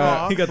 First of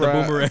all, he got the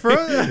Bruh.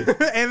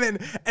 boomerang.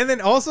 and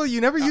then also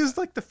you never used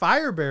like the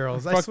fire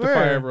barrels. I Fuck swear. the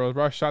fire,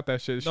 bro. I shot that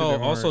shit.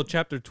 No, also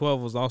chapter 12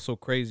 was also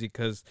crazy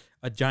because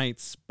a giant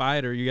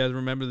spider. You guys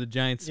remember the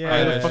giant Yeah,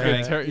 spider? the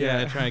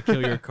fucking trying to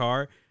kill your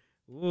car.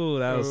 Ooh,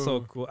 that was so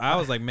Ooh. cool. I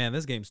was like, man,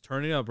 this game's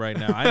turning up right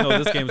now. I know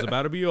this game's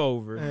about to be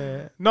over. No,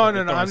 They're throwing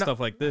I'm not.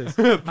 stuff like this.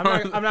 I'm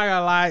not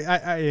gonna lie.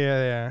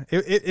 Yeah.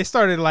 It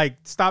started like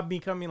stopped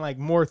becoming like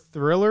more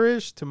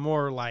thrillerish to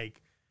more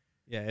like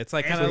Yeah, it's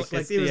like kind kind of of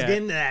like it was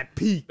getting to that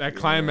peak. that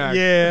climax.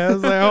 Yeah, I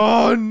was like,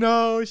 oh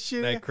no,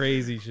 shit. that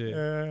crazy shit.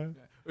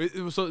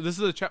 So this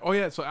is a chat. Oh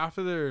yeah. So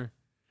after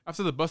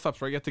the bus stops,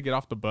 right? You have to get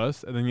off the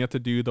bus, and then you have to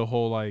do the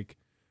whole like,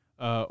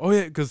 oh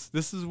yeah, because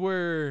this is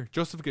where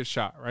Joseph gets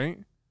shot, right?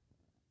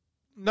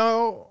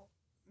 No.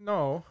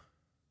 No,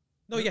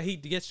 yeah, he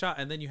gets shot,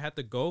 and then you have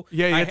to go.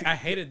 Yeah, you have to- I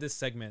hated this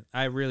segment.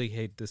 I really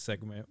hate this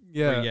segment.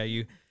 Yeah.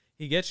 Where, he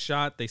he gets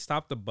shot. They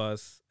stop the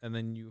bus, and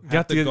then you You have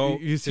have to go.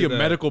 You see to a the-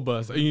 medical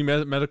bus. You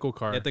medical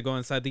car. You have to go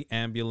inside the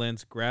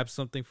ambulance, grab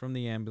something from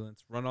the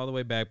ambulance, run all the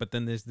way back. But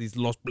then there's these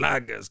Los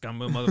Blagas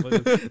come in,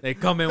 motherfuckers. They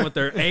come in with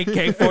their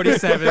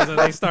AK-47s and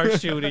they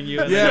start shooting you.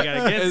 And then you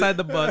gotta get inside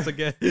the bus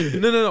again.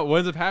 No. What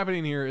ends up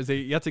happening here is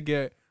you have to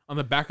get on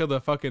the back of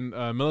the fucking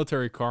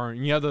military car,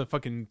 and you have the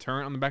fucking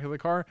turret on the back of the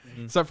car.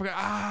 Start fucking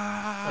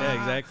Yeah,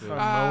 exactly.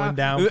 Start mowing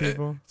down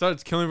people.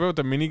 Starts killing people with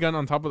the minigun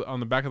on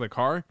the back of the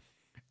car.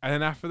 And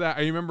then after that,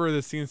 I remember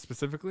this scene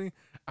specifically.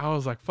 I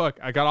was like, fuck.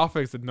 I got off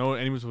it so no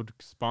enemies would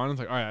spawn. I was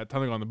like, all right,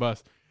 time to go on the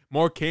bus.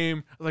 More came.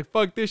 I was like,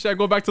 fuck this shit. I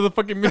go back to the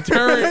fucking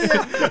turret.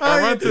 I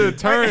run to the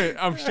turret.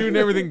 I'm shooting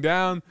everything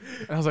down.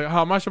 And I was like,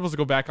 how am I supposed to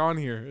go back on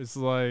here? It's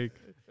like,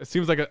 it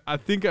seems like, I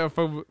think if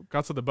I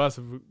got to the bus,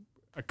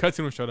 a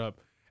cutscene would showed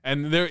up.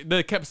 And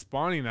they kept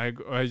spawning. I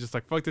just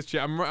like, fuck this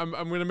shit. I'm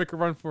going to make a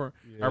run for it.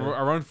 Yeah.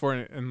 I run for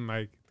it. And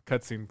like,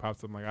 cutscene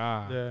pops up. I'm like,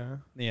 Yeah.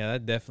 Yeah, I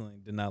definitely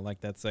did not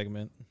like that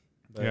segment.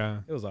 But Yeah.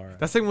 it was all right.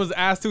 that segment was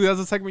ass too. That was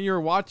the segment you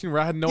were watching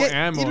where I had no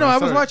ammo. You know,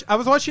 And I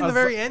was watching the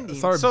very I ending.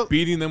 started So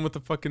beating them with the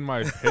fucking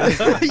my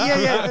pistol.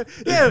 yeah.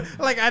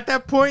 Like at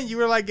that point, you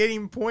were like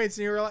getting points,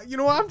 and you were like, you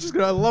know what? I'm just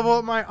gonna level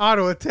up my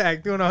auto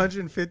attack, doing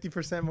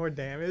 150% more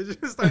damage.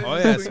 Started Oh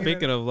yeah, swinging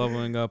speaking it. of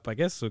leveling up, I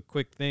guess a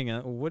quick thing.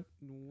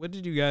 What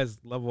did you guys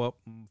level up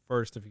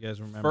first? If you guys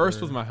remember,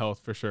 First was my health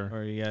for sure.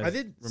 Or you guys I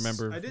did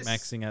remember I did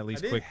maxing at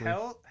least I did quickly?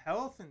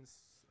 health and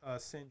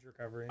singe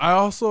recovery. I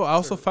also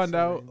So- found so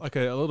out range. like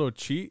a little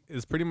cheat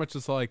is pretty much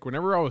just like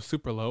whenever I was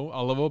super low,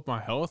 I'll level up my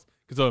health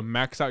because it'll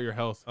max out your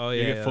health. Oh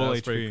You yeah, get full that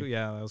was pretty HP. cool.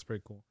 Yeah, that was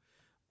pretty cool.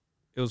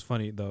 It was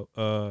funny though.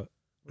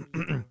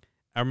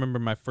 I remember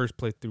my first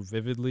playthrough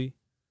vividly.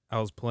 I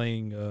was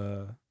playing.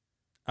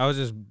 I was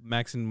just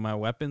maxing my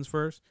weapons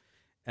first,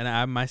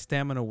 and my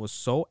stamina was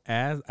so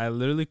ass. I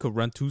literally could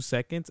run 2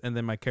 seconds, and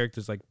then my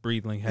character's like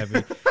breathing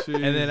heavy.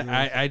 And then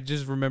I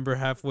just remember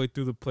halfway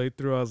through the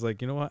playthrough, I was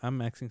like, you know what? I'm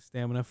maxing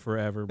stamina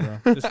forever, bro.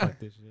 Just like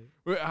this shit.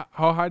 Wait,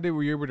 how high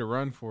were you able to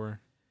run for?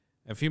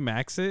 If you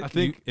max it, I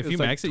think if it's you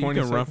like max it, you 20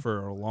 can run seconds.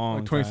 for a long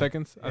Like 20 time.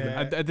 seconds? Yeah.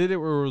 I did it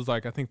where it was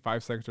like I think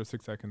 5 seconds or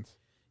 6 seconds.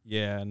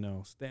 Yeah,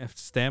 no.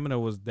 Stamina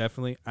was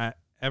definitely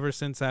ever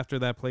since after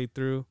that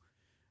playthrough,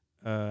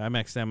 I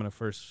maxed stamina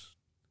first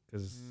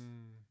because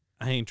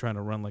I ain't trying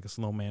to run like a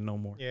slow man no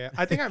more. Yeah,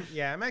 I think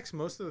I max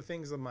most of the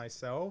things of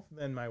myself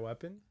than my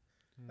weapon.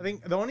 I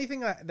think the only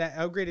thing that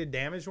upgraded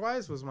damage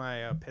wise was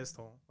my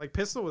pistol. Like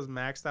pistol was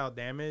maxed out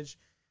damage,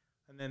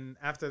 and then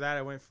after that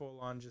I went full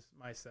on just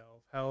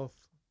myself, health,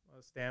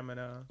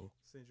 stamina,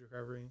 singe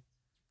recovery,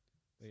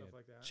 stuff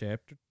like that.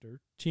 Chapter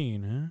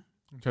 13,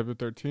 huh? Chapter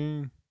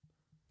 13.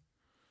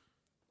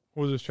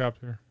 What was this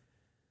chapter?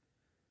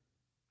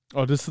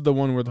 Oh, this is the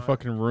one where the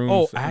fucking rooms.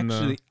 Oh, and the-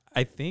 actually,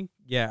 I think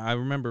I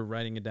remember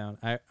writing it down.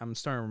 I'm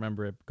starting to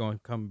remember it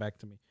coming back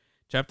to me.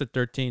 Chapter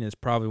 13 is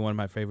probably one of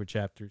my favorite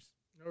chapters.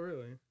 Oh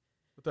really?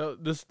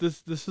 this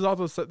is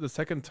also the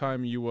second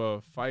time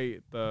you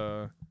fight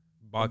the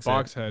box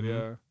head. Mhm.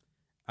 Yeah.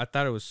 I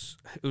thought it was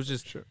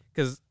just Sure.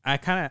 because I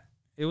kind of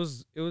it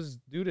was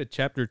due to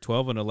chapter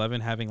 12 and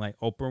 11 having like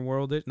open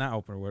world, not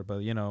open world, but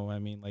you know what I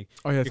mean, like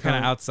Oh yeah, you're kind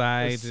of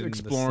outside it's in the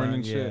exploring sun,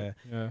 and yeah. shit.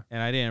 Yeah.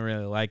 And I didn't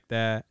really like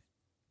that.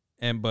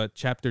 But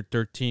chapter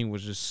 13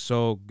 was just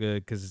so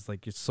good because it's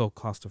like it's so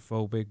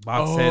claustrophobic.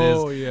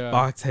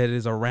 Boxhead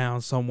is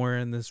around somewhere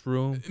in this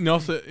room. And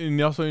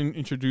they also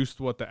introduced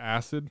the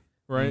acid,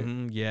 right?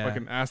 Mhm, yeah. Like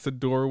an acid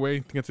doorway. I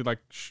think it's to like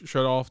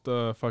shut off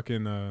the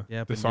fucking Yeah, but you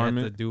have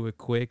disarmament. to do it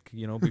quick,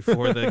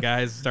 before the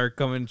guys start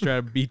coming to try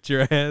to beat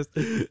your ass.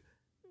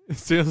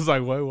 So it was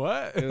like, wait,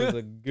 what? It was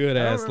a good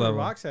I don't ass remember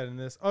level. Boxhead in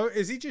this. Oh,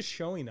 is he just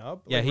showing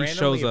up? Yeah, Like, he randomly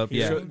shows up,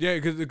 yeah. appearing? Yeah,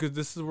 because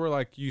this is where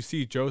like you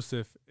see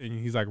Joseph and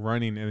he's like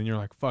running, and then you're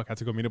like, fuck, I have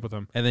to go meet up with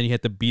him. And then you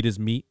have to beat his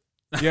meat.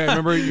 Yeah,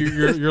 remember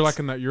you're like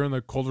you're in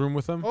the cold room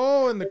with him.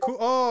 Oh, and the cool.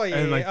 Oh yeah.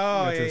 And, like,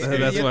 oh that's yeah. his- yeah,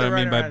 That's you have what to I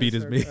run mean by around beat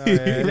in his circles.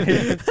 Oh,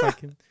 yeah.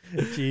 Fucking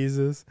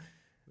Jesus.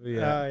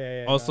 Yeah. Oh,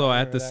 yeah. Also, No, I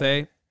have to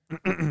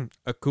remember say,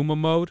 Akuma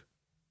mode.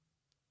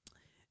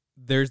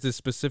 There's this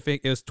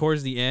specific. It was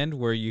towards the end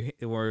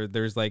where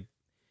there's like,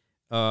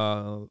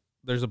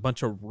 there's a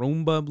bunch of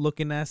Roomba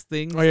looking ass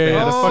things. Oh yeah, that yeah,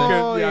 have the to Oh,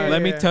 fucking yeah,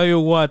 Let me yeah. tell you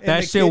what, In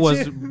that the shit was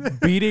kitchen.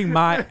 beating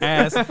my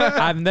ass.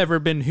 I've never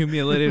been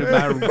humiliated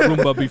by a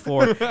Roomba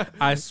before.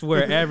 I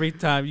swear, every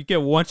time you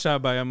get one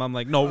shot by him, I'm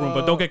like, no,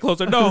 Roomba, don't get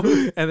closer, no.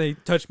 And they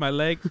touch my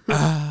leg.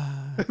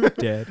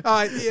 Dead. Yeah,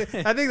 I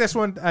think that's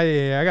one.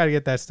 I gotta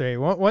get that straight.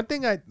 One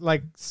thing I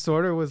like,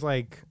 sort of was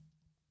like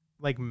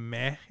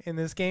meh in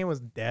this game was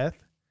death.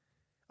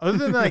 Other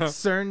than like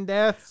certain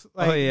deaths,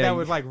 like yeah. that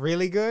was like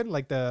really good,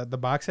 like the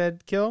box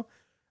head kill.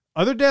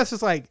 Other deaths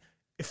is like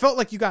it felt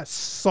like you got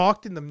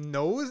socked in the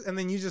nose, and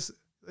then you just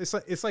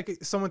it's like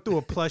someone threw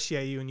a plushie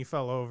at you and you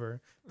fell over.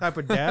 Type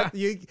of death.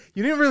 You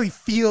didn't really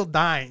feel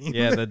dying.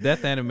 Yeah, the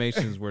death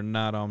animations were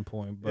not on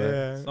point, but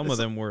Yeah. some of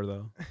them were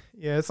though.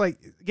 Yeah, it's like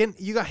again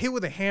you got hit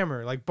with a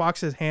hammer, like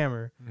Box's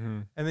hammer.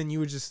 Mhm. And then you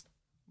would just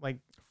like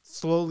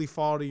slowly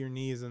fall to your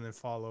knees and then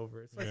fall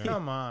over. It's like, Yeah.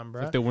 come on,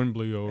 bro. Like the wind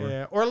blew you over.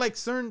 Yeah, or like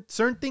certain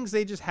things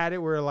they just had it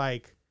where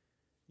like,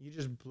 you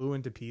just blew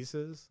into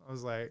pieces. I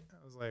was like,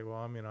 well,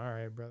 I mean, all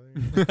right, brother.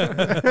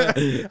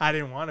 I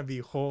didn't want to be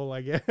whole,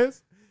 I guess.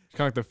 It's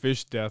kind of like the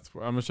fish death.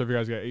 I'm not sure if you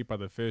guys got ate by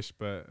the fish,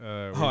 but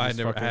I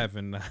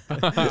haven't.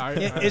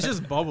 It's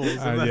just bubbles.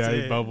 And that's yeah,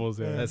 it. bubbles.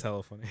 Yeah, That's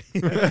hella funny.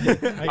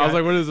 I was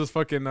like, what is this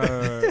fucking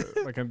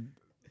like a?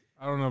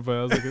 I don't know, but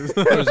I was like,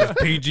 It was just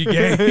PG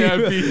game. yeah,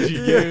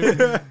 PG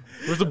game.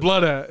 Where's the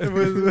blood at?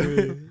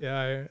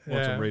 Yeah.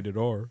 Want some rated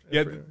R.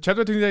 Yeah,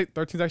 chapter 13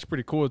 is actually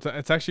pretty cool.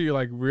 It's actually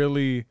like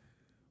really,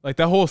 like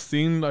that whole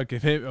scene like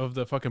of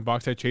the fucking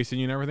box head chasing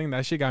you and everything.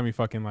 That shit got me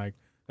fucking like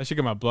that shit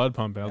got my blood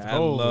pumping. I was Yeah, like, I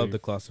holy love the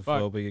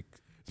claustrophobic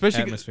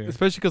atmosphere.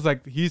 especially because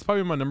like he's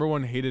probably my number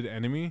one hated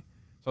enemy.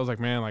 So I was like,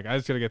 man, like I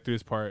just gotta get through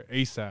this part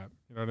ASAP.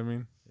 You know what I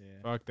mean? Yeah.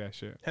 Fuck that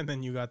shit. And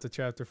then you got to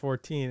chapter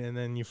 14, and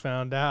then you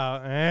found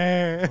out.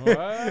 I'm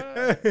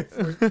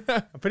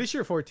pretty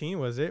sure 14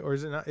 was it, or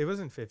is it not? It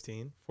wasn't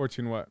 15.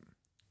 14 what?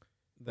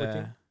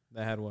 That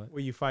had what?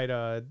 Where you fight Two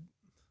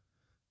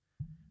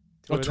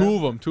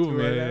of them.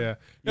 Yeah.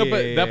 No,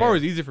 but that part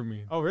was easy for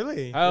me. Oh,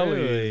 really? Hell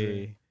Really?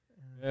 easy.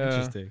 Yeah.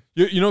 Interesting.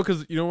 You know,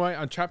 because you know why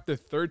on chapter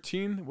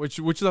 13, which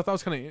is I thought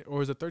was kind of,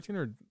 or is it 13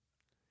 or?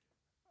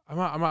 I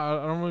don't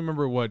really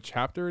remember what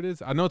chapter it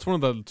is. I know it's one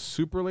of the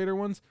super later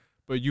ones,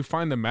 but you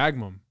find the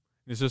Magnum.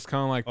 It's just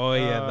kind of like Oh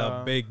yeah,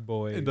 the big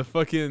boy. the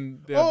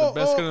fucking the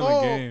best gun in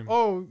the game.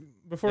 Oh,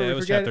 before Yeah, it we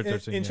was forget, chapter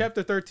 13, in yeah.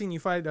 chapter 13, you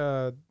fight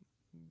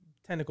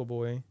Tentacle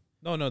Boy.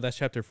 No, that's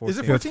chapter 14. Is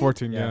it Yeah, it's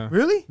 14? 14. Yeah.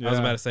 Really? I was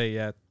about to say,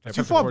 yeah. You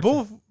chapter fought 14.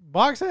 both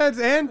box heads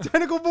and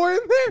Tentacle Boy in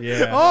there?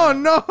 Yeah. Oh,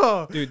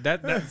 no. Dude,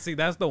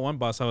 that's the one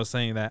boss I was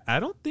saying that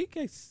I don't think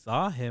I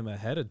saw him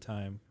ahead of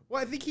time.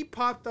 Well, I think he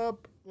popped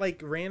up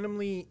like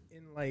randomly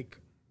in like.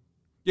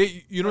 Yeah,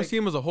 you don't Like- see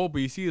him as a whole,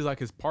 but you see his like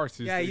his parts.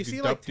 Yeah, you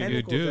see like ducted.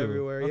 You tentacles do.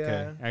 everywhere.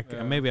 Okay.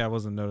 Yeah. Maybe I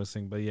wasn't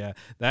noticing, but yeah,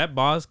 that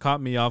boss caught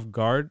me off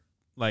guard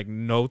like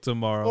no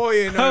tomorrow. Oh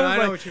yeah, no, I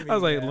know like, what you mean. I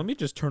was like, yeah. let me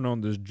just turn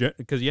on this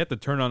because you have to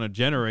turn on a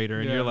generator,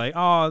 and Yeah. you're like,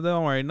 oh,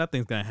 don't worry,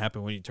 nothing's gonna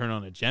happen when you turn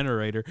on a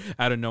generator.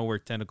 Out of nowhere,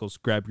 tentacles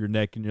grab your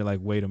neck, and you're like,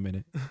 wait a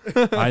minute,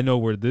 I know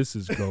where this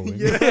is going.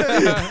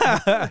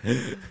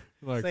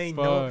 Like, Say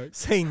fuck. no,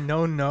 say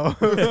no.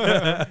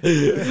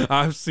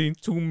 I've seen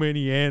too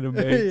many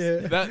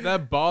animes. Yeah.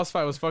 That boss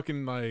fight was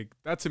fucking like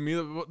that to me.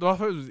 The boss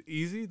fight was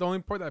easy. The only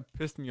part that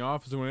pissed me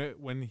off is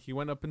when he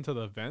went up into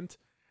the vent.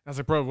 I was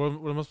like, bro, what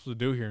am I supposed to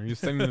do here? And he's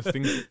sending this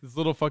thing, these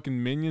little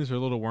fucking minions or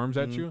little worms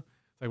at you.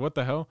 Like, what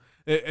the hell?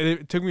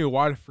 It took me a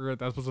while to figure out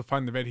that I was supposed to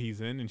find the vent he's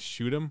in and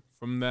shoot him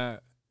from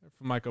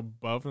like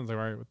above. And I was like,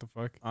 all right, what the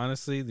fuck?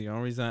 Honestly, the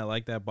only reason I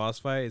like that boss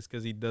fight is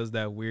because he does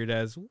that weird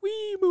ass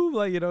wee move,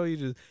 like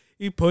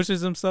he pushes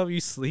himself. He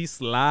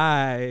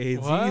slides.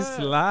 What? He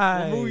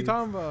slides. What movie you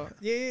talking about?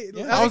 Yeah,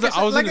 Yeah. like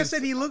I was in I this-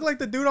 said, he looked like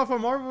the dude off of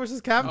Marvel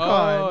vs. Capcom.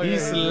 Oh,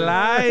 He's yeah.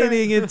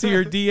 sliding into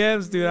your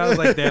DMs, dude. I was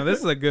like, damn, this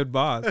is a good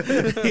boss. Look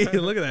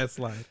at that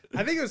slide.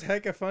 I think it was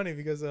hecka funny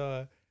because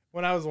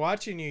when I was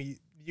watching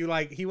you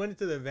like he went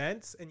into the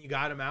vents and you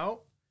got him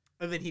out,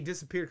 and then he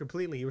disappeared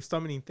completely. You were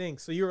summoning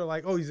things, so you were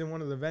like, oh, he's in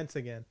one of the vents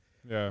again.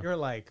 Yeah. You're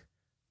like,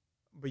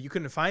 but you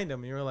couldn't find him.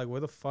 And you were like,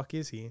 where the fuck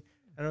is he?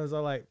 And I was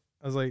like,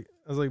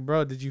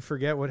 bro, did you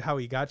forget how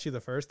he got you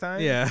the first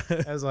time? Yeah.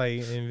 I was like,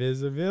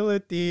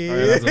 invisibility. Oh,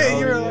 yeah, that's what-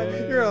 you were oh, like,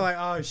 yeah. you were like,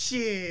 oh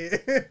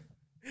shit,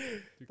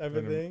 type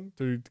of thing.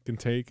 Dude can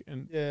take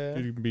and Yeah.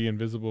 dude can be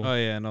invisible. Oh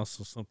yeah, and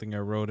also something I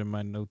wrote in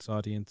my notes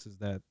audience is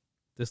that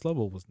this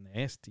level was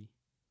nasty.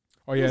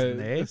 Oh yeah, It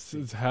was it's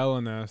nasty.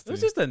 hella nasty. It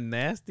was just a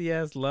nasty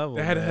ass level.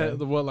 they had man.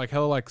 the what like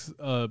hella like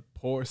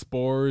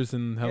spores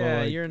and hella Yeah,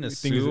 like you're in a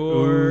things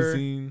sewer.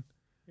 oozing.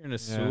 You're in a Yeah.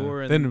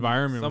 sewer. And The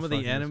environment Some was of the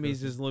fucking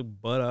enemies disgusting. just look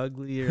butt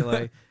ugly. You're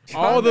like,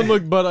 All of them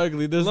look butt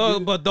ugly. This,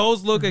 look, but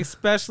those look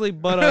especially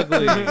butt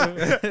ugly.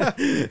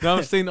 now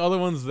I'm seeing other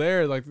ones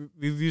there. Like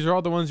these are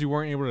all the ones you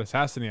weren't able to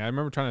assassinate. I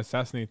remember trying to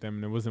assassinate them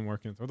and it wasn't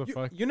working. So what the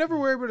fuck? You never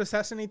were able to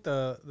assassinate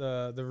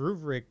the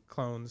Ruvrik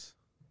clones.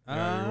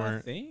 Yeah, you I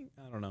weren't. think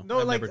I don't know. No,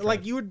 I've like never like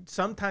tried. you would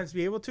sometimes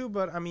be able to,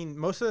 but I mean,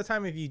 most of the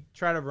time, if you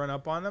try to run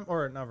up on them,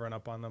 or not run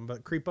up on them,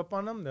 but creep up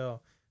on them, they'll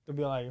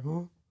be like,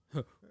 "Who?"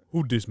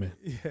 Who this man?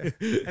 Yeah.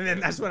 And then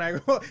that's when I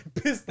go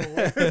pistol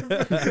whip and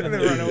then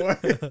run away.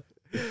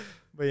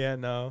 But yeah,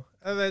 no.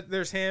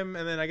 There's him,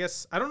 and then I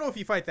guess I don't know if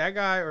you fight that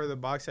guy or the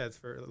box heads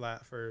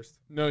first.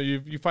 No,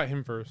 you fight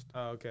him first.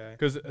 Oh, okay.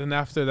 Because and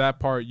after that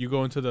part, you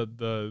go into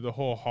the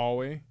whole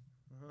hallway.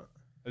 Uh-huh.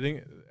 I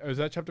think was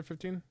that chapter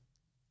 15.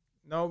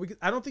 No,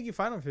 I don't think you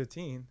fight him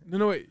 15.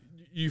 No, wait.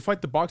 You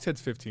fight the box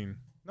heads 15.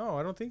 No,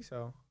 I don't think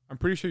so. I'm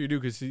pretty sure you do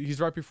because he's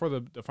right before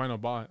the final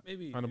boss.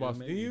 Maybe Find a boss.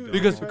 maybe Do you-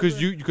 don't. Because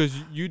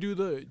you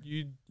do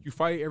you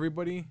fight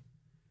everybody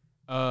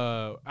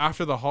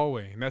after the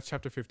hallway, and that's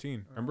chapter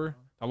 15. Remember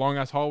the long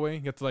ass hallway?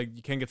 You have to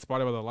you can't get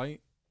spotted by the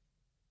light.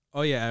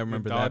 Oh yeah, I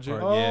remember that dodge it.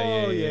 part. Oh,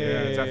 Yeah.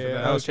 it's after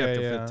that. That was Okay,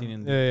 chapter yeah. 15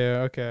 and Yeah,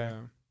 okay. Yeah.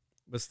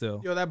 but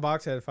still. Yo, that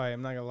box head fight,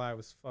 I'm not gonna lie,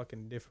 was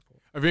fucking difficult.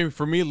 I mean,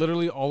 for me,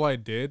 literally all I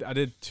did a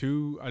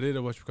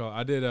what you call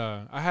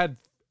it?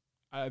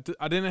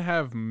 I didn't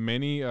have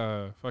many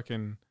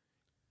fucking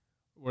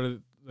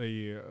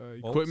Bolts?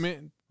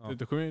 equipment, Oh.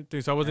 the equipment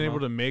thing. So I wasn't Ammo. able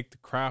to make the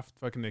craft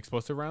fucking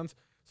explosive rounds.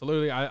 So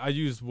literally, I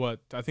used what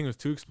I think it was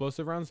 2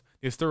 explosive rounds.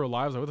 They're still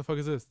alive. I was like, what the fuck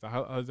is this?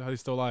 How are they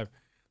still alive?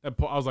 I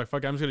was like,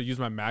 fuck, I'm just gonna use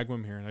my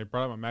magnum here, and I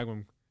brought out my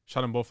magnum,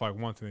 shot them both like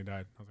once, and they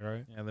died. I was like, all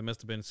right. Yeah, they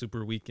must have been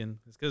super weakened.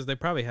 It's because they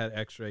probably had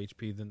extra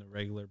HP than the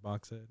regular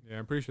box set. Yeah,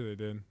 I'm pretty sure they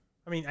did.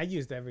 I mean, I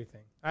used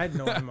everything. I had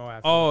no ammo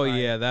after. Oh the fight.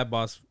 yeah, that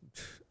boss.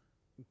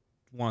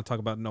 Want to talk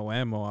about no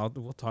ammo?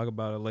 We'll talk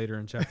about it later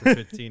in chapter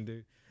 15,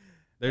 dude.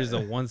 There's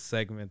a one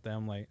segment that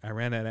I'm like, I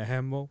ran out of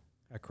ammo.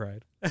 I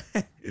cried.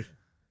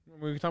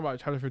 We can talk about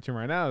chapter 15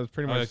 right now. It's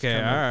pretty much Okay,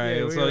 kinda- all right.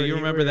 Yeah, we So already- you we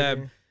remember that?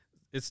 already-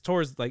 It's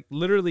towards like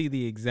literally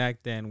the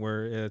exact end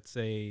where it's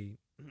a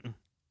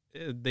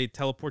they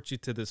teleport you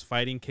to this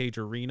fighting cage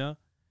arena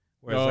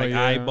where it's Oh, like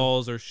yeah.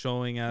 eyeballs are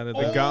showing out of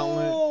the The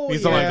gauntlet. Oh,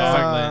 He's on, like,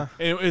 yeah.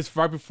 And it's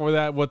right before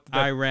that.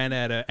 I ran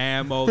out of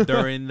ammo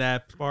during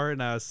that part,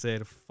 and I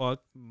said,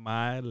 "Fuck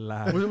my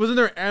life." Wasn't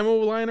there ammo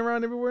lying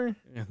around everywhere?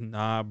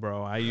 Nah,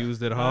 bro, I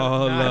used it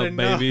all not up,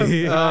 enough.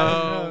 baby.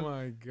 Oh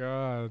my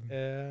god.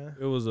 Yeah.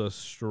 It was a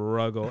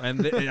struggle,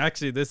 and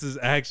actually, this is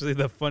actually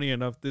the funny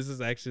enough. This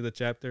is actually the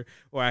chapter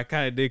where I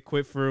kind of did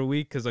quit for a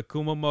week because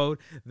Akuma mode,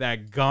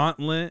 that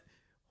gauntlet.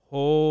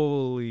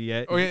 Holy,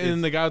 Oh yeah, and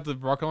then the guy with the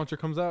rocket launcher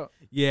comes out.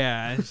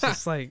 yeah, it's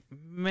just like,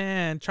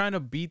 man, trying to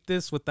beat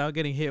this without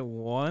getting hit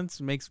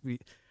once makes me.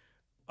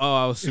 Oh,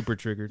 I was super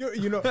triggered.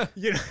 You know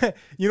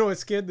what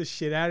scared the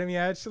shit out of me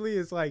actually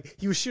is like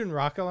he was shooting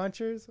rocket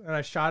launchers and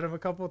I shot him a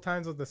couple of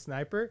times with the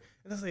sniper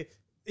and I was like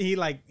he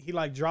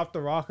dropped the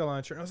rocket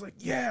launcher and I was like,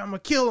 yeah, I'm gonna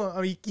kill him.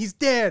 I mean, he's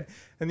dead.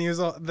 And he was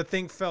the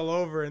thing fell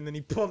over and then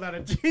he pulled out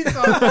a piece.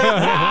 I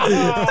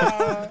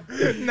was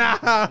like, no.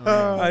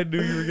 I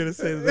knew you were gonna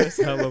say that's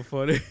hella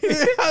funny.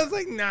 I was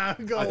like, nah,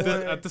 go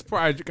away. At this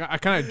point, I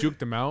kind of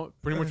juked him out.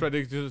 Pretty much what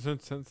I did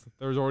since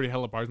there was already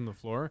hella bodies on the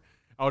floor.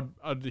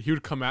 He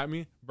would come at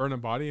me, burn a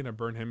body, and I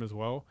burn him as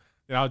well.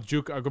 Then I'll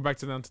go back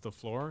down to the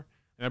floor,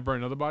 and I burn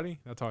another body.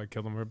 That's how I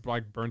killed him. I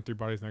like burned 3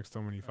 bodies next to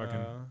him when he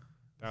fucking.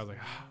 I was like,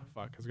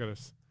 fuck, I was gonna.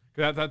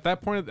 Cause at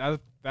that point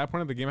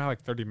of the game, I had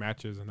like 30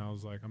 matches, and I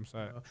was like, I'm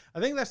set. I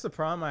think that's the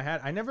problem I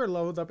had. I never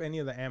loaded up any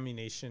of the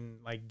ammunition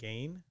like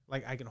gain.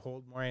 Like I can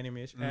hold more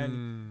ammunition,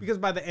 and because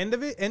by the end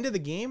of the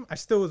game, I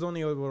still was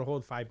only able to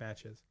hold 5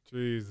 matches.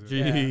 Jesus.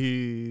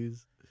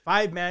 Jeez.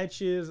 5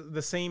 matches,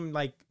 the same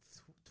like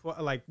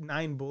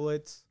 9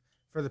 bullets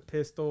for the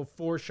pistol,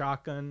 4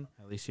 shotgun.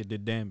 At least you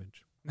did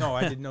damage. No,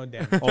 I did no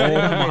damage. Oh I didn't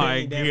get my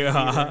any damage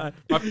either.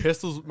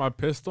 god. My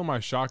pistol, my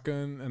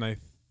shotgun, and I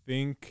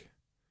think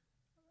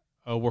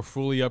were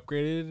fully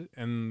upgraded,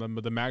 and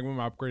the Magnum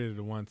I upgraded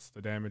it once,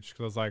 the damage,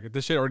 because I was like,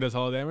 this shit already does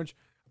hella damage.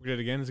 Upgrade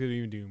it again, it's gonna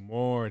even do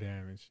more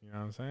damage. You know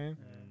what I'm saying?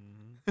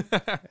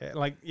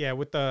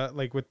 With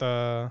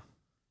the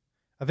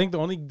I think the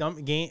only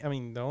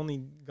the only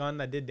gun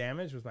that did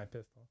damage was my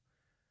pistol.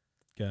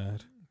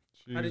 God.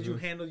 How did you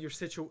Jesus. handle your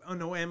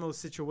no ammo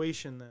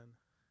situation then?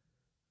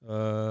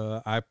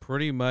 I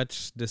pretty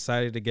much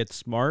decided to get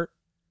smart,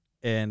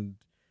 and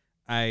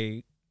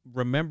I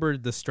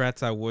remembered the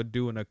strats I would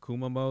do in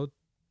Akuma mode,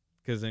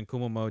 because in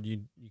Akuma mode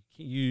you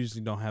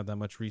usually don't have that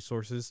much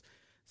resources.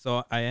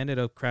 So I ended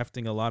up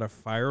crafting a lot of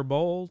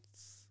firebolts,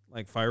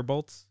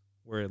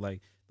 where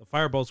like the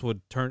firebolts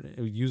would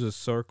use a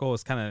circle.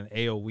 It's kind of an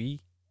AOE,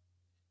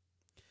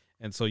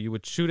 and so you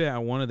would shoot it at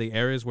one of the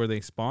areas where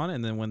they spawn,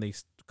 and then when they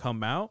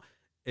come out,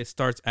 it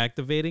starts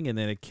activating, and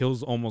then it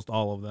kills almost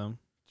all of them.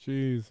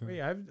 Jesus.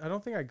 Wait, I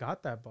don't think I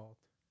got that bolt.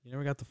 You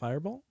never got the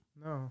firebolt?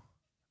 No,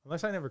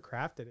 unless I never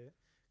crafted it.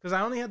 Because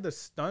I only had the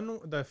stun,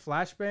 the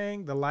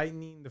flashbang, the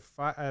lightning,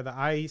 the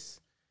ice,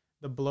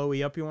 the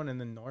blowy uppy one, and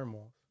the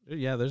normal.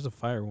 Yeah, there's a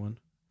fire one.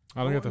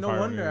 I don't get the no fire.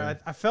 wonder. either.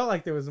 I felt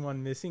like there was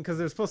one missing because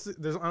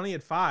there's only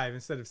at 5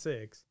 instead of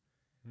 6.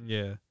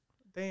 Yeah,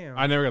 Damn.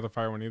 I never got the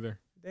fire one either.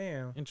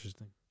 Damn.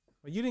 interesting.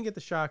 Well, you didn't get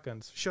the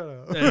shotguns. Shut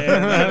up.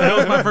 That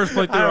was my first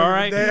playthrough. All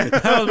right, Damn.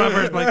 that was my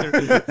first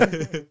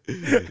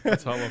playthrough.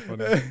 That's hella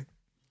funny.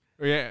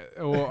 Yeah,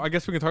 well, I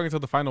guess we can talk until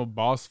the final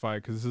boss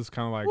fight, because this is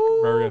kind of like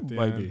very at the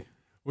end.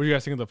 What do you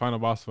guys think of the final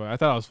boss fight? I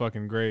thought it was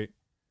fucking great.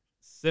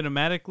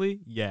 Cinematically,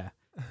 yeah.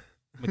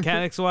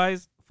 Mechanics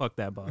wise, fuck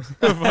that boss.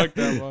 Fuck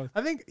that boss.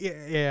 I think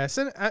yeah.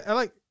 I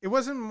like it.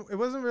 Wasn't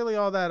really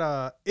all that.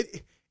 I'm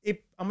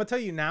gonna tell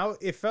you now.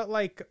 It felt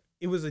like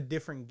it was a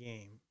different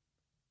game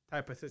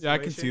type of situation. Yeah,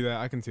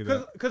 I can see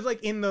that. Because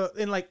like in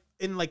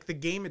the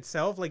game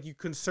itself, like you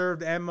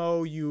conserved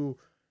ammo, you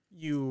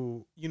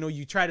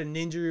try to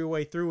ninja your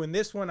way through. In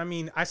this one, I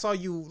mean, I saw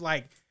you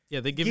like Yeah,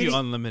 they give you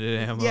unlimited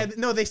ammo. yeah,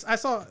 no, I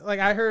saw like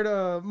I heard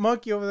a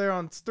monkey over there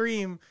on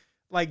stream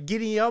like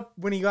giddy up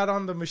when he got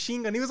on the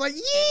machine gun. He was like,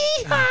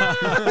 "Yeehaw!"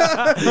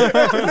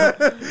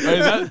 Hey,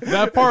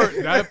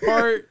 that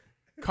part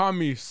caught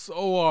me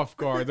so off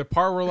guard. The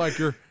part where like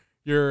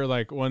you're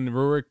like when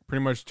Rurik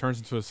pretty much turns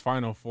into his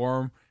final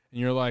form, and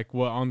you're like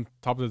on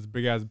top of this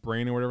big ass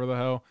brain or whatever the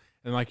hell,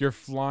 and like you're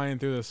flying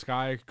through the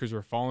sky because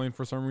you're falling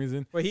for some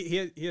reason. Well,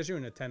 he has you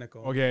in a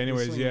tentacle. Okay,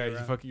 anyways, He's yeah,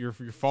 swinging around.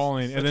 you're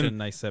falling, Such and then a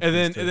nice set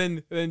and piece,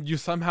 too. then you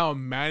somehow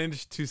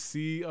manage to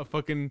see a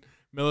fucking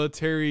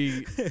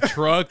military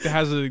truck that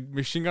has a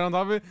machine gun on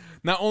top of it.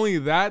 Not only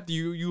that,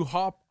 you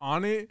hop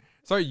on it,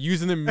 start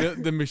using the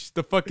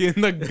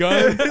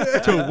gun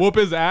to whoop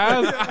his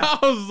ass. I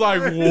was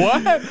like,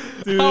 what?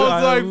 Dude,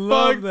 I was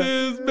like, fuck that.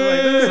 this, Like,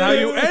 man. this is how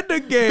you end the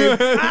game.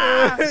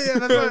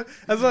 Yeah,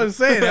 that's what I'm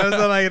saying. I was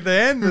like at the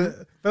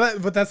end,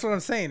 but that's what I'm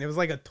saying. It was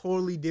like a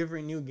totally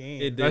different new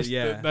game. It That, did,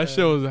 yeah. that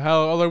shit was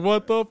hell. I was like,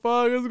 what the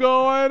fuck is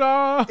going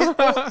on?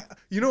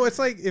 You know, it's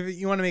like if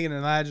you want to make an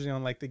analogy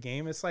on like the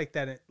game, it's like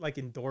that, like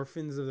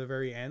endorphins of the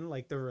very end,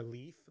 like the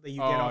relief that you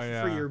get Oh, off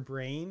yeah. for your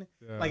brain.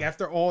 Yeah. Like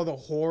after all the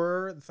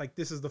horror, it's like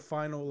this is the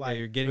final Yeah, like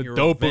you're getting The your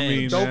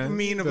dopamine, revenge. man.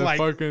 dopamine of The like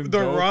fucking the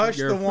dope- rush,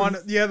 your- the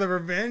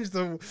revenge,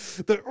 the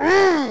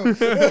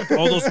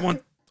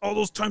all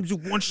those times you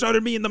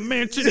one-shotted me in the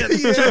mansion. you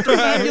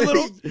You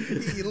little.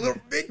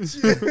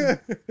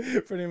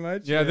 bitch. Pretty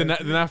much. Yeah, then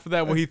after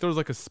that, when he throws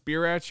like a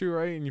spear at you,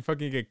 right, and you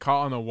fucking get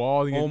caught on the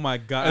wall. You Oh get, my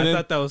god! And I then-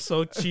 thought that was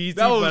so cheesy,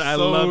 That was but I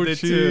so loved it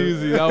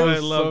cheesy. too. That was I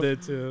loved so-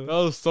 it too. that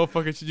was so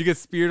fucking. You get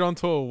speared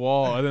onto a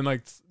wall, and then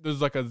like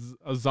there's like a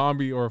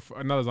zombie or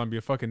not a zombie,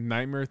 a fucking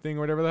nightmare thing or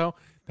whatever the hell.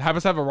 That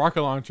happens to have a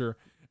rocket launcher.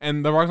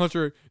 And the rocket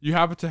launcher, you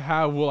happen to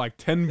have like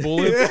 10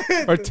 bullets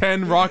or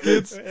 10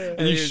 rockets,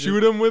 and you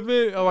shoot them with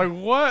it. I'm like,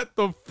 what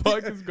the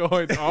fuck is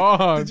going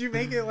on? Did you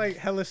make it like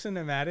hella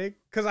cinematic?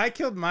 Because I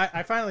killed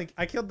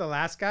the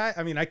last guy.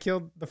 I mean, I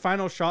killed the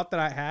final shot that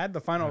I had.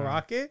 The final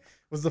rocket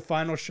was the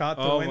final shot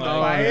to Oh win the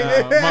my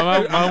fight.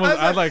 God. Mine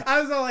was-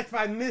 I was all like, if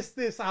I miss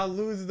this, I'll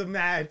lose the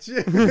match.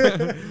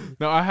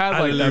 No, I had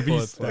like la 3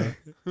 bullets vista.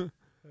 left.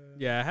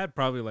 Yeah, I had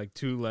probably like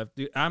 2 left.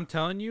 Dude, I'm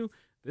telling you,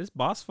 this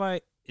boss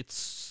fight,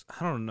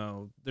 I don't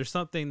know. There's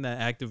something that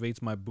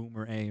activates my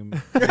boomer aim.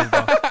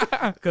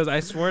 Because I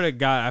swear to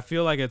God, I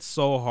feel like it's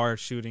so hard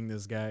shooting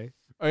this guy.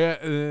 Oh yeah,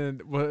 and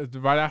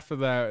then right after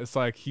that, it's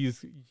like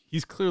he's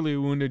clearly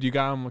wounded. You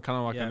got him kind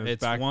of like Yeah, on his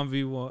it's back.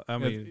 1v1. I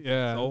mean,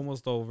 yeah. it's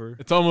almost over.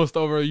 It's almost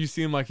over. You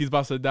see him like he's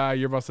about to die.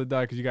 You're about to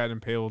die because you got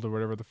impaled or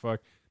whatever the fuck.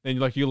 Then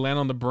you land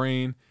on the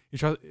brain.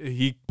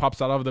 He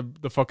pops out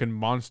of the fucking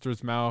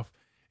monster's mouth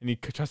and he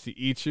tries to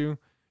eat you.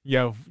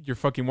 Yeah, you're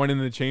fucking one in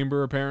the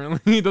chamber. Apparently,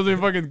 he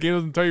doesn't game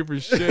doesn't tell you for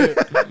shit.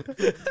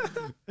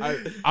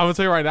 I'm gonna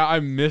tell you right now, I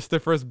missed the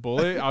first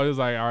bullet. I was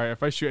like, all right,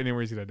 if I shoot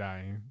anywhere, he's gonna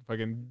die.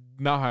 Fucking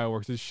not how it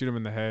works. Just shoot him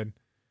in the head,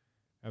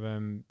 and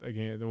then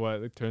again,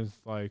 it turns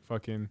like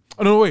fucking.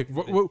 Oh no, wait.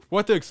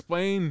 What to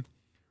explain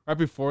right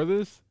before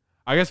this?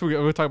 I guess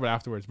we'll talk about it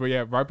afterwards. But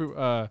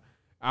yeah,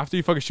 after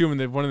you fucking shoot him in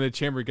the one in the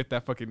chamber, get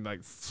that fucking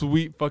like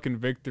sweet fucking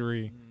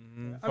victory. I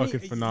mean, Fucking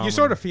phenomenal. you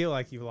sort of feel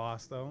like you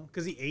lost though,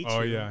 because he ate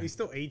Oh, you. yeah. He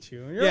still ate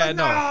you. And you're Yeah, like,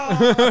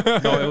 no. no.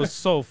 No, it was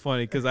so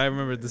funny because I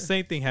remember the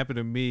same thing happened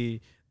to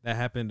me that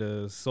happened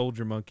to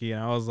Soldier Monkey,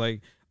 and I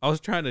was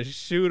trying to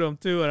shoot him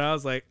too, and I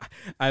was like,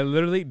 I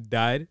literally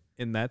died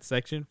in that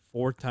section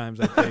 4 times.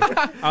 I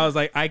think I was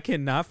like, I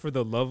cannot, for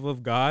the love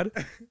of God,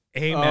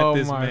 aim at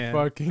this Oh my man.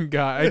 fucking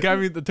god! It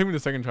took me the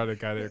second try to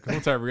get it. Because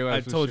once I I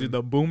realized, told you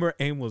the boomer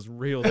aim was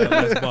real. That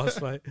last boss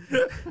fight.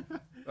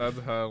 that's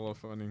hella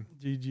funny.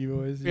 GG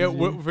boys. Yeah,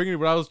 what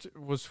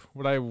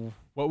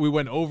we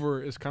went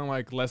over is kind of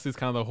like Leslie's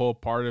kind of the whole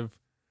part of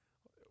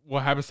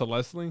what happens to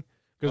Leslie.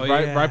 Because Oh,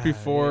 right yeah,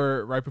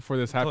 before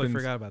this Totally happens,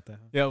 forgot about that.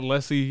 yeah,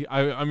 Leslie.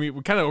 I mean,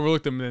 we kind of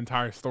overlooked him the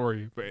entire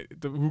story, but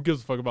who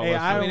gives a fuck about Hey,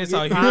 Leslie? I mean, mean, it's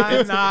all you-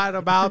 I'm not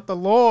about the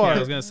lore. Yeah, I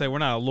was gonna say we're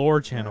not a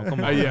lore channel. Come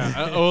on.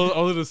 Yeah, all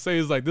I was gonna say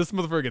is like this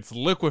motherfucker gets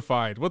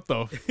liquefied. What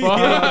the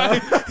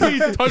fuck? He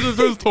touches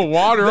this to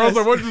water. I was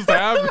like, what just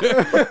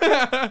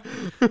happened?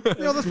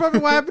 Yo, that's probably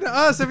what happened to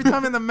us. Every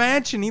time in the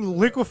mansion, he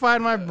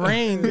liquefied my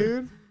brain,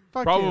 dude.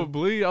 Fuck him.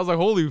 Probably. I was like,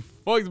 holy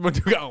fuck, but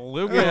you got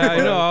liquefied. Yeah, I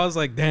know. I was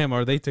like, damn,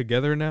 are they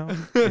together now?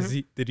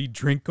 Did he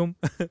drink them?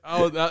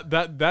 Oh,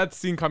 that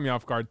scene caught me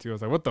off guard too. I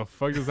was like, what the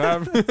fuck just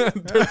happened?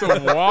 There's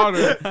some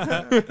water.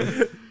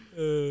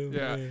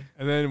 Yeah,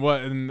 and then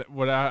what?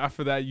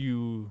 After that,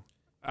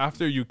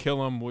 after you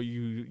kill him,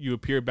 you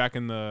appear back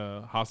in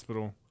the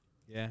hospital.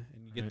 Yeah,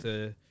 and you get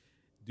to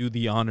do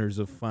the honors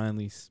of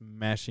finally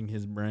smashing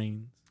his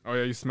brains. Oh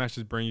yeah, you smash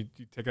his brain.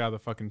 You take it out of the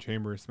fucking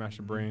chamber, smash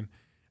the brain,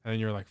 and then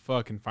you're like,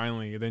 fuck. And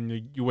finally,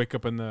 then you wake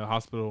up in the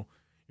hospital.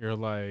 You're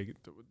like,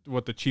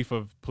 what the chief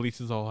of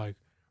police is all like,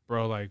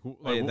 bro, like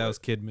Yeah, that was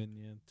Kidman,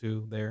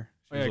 too. There,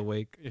 she was yeah,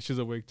 awake. Yeah, she's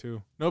awake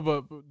too. No,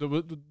 but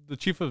the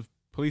chief of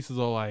police is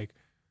all like,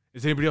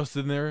 is anybody else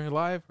in there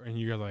alive? And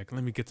you're like,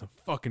 let me get some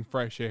fucking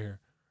fresh air,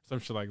 some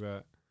shit like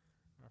that.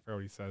 I forget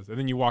what he says. And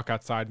then you walk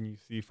outside and you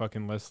see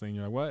fucking Leslie, and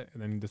you're like, what?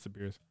 And then he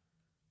disappears.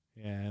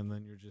 Yeah, and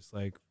then you're just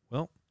like,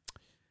 well,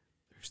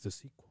 there's the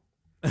sequel.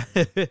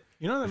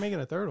 You know they're making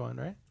a third one,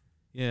 right?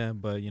 Yeah,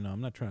 but I'm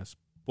not trying to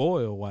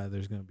spoil why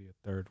there's gonna be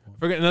a third one.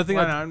 Forget another thing.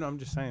 Why not? I'm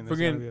just saying there's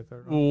Forget- gonna be a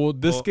third one. Well,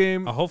 this Well,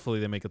 game, hopefully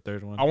they make a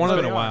third one. I wanna- It's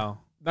been a Yeah.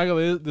 while. not gonna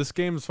lie, this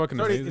game is fucking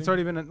amazing. It's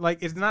already been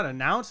like it's not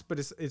announced, but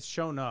it's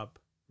shown up.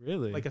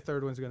 Really? Like a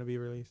third one's gonna be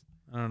released.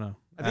 I don't know.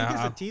 I think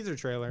there's a teaser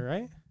trailer,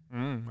 right?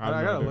 I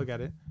gotta look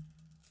at it.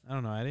 I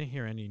don't know. I didn't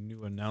hear any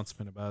new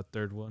announcement about a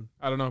third one.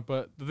 I don't know,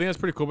 but the thing that's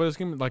pretty cool about this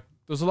game, like,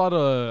 there's a lot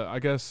of, I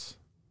guess,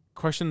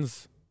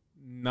 questions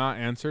not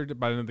answered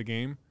by the end of the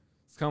game.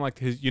 it's kind of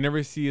like you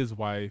never see his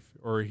wife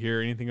or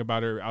hear anything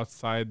about her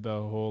outside the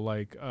whole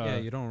like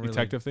you don't really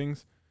detective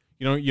things.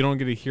 You don't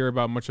get to hear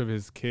about much of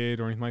his kid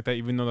or anything like that,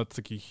 even though that's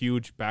like a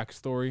huge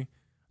backstory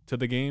to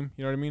the game.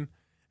 You know what I mean?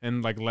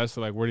 And like less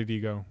like where did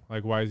he go?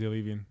 Like why is he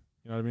leaving?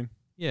 You know what I mean?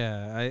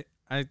 Yeah,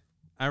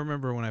 I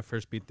remember when I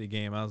first beat the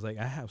game, I was like,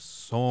 I have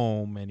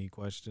so many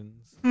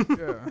questions.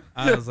 Yeah.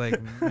 I was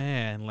like,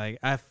 man, like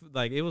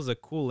it was a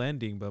cool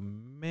ending, but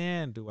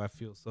man, do I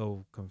feel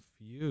so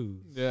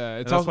confused. Yeah,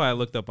 And that's why I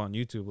looked up on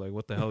YouTube, like,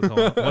 what the hell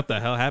what the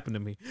hell happened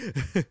to me?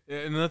 Yeah,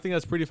 and another thing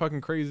that's pretty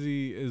fucking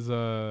crazy is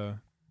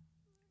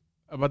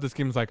about this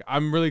game is like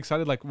I'm really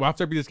excited. Like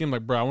after I beat this game,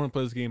 like bro, I want to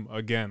play this game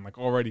again. Like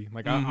already.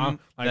 Like I'm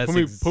like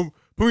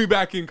put me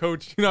back in,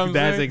 coach. You know what I'm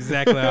That's saying?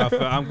 exactly how I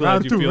feel. I'm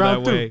glad you feel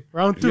that way.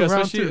 Round two. Yeah,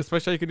 Round especially two.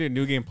 especially you can do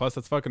New Game Plus.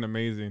 That's fucking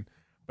amazing.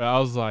 But I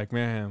was like,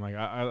 man, like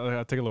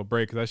I take a little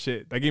break because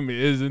that game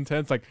is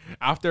intense. Like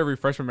after I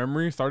refreshed my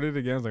memory, started it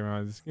again. I was like,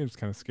 man, this game's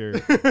kind of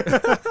scary.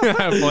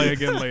 I'll play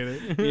again later.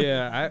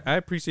 Yeah, I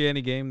appreciate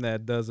any game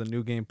that does a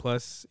New Game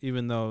Plus,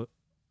 even though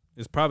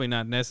it's probably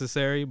not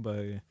necessary,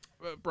 but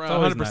Bro, it's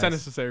always 100% nice.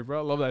 necessary, bro.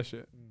 I love that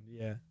shit.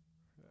 yeah,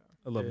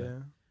 I love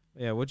that.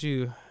 Yeah, what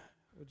you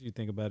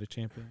think about it,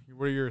 champion?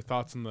 What are your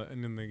thoughts on the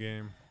ending of the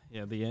game?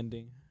 Yeah, the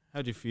ending.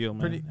 How'd you feel,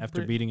 man, Pretty- after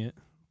pretty- beating it?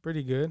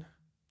 Pretty good.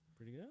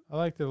 Pretty good. I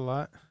liked it a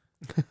lot.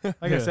 Like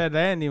Yeah. I said, the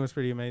ending was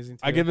pretty amazing.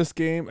 Too. I give this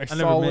game a never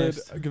solid.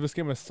 missed. I give this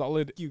game a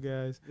solid. you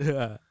guys.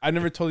 Yeah. I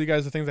never told you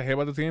guys the things I hate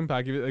about this game, but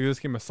I give this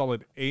game a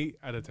solid 8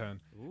 out of 10.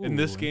 In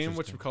this game,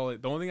 what you call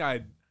it, the only thing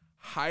I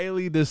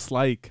highly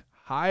dislike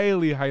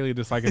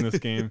in this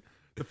game,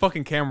 the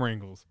fucking camera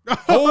angles.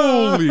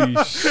 Holy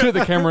shit,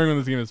 the camera angle in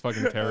this game is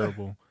fucking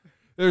terrible.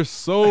 They're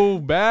so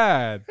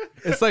bad.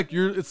 It's like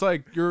you're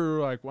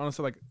like want to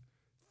say like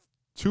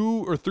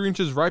 2 or 3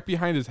 inches right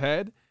behind his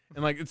head,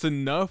 and like it's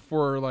enough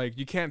where like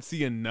you can't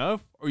see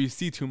enough or you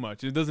see too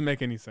much. It doesn't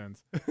make any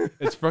sense.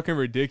 It's fucking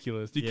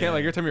ridiculous. You can't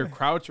like every time you're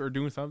crouched or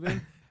doing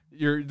something,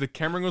 the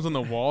camera angles on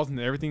the walls and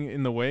everything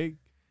in the way.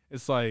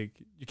 It's like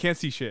you can't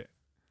see shit.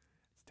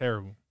 It's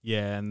terrible.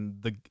 Yeah,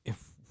 and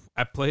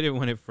I played it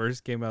when it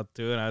first came out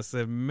too, and I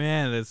said,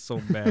 "Man, that's so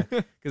bad,"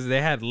 because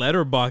they had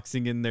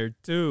letterboxing in there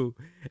too,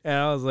 and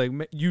I was like,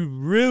 man, "You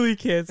really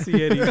can't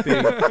see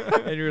anything,"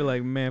 and you're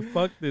like, "Man,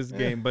 fuck this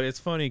game." But it's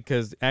funny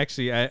because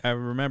actually, I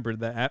remembered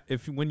that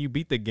when you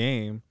beat the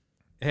game,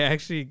 it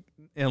actually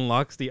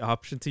unlocks the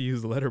option to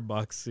use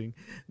letterboxing.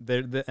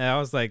 And I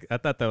was like, I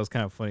thought that was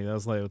kind of funny. That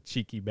was like a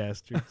cheeky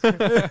bastard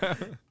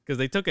because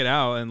they took it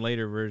out in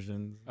later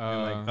versions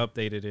and like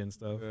updated it and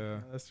stuff. Yeah.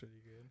 That's pretty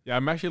good. Yeah,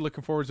 I'm actually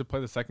looking forward to play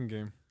the second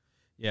game.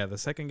 Yeah, the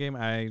second game,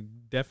 I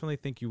definitely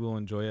think you will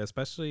enjoy it,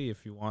 especially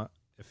if you want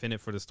if in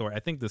it for the story. I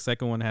think the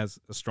second one has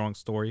a strong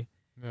story.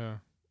 Yeah.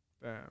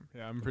 Damn.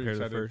 Yeah, I'm pretty compared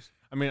to excited. the first.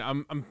 I mean,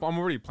 I'm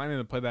already planning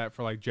to play that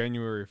for like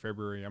January or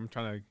February. I'm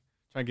trying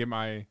to get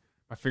my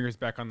fingers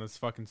back on this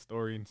fucking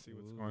story and see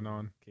what's going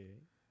on. Okay.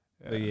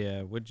 But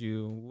yeah, what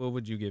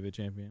would you give it,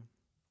 champion?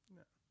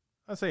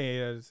 I'll say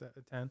 8 out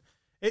of 10.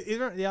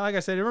 Yeah, like I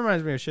said, it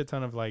reminds me a shit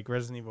ton of like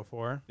Resident Evil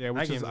 4. Yeah,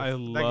 which That is game's I that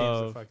game's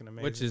love. fucking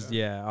amazing. Which is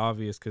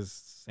obvious because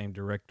same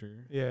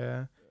director.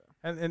 Yeah.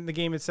 And the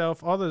game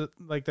itself, all the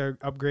like the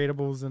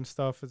upgradables and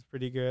stuff is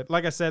pretty good.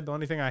 Like I said, the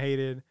only thing I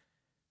hated,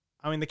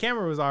 I mean, the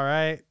camera was all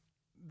right.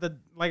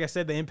 Like I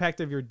said, the impact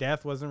of your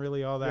death wasn't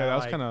really all that. Yeah, that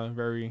was like, kind of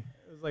very.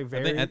 It was like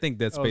very. I think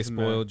Dead that was Space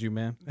mad. spoiled you,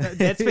 man.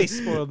 Dead Space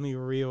spoiled me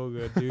real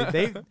good,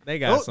 dude. They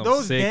got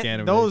some sick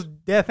animations. Those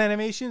death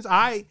animations,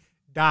 I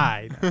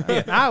died.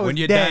 I was When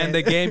you dead. die in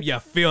the game, you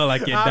feel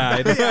like you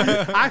I-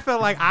 died. I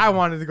felt like I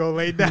wanted to go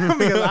lay down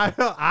because I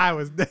felt I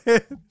was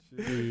dead.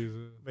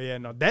 Jesus. But yeah,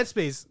 no, Dead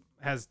Space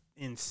has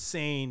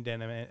insane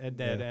dead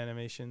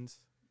animations.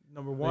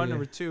 Number 1, yeah.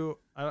 number 2.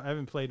 I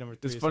haven't played number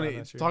 3. It's so I'm funny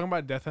not sure. talking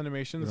about death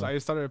animations. Yeah. I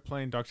started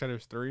playing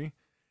Darksiders 3,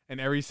 and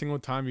every single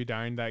time you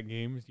die in that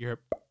game, you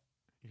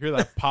hear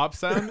that pop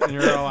sound, and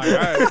you're all like, all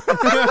right.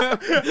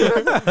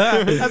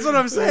 That's what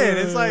I'm saying.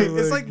 It's like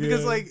my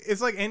because God. like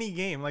it's like any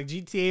game, like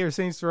GTA or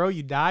Saints Row.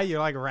 You die, you're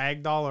like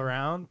ragdoll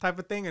around type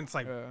of thing, and it's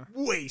like Yeah.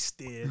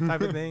 wasted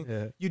type of thing.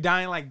 Yeah. You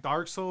die in like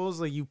Dark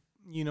Souls, like you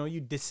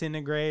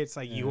disintegrate. It's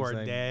like Yeah, you it's are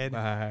like, dead.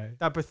 bye.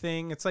 Type of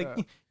thing. It's like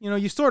Yeah.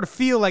 you sort of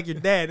feel like you're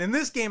dead. In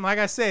this game, like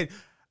I said,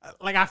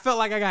 like I felt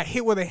like I got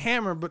hit with a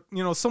hammer, but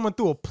someone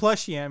threw a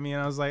plushie at me,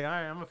 and I was like, all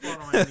right, I'm gonna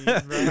fall on my knees,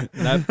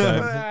 bro. Nap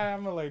time.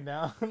 I'm gonna lay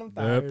down. I'm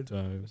tired. Nap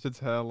time. This shit's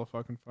hella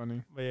fucking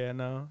funny. But yeah,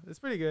 no, it's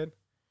pretty good.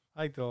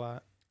 I liked it a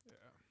lot.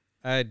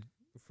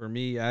 For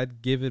me,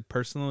 I'd give it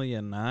personally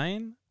a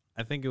 9.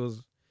 I think it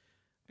was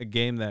a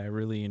game that I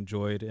really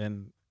enjoyed,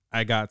 and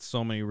I got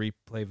so many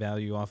replay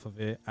value off of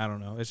it. I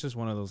don't know. It's just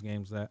one of those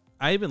games that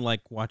I even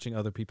like watching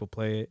other people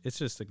play it. It's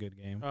just a good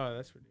game. Oh,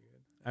 that's pretty good.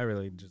 I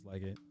really just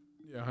like it.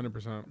 Yeah,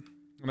 100%.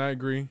 And I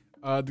agree.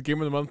 The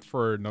game of the month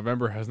for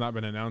November has not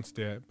been announced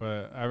yet,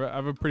 but I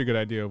have a pretty good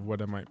idea of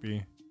what it might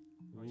be.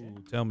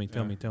 Ooh, tell me.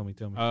 I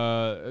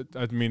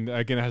mean,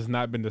 again, it has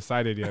not been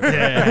decided yet.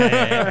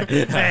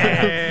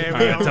 Hey, All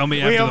right, tell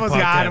me after we the almost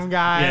got podcast. him,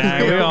 guys.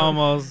 Yeah, we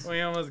almost. We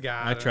almost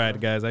got I him.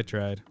 tried, guys. I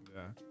tried.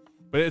 Yeah.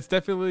 But it's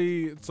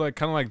definitely, it's like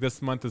kind of like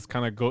this month is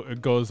kind of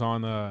it goes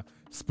on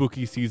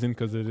spooky season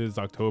because it is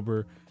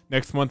October.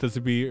 Next month is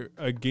to be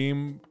a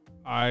game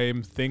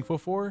I'm thankful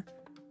for,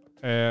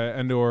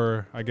 and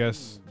or I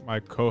guess my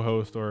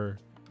co-host or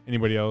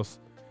anybody else.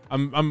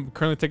 I'm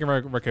currently taking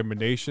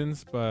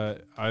recommendations,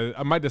 but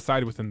I might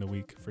decide within the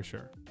week for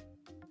sure.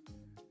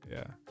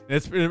 Yeah,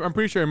 I'm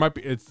pretty sure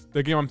it's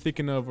the game I'm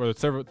thinking of, or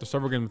the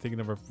several games I'm thinking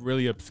of are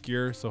really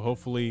obscure. So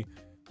hopefully,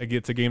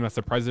 it's a game that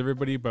surprises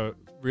everybody, but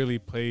really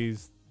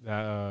plays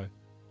that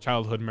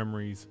childhood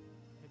memories.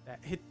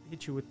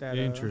 Hit you with that.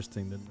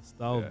 Interesting, the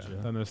nostalgia.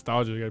 Yeah, the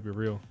nostalgia gotta be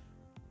real.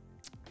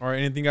 All right,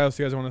 anything else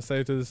you guys want to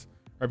say to this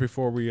right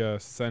before we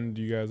send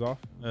you guys off?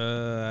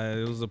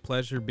 It was a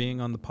pleasure being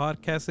on the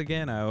podcast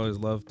again. I always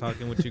love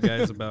talking with you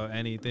guys about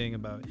anything,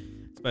 about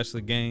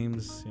especially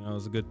games. You know, it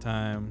was a good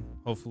time.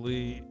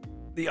 Hopefully,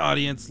 the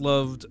audience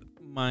loved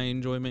my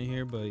enjoyment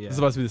here. But yeah, this is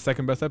about to be the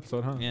second best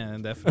episode, huh? Yeah,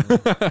 definitely.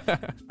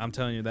 I'm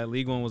telling you, that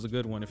League one was a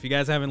good one. If you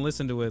guys haven't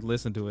listened to it,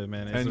 listen to it,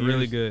 man. It's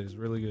really good. It's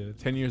really good.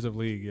 10 years of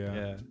League, yeah.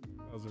 Yeah.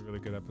 That was a really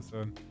good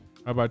episode.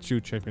 How about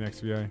you, Champion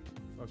XVI?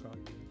 Fuck off.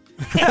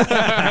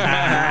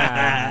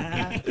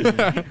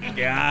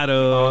 Got him.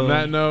 On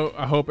that note,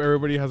 I hope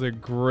everybody has a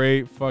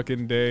great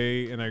fucking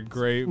day and a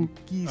great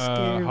Spooky,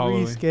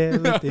 Halloween.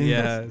 skeletons.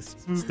 Yeah.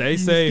 Spooky, Stay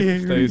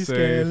safe. Stay safe.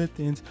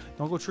 Skeletons.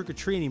 Don't go trick or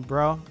treating,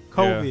 bro.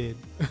 COVID.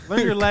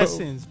 Learn your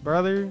lessons,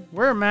 brother.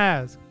 Wear a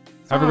mask.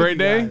 What's Have a wrong great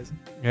with you day. guys?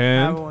 Have a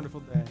And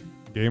wonderful day.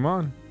 game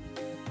on.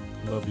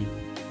 Love you.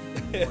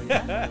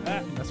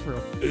 That's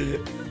real.